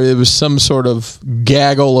bachelorette party. It was some sort of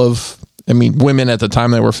gaggle of women at the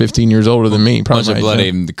time that were 15 years older than me. Probably bunch of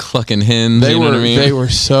bloody clucking hens. They you know were what I mean? They were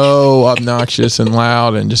so obnoxious and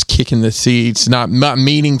loud and just kicking the seats, not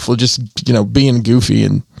meaningful, just being goofy,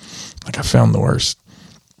 and I found the worst.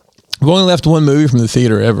 I've only left one movie from the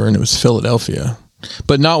theater ever, and it was Philadelphia.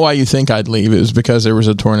 But not why you think I'd leave. It was because there was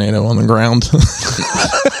a tornado on the ground.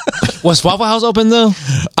 Was Waffle House open though?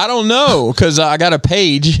 I don't know, because I got a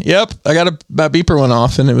page. Yep, my beeper went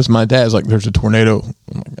off, and it was my dad's like, "There's a tornado."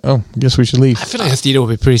 I'm like, "Oh, I guess we should leave." I feel like the theater would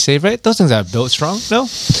be pretty safe, right? Those things are built strong, no?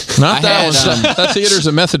 Not that one. That theater's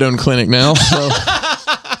a methadone clinic now. So.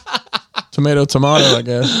 Tomato, I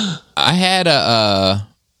guess. I had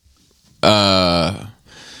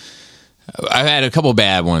I've had a couple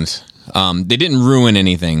bad ones. They didn't ruin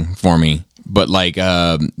anything for me, but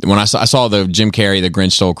when I saw the Jim Carrey, The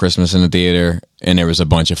Grinch Stole Christmas in the theater, and there was a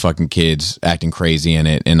bunch of fucking kids acting crazy in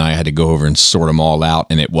it, and I had to go over and sort them all out,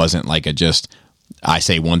 and it wasn't I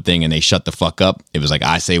say one thing and they shut the fuck up. It was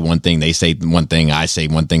I say one thing, they say one thing, I say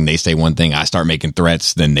one thing, they say one thing, I start making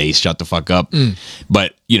threats, then they shut the fuck up.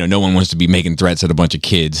 But, no one wants to be making threats at a bunch of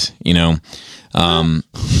kids, So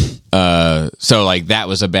that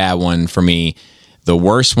was a bad one for me. The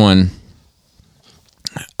worst one,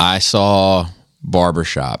 I saw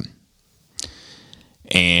Barbershop,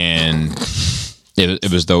 and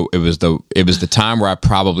it was the time where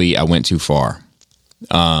I went too far.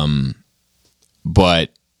 But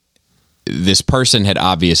this person had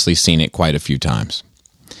obviously seen it quite a few times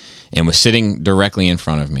and was sitting directly in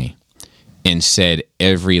front of me and said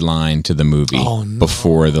every line to the movie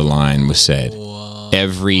before the line was said.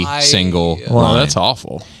 Every single line. Well, that's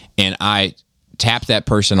awful. And I tapped that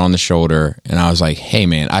person on the shoulder, and I was like, "Hey,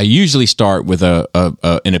 man," I usually start with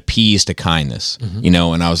an appease to kindness,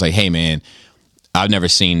 and I was like, "Hey, man, I've never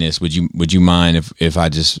seen this. Would you mind if I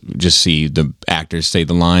just see the actors say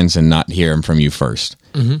the lines and not hear them from you first?"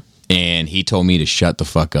 And he told me to shut the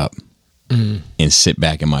fuck up and sit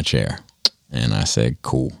back in my chair. And I said,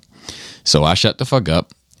 "Cool." So I shut the fuck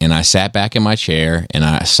up, and I sat back in my chair, and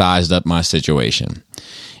I sized up my situation.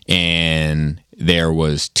 And there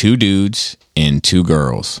was 2 dudes and 2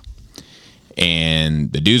 girls.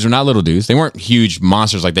 And the dudes were not little dudes. They weren't huge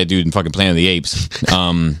monsters like that dude in fucking Planet of the Apes.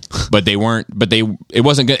 But they weren't. But it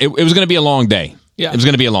wasn't good. It was going to be a long day. Yeah, it was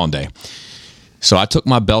going to be a long day. So I took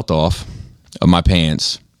my belt off of my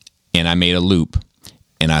pants, and I made a loop,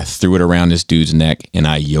 and I threw it around this dude's neck, and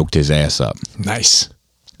I yoked his ass up. Nice.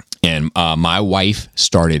 And my wife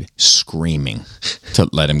started screaming to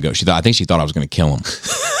let him go. I think she thought I was going to kill him.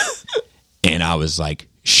 And I was like,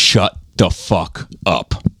 "Shut the fuck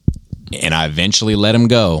up." And I eventually let him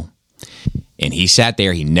go. And he sat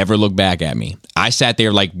there. He never looked back at me. I sat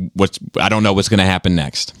there like, I don't know what's going to happen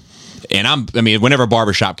next. And whenever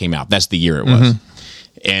Barbershop came out, that's the year it was.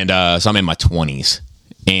 And so I'm in my 20s.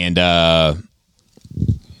 And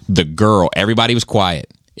the girl, everybody was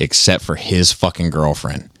quiet except for his fucking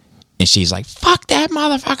girlfriend. And she's like, "Fuck that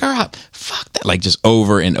motherfucker up. Fuck that." Like just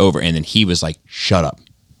over and over. And then he was like, "Shut up."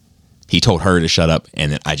 He told her to shut up.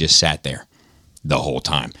 And then I just sat there the whole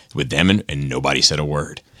time with them, and nobody said a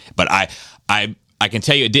word. But I I can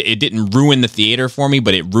tell you it didn't ruin the theater for me,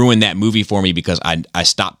 but it ruined that movie for me because I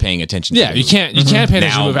stopped paying attention. Yeah, to the you movie. can't pay attention to the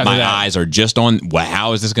Now movie after my that. eyes are just on. Well,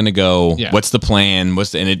 how is this going to go? Yeah. What's the plan?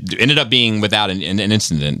 And it ended up being without an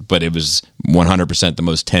incident, but it was 100% the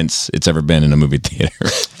most tense it's ever been in a movie theater.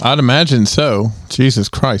 I'd imagine so. Jesus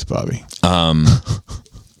Christ, Bobby.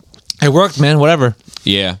 It worked, man. Whatever.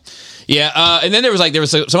 Yeah. And then there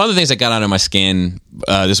was some other things that got under my skin.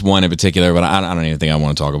 This one in particular, but I don't even think I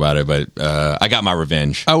want to talk about it. But I got my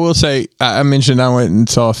revenge. I will say, I mentioned I went and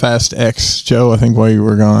saw Fast X, Joe, I think while you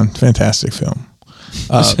were gone. Fantastic film.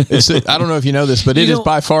 I don't know if you know this, but it is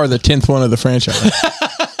by far the 10th one of the franchise.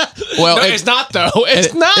 Well, No, it's not though.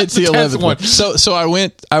 It's not. It's the 11th one. one. So I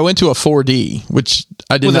went to a 4D, which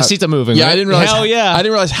I did Well, the not. seats are moving, Yeah, right? I didn't realize. Hell yeah. I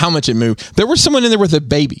didn't realize how much it moved. There was someone in there with a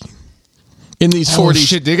baby. In these 4D,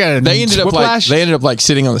 shit, they got a they ended whiplash? up like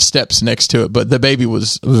sitting on the steps next to it, but the baby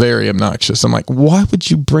was very obnoxious. I'm like, why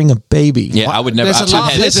would you bring a baby? Yeah, I would never. There's a I've lot of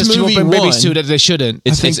had- places this to movie open babies won. to that they shouldn't.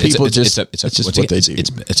 I think people just- it's just once what again, they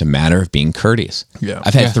do. It's a matter of being courteous. Yeah.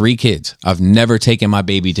 I've had Yeah. 3 kids. I've never taken my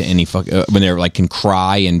baby to any when they're like can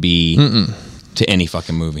cry and be to any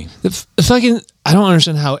fucking movie. If I don't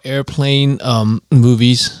understand how airplane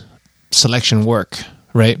movies selection work.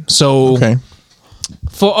 Right. So Okay.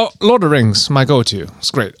 for Lord of the Rings, my go-to.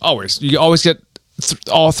 It's great. You always get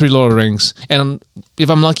all 3 Lord of the Rings, and if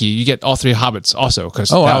I'm lucky, you get all 3 Hobbits also because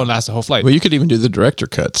that wow. would last the whole flight. Well, you could even do the director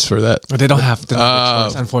cuts for that. But they don't have the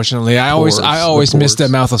choice, unfortunately. I always the miss the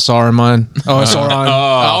porgs. mouth of Sauron. Sauron.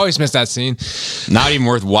 I always miss that scene. Not even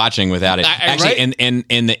worth watching without it. Actually, right?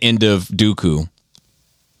 in the end of Dooku,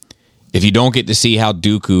 if you don't get to see how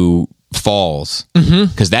Dooku falls,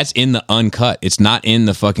 because that's in the uncut. It's not in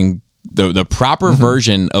the fucking the proper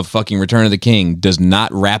version of fucking Return of the King. Does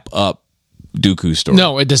not wrap up Dooku's story.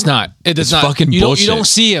 No, it does not. It does It's not. fucking you bullshit. Don't, you don't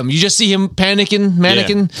see him. You just see him panicking,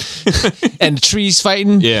 mannequin, and the trees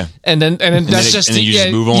fighting. Yeah. and then that's just and then you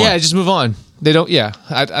just move on. Yeah, just move on. They don't. Yeah,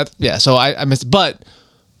 yeah. So I missed. But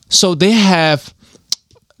so they have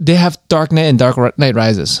Dark Knight and Dark Knight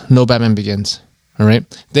Rises. No Batman Begins. All right.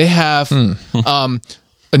 They have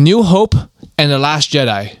A New Hope and The Last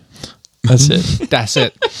Jedi. That's it. That's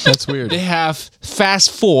it. That's weird. They have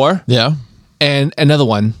Fast 4 Yeah. and another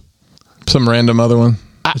one. Some random other one.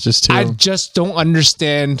 It's just 2. I just don't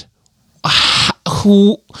understand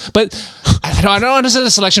who. But I don't understand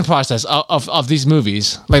the selection process of these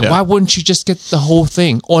movies. Like, Yeah. why wouldn't you just get the whole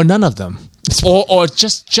thing or none of them, or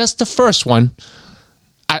just the first one?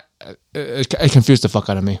 It confused the fuck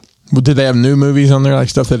out of me. Well, did they have new movies on there, like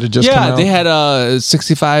stuff that had just come Yeah, out? they had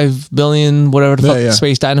 65 billion whatever the fuck Yeah.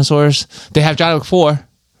 space dinosaurs. They have John Wick 4,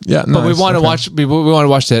 Yeah, but we nice. want to Okay. watch. We want to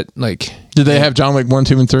watch that. Like, Did they have John Wick 1,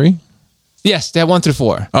 2, and 3? yes, they have 1 through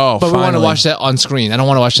 4. Oh, but we want to finally. watch that on screen. I don't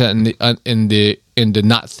want to watch that in the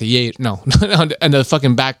not theater. No, on the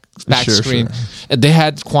fucking back Sure, screen. They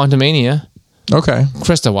had Quantumania. Okay.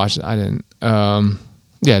 Krista watched it. I didn't.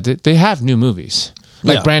 Yeah, they have new movies,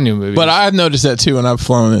 like Yeah. brand new movies. But I've noticed that too when I've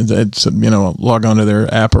flown. It's log onto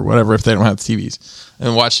their app or whatever if they don't have TVs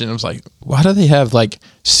and watched it. And I was like, why do they have like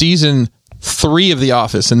season 3 of The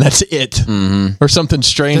Office and that's it, or something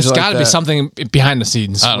strange? there's like got to that. be something behind the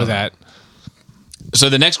scenes with that. So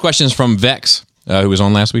the next question is from Vex, who was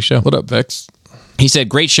on last week's show. What up, Vex? He said,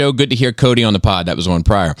 great show. Good to hear Cody on the pod. That was one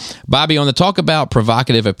prior. Bobby, on the talk about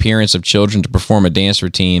provocative appearance of children to perform a dance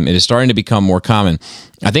routine, it is starting to become more common.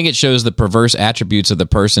 I think it shows the perverse attributes of the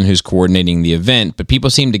person who's coordinating the event, but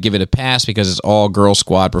people seem to give it a pass because it's all girl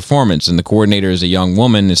squad performance, and the coordinator is a young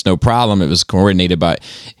woman. It's no problem.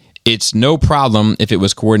 It's no problem if it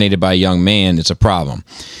was coordinated by a young man. It's a problem.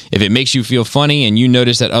 If it makes you feel funny and you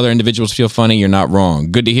notice that other individuals feel funny, you're not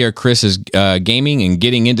wrong. Good to hear Chris is gaming and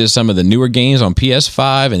getting into some of the newer games on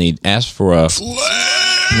PS5, and he asked for a...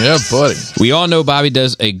 Yeah, buddy. We all know Bobby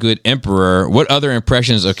does a good emperor. What other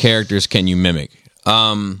impressions of characters can you mimic?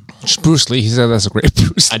 Bruce Lee. He said that's a great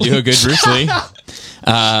Bruce Lee. I do a good Bruce Lee.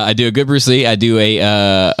 I do a good Bruce Lee. I do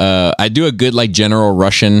a good like general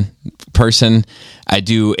Russian person. I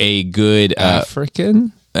do a good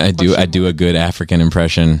African. I do a good African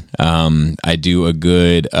impression. I do a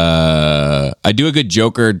good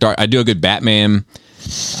Joker. I do a good Batman.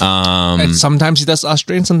 And sometimes he does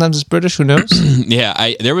Australian. Sometimes it's British. Who knows? Yeah,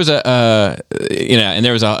 I do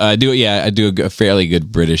a fairly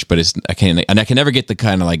good British, but I can never get the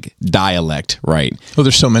kind of like dialect right. Oh,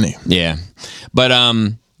 there's so many. Yeah, but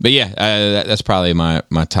yeah, that's probably my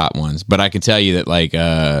top ones. But I can tell you that like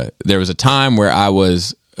there was a time where I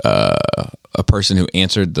was a person who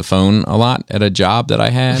answered the phone a lot at a job that I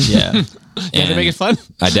had. Yeah. Can you make it fun?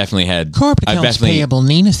 I definitely had Corporate accounts payable,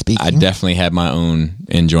 Nina speaking. I definitely had my own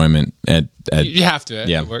enjoyment at You have to.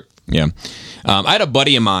 Yeah. Work. Yeah. I had a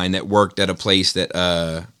buddy of mine that worked at a place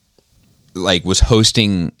that like was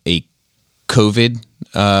hosting a COVID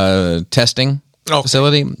testing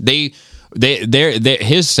facility.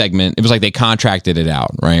 His segment, it was like they contracted it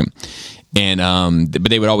out, right? And but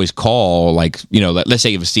they would always call, like, you know, let's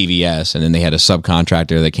say it was CVS, and then they had a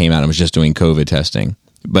subcontractor that came out and was just doing COVID testing,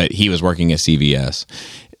 but he was working at CVS.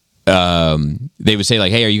 They would say,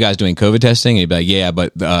 like, hey, are you guys doing COVID testing? And he'd be like, yeah,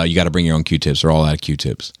 but you got to bring your own Q-tips. They're all out of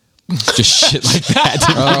Q-tips. Just shit like that.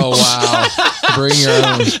 Oh, wow. Bring your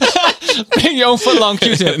own. Bring your own foot-long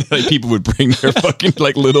Q-tip. Like, people would bring their fucking,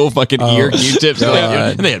 like, little fucking ear Q-tips.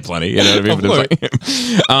 And they had plenty, you know what I mean? But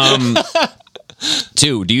it's like,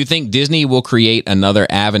 2, do you think Disney will create another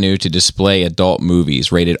avenue to display adult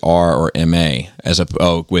movies rated R or MA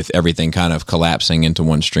with everything kind of collapsing into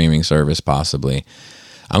one streaming service possibly?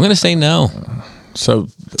 I'm going to say no. So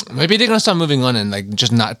maybe they're going to start moving on and like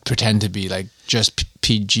just not pretend to be like just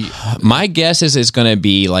PG. My guess is it's going to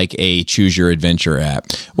be like a choose your adventure app.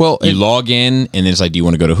 Well, you log in and it's like, do you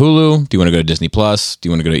want to go to Hulu? Do you want to go to Disney Plus? Do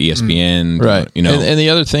you want to go to ESPN? Right. You know, and the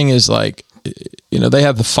other thing is, like, you know, they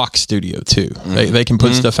have the Fox studio too. They can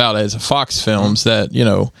put stuff out as Fox Films that, you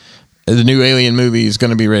know, the new Alien movie is going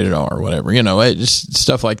to be rated R or whatever, you know, just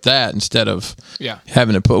stuff like that instead of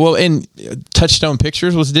having to put, well, and Touchstone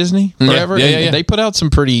Pictures was Disney forever. Yeah. They put out some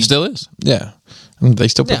pretty, still is. Yeah. I mean, they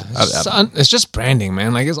still put it's just branding,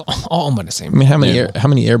 man. Like, it's all owned by the same. I mean, how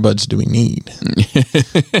many earbuds do we need?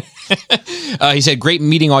 He said, great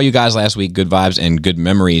meeting all you guys last week. Good vibes and good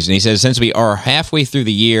memories. And he says, since we are halfway through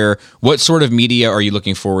the year, what sort of media are you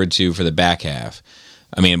looking forward to for the back half?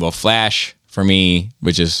 I mean, well, Flash for me,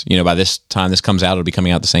 which is, you know, by this time this comes out, it'll be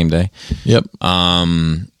coming out the same day. Yep.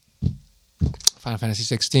 Final Fantasy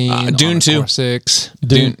 16, Dune 2. 6.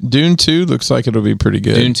 Dune 2 looks like it'll be pretty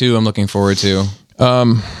good. Dune 2 I'm looking forward to.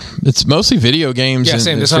 It's mostly video games. Yeah,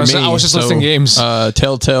 same. I was just listing games.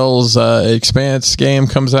 Telltale's Expanse game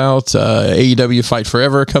comes out. AEW Fight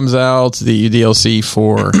Forever comes out. The DLC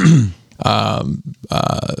for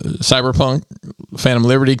Cyberpunk Phantom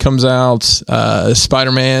Liberty comes out.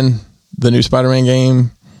 Spider-Man, the new Spider-Man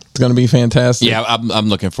game, it's going to be fantastic. Yeah, I'm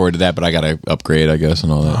looking forward to that, but I got to upgrade, I guess,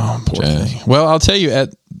 and all that. Oh, poor thing. Well, I'll tell you,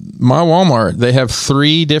 at my Walmart, they have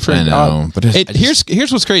 3 different. I know, but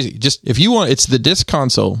here's what's crazy. Just if you want, it's the disc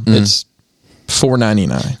console. It's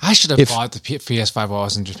 $4.99. I should have bought the PS5 while I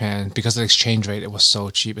was in Japan because of the exchange rate. It was so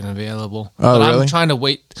cheap and available. Oh, but really? I'm trying to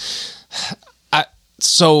wait.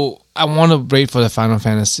 So I want to wait for the Final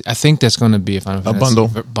Fantasy. I think there's going to be a Final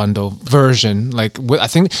Fantasy bundle version. Like, I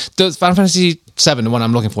think the Final Fantasy 7, the one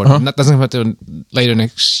I'm looking for, that doesn't come out till later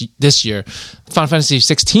this year. Final Fantasy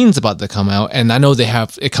 16 is about to come out, and I know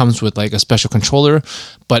it comes with like a special controller,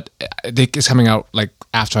 but it's coming out like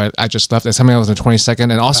after I just left. It's coming out on the 22nd,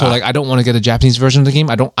 and also like I don't want to get a Japanese version of the game.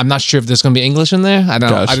 I'm not sure if there's going to be English in there. I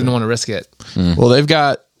didn't want to risk it. Well, they've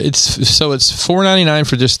got. It's $4.99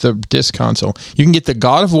 for just the disc console. You can get the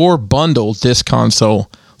God of War bundle disc console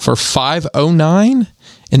for $5.09,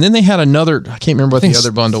 and then they had another. I can't remember what the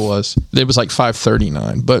other bundle was. It was like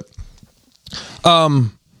 $5.39. But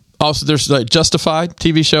also there's like Justified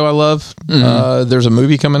TV show I love. There's a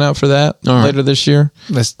movie coming out for that later this year.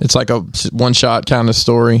 It's like a one shot kind of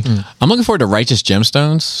story. I'm looking forward to Righteous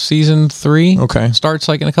Gemstones season 3. Okay, starts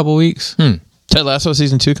like in a couple weeks. Ted Lasso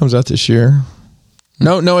season 2 comes out this year.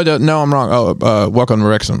 No, I don't. No, I'm wrong. Oh, Welcome to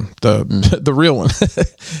Wrexham, the real one.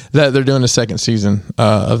 That they're doing a second season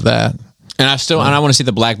of that. And I want to see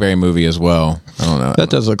the Blackberry movie as well. I don't know. That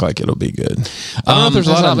does look like it'll be good. I don't know if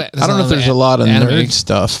there's a lot of nerd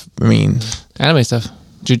stuff. I mean, anime stuff.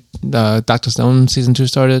 Dr. Stone season 2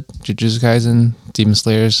 started. Jujutsu Kaisen, Demon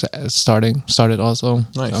Slayer's started also.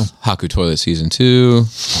 Nice. So. Haku Toilet season 2.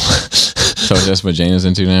 So that's what Jane is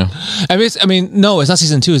into now. I mean, no, it's not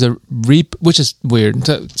season 2. It's a which is weird.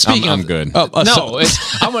 So, I'm good. I'm going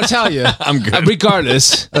to tell you. I'm good.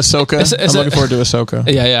 Regardless, Ahsoka. I'm looking forward to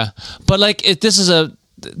Ahsoka. Yeah. But like, this is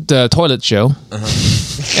the toilet show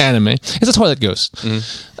anime. It's a toilet ghost.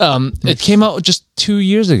 It came out just 2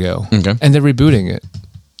 years ago, and they're rebooting it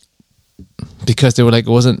because they were like,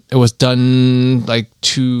 it was done like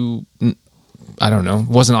too. I don't know.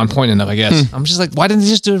 Wasn't on point enough, I guess. I'm just like, why didn't they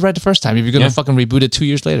just do it right the first time if you're going to fucking reboot it 2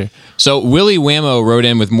 years later? So Willie Whammo wrote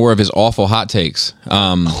in with more of his awful hot takes.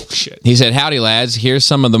 Shit. He said, howdy, lads. Here's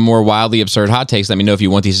some of the more wildly absurd hot takes. Let me know if you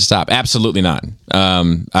want these to stop. Absolutely not.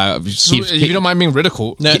 So if you don't mind being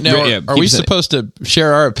ridiculed. Now, are we supposed to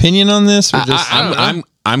share our opinion on this? Or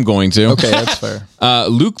I'm going to. Okay, that's fair.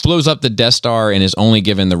 Luke blows up the Death Star and is only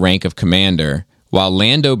given the rank of commander, while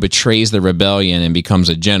Lando betrays the rebellion and becomes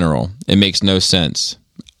a general. It makes no sense.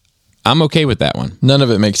 I'm okay with that one. None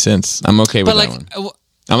of it makes sense. I'm okay with that one.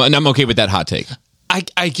 I'm okay with that hot take.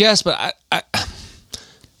 I guess, but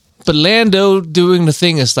but Lando doing the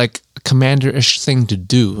thing is like a commander-ish thing to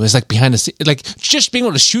do. It's like behind the scene, like just being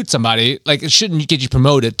able to shoot somebody. Like it shouldn't get you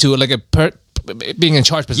promoted to like being in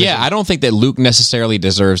charge position. Yeah, I don't think that Luke necessarily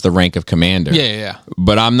deserves the rank of commander. Yeah.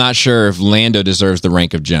 But I'm not sure if Lando deserves the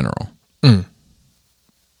rank of general.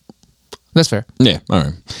 That's fair. Yeah, all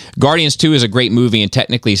right. Guardians 2 is a great movie, and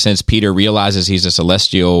technically, since Peter realizes he's a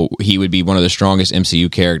Celestial, he would be one of the strongest MCU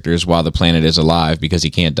characters while the planet is alive because he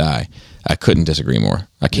can't die. I couldn't disagree more.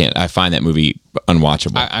 I find that movie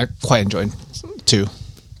unwatchable. I quite enjoyed 2. It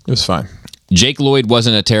was fine. Jake Lloyd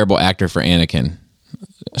wasn't a terrible actor for Anakin.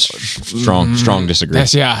 Strong disagree.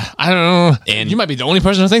 Yes, yeah. I don't know. And you might be the only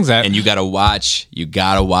person who thinks that. And you gotta watch.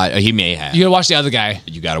 He may have. You gotta watch the other guy.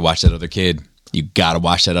 You gotta watch that other kid. You gotta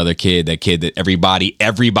watch that other kid. That kid that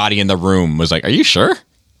everybody in the room was like, "Are you sure?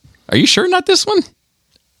 Are you sure not this one?"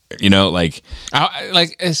 You know, like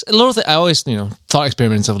it's a little thing. I always, thought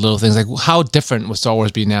experiments of little things. Like, how different would Star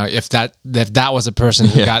Wars be now if that was a person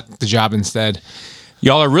who got the job instead?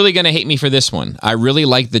 Y'all are really going to hate me for this one. I really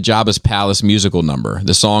like the Jabba's Palace musical number.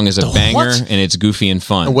 The song is a banger, and it's goofy and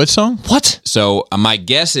fun. What song? What? So my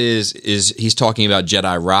guess is he's talking about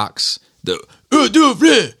Jedi Rocks. Oh,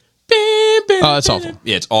 that's awful.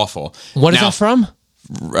 Yeah, it's awful. What is that from?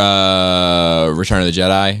 Return of the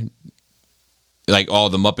Jedi. Like all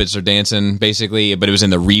the Muppets are dancing, basically, but it was in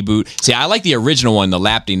the reboot. See, I like the original one, the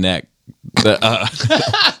Lapty Neck.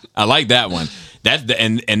 I like that one.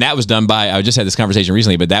 And that was done by, I just had this conversation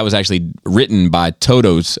recently, but that was actually written by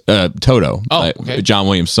Toto, okay. John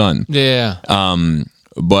Williams' son. Yeah.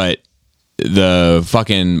 But the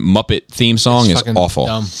fucking Muppet theme song is awful.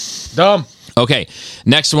 Dumb. Okay,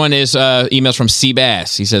 next one is emails from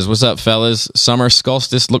Seabass. He says, "What's up, fellas? Summer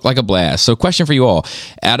Solstice looked like a blast. So question for you all.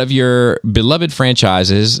 Out of your beloved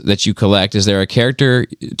franchises that you collect, is there a character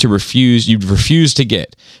you'd refuse to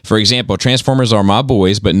get? For example, Transformers are my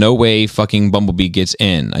boys, but no way fucking Bumblebee gets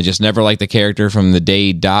in. I just never liked the character from the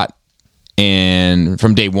day dot. And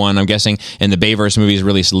from day one, I'm guessing, and the Bayverse movies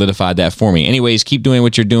really solidified that for me. Anyways, keep doing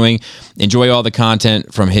what you're doing. Enjoy all the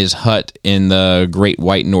content from his hut in the Great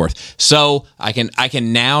White North." So I can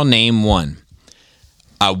now name one.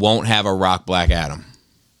 I won't have a Rock Black Adam.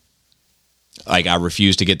 Like, I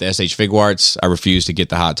refuse to get the SH Figuarts. I refuse to get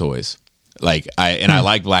the Hot Toys. I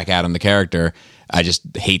like Black Adam, the character. I just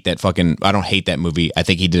hate that I don't hate that movie. I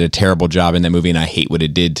think he did a terrible job in that movie, and I hate what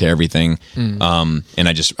it did to everything. And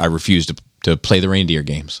I refuse to play the reindeer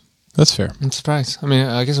games. That's fair. I'm surprised. I mean,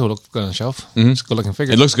 I guess it will look good on the shelf. It's a good looking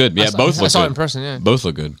figure. It looks good. Yeah, both look good. I saw it in person, yeah. Both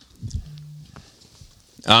look good.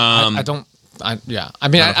 I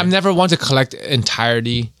mean, I'm never one to collect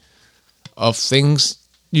entirety of things,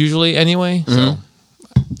 usually, anyway. So,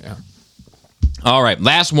 yeah. All right,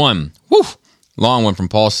 last one. Woo! Long one from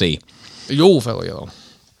Paul C. Yo, fellow yellow.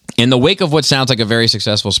 In the wake of what sounds like a very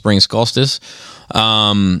successful spring solstice,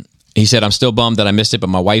 he said, "I'm still bummed that I missed it, but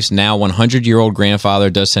my wife's now 100-year-old grandfather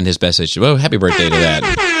does send his best wishes." Well, happy birthday to that.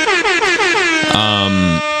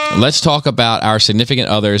 Let's talk about our significant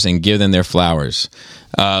others and give them their flowers.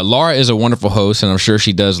 Laura is a wonderful host, and I'm sure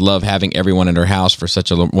she does love having everyone in her house for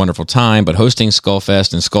such a wonderful time, but hosting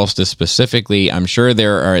Skullfest and Skullstice specifically, I'm sure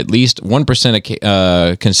there are at least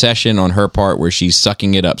 1% concession on her part where she's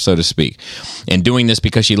sucking it up, so to speak, and doing this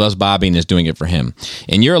because she loves Bobby and is doing it for him.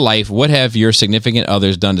 In your life, what have your significant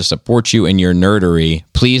others done to support you in your nerdery?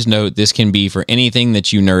 Please note this can be for anything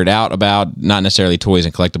that you nerd out about, not necessarily toys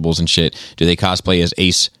and collectibles and shit. Do they cosplay as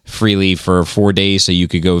Ace Frehley for 4 days so you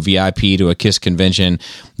could go VIP to a KISS convention?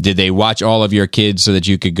 Did they watch all of your kids so that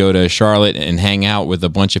you could go to Charlotte and hang out with a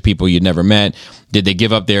bunch of people you'd never met? Did they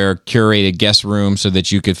give up their curated guest room so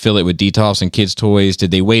that you could fill it with Detolfs and kids' toys?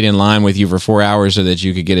 Did they wait in line with you for 4 hours so that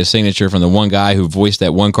you could get a signature from the one guy who voiced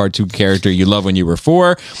that one cartoon character you loved when you were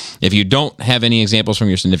 4? If you don't have any examples from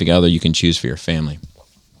your significant other, you can choose for your family.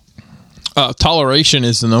 Toleration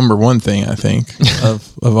is the number one thing, I think,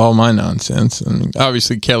 of all my nonsense. I mean,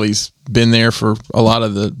 obviously, Kelly's been there for a lot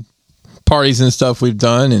of the parties and stuff we've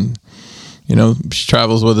done, and she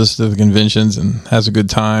travels with us to the conventions and has a good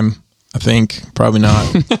time. I think probably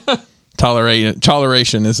not.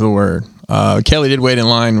 Toleration is the word. Kelly did wait in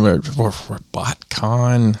line for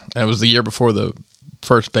BotCon. That was the year before the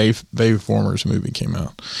first Bayformers movie came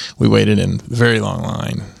out. We waited in a very long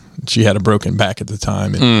line. She had a broken back at the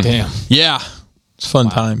time. And, damn. Yeah, it's fun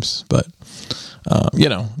times, but.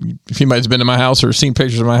 If anybody's been to my house or seen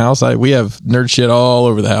pictures of my house, we have nerd shit all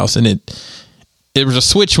over the house. And it was a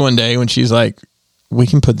switch one day when she's like, we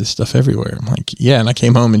can put this stuff everywhere. I'm like, yeah. And I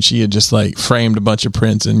came home and she had just like framed a bunch of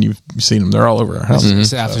prints, and you've seen them. They're all over our house.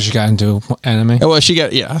 Is it after she got into anime? Oh, well, she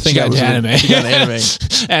got, I think She got into anime. She got into anime.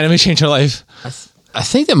 Anime changed her life. I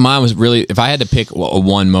think that mine was really, if I had to pick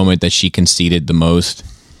one moment that she conceded the most,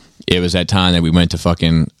 it was that time that we went to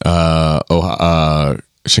fucking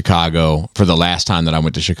Chicago for the last time that I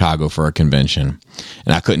went to Chicago for a convention.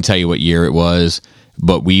 And I couldn't tell you what year it was,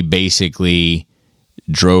 but we basically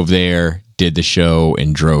drove there, did the show,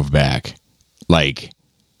 and drove back. Like,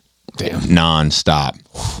 Damn. nonstop.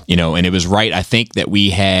 You know, and it was right, I think that we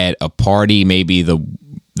had a party maybe the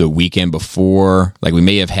weekend before. Like, we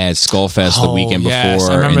may have had Skullfest the weekend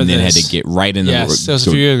before, and then had to get right in the... Yes, that was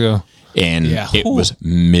a few years ago. And it was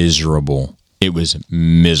miserable. It was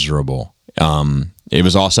miserable. It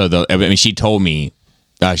was also she told me,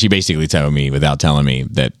 she basically told me without telling me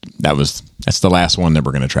that's the last one that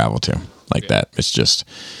we're going to travel to. Like that. It's just,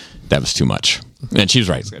 that was too much. And she was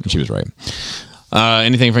right. She was right.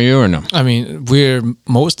 Anything from you or no? I mean, we're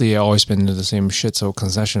mostly always been to the same shit, so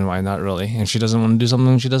concession, why not really? And she doesn't want to do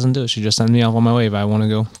something, she doesn't do it. She just sends me off on my way if I want to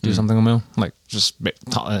go do something on my own. Like, just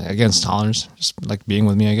against tolerance. Just like being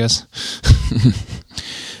with me, I guess.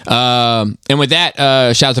 And with that,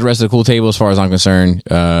 shout out to the rest of the Cool Table as far as I'm concerned.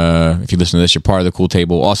 If you listen to this, you're part of the Cool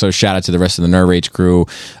Table. Also, shout out to the rest of the Nerd Rage crew.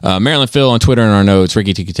 Marilyn Phil on Twitter and our notes,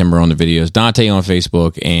 Ricky Tiki Timber on the videos, Dante on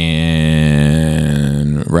Facebook,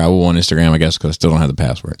 and Raul on Instagram, I guess, because I still don't have the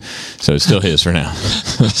password. So it's still his for now.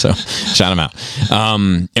 So shout him out.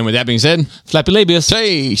 And with that being said, Flappy Labius.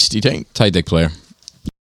 Tasty tank. tight dick player.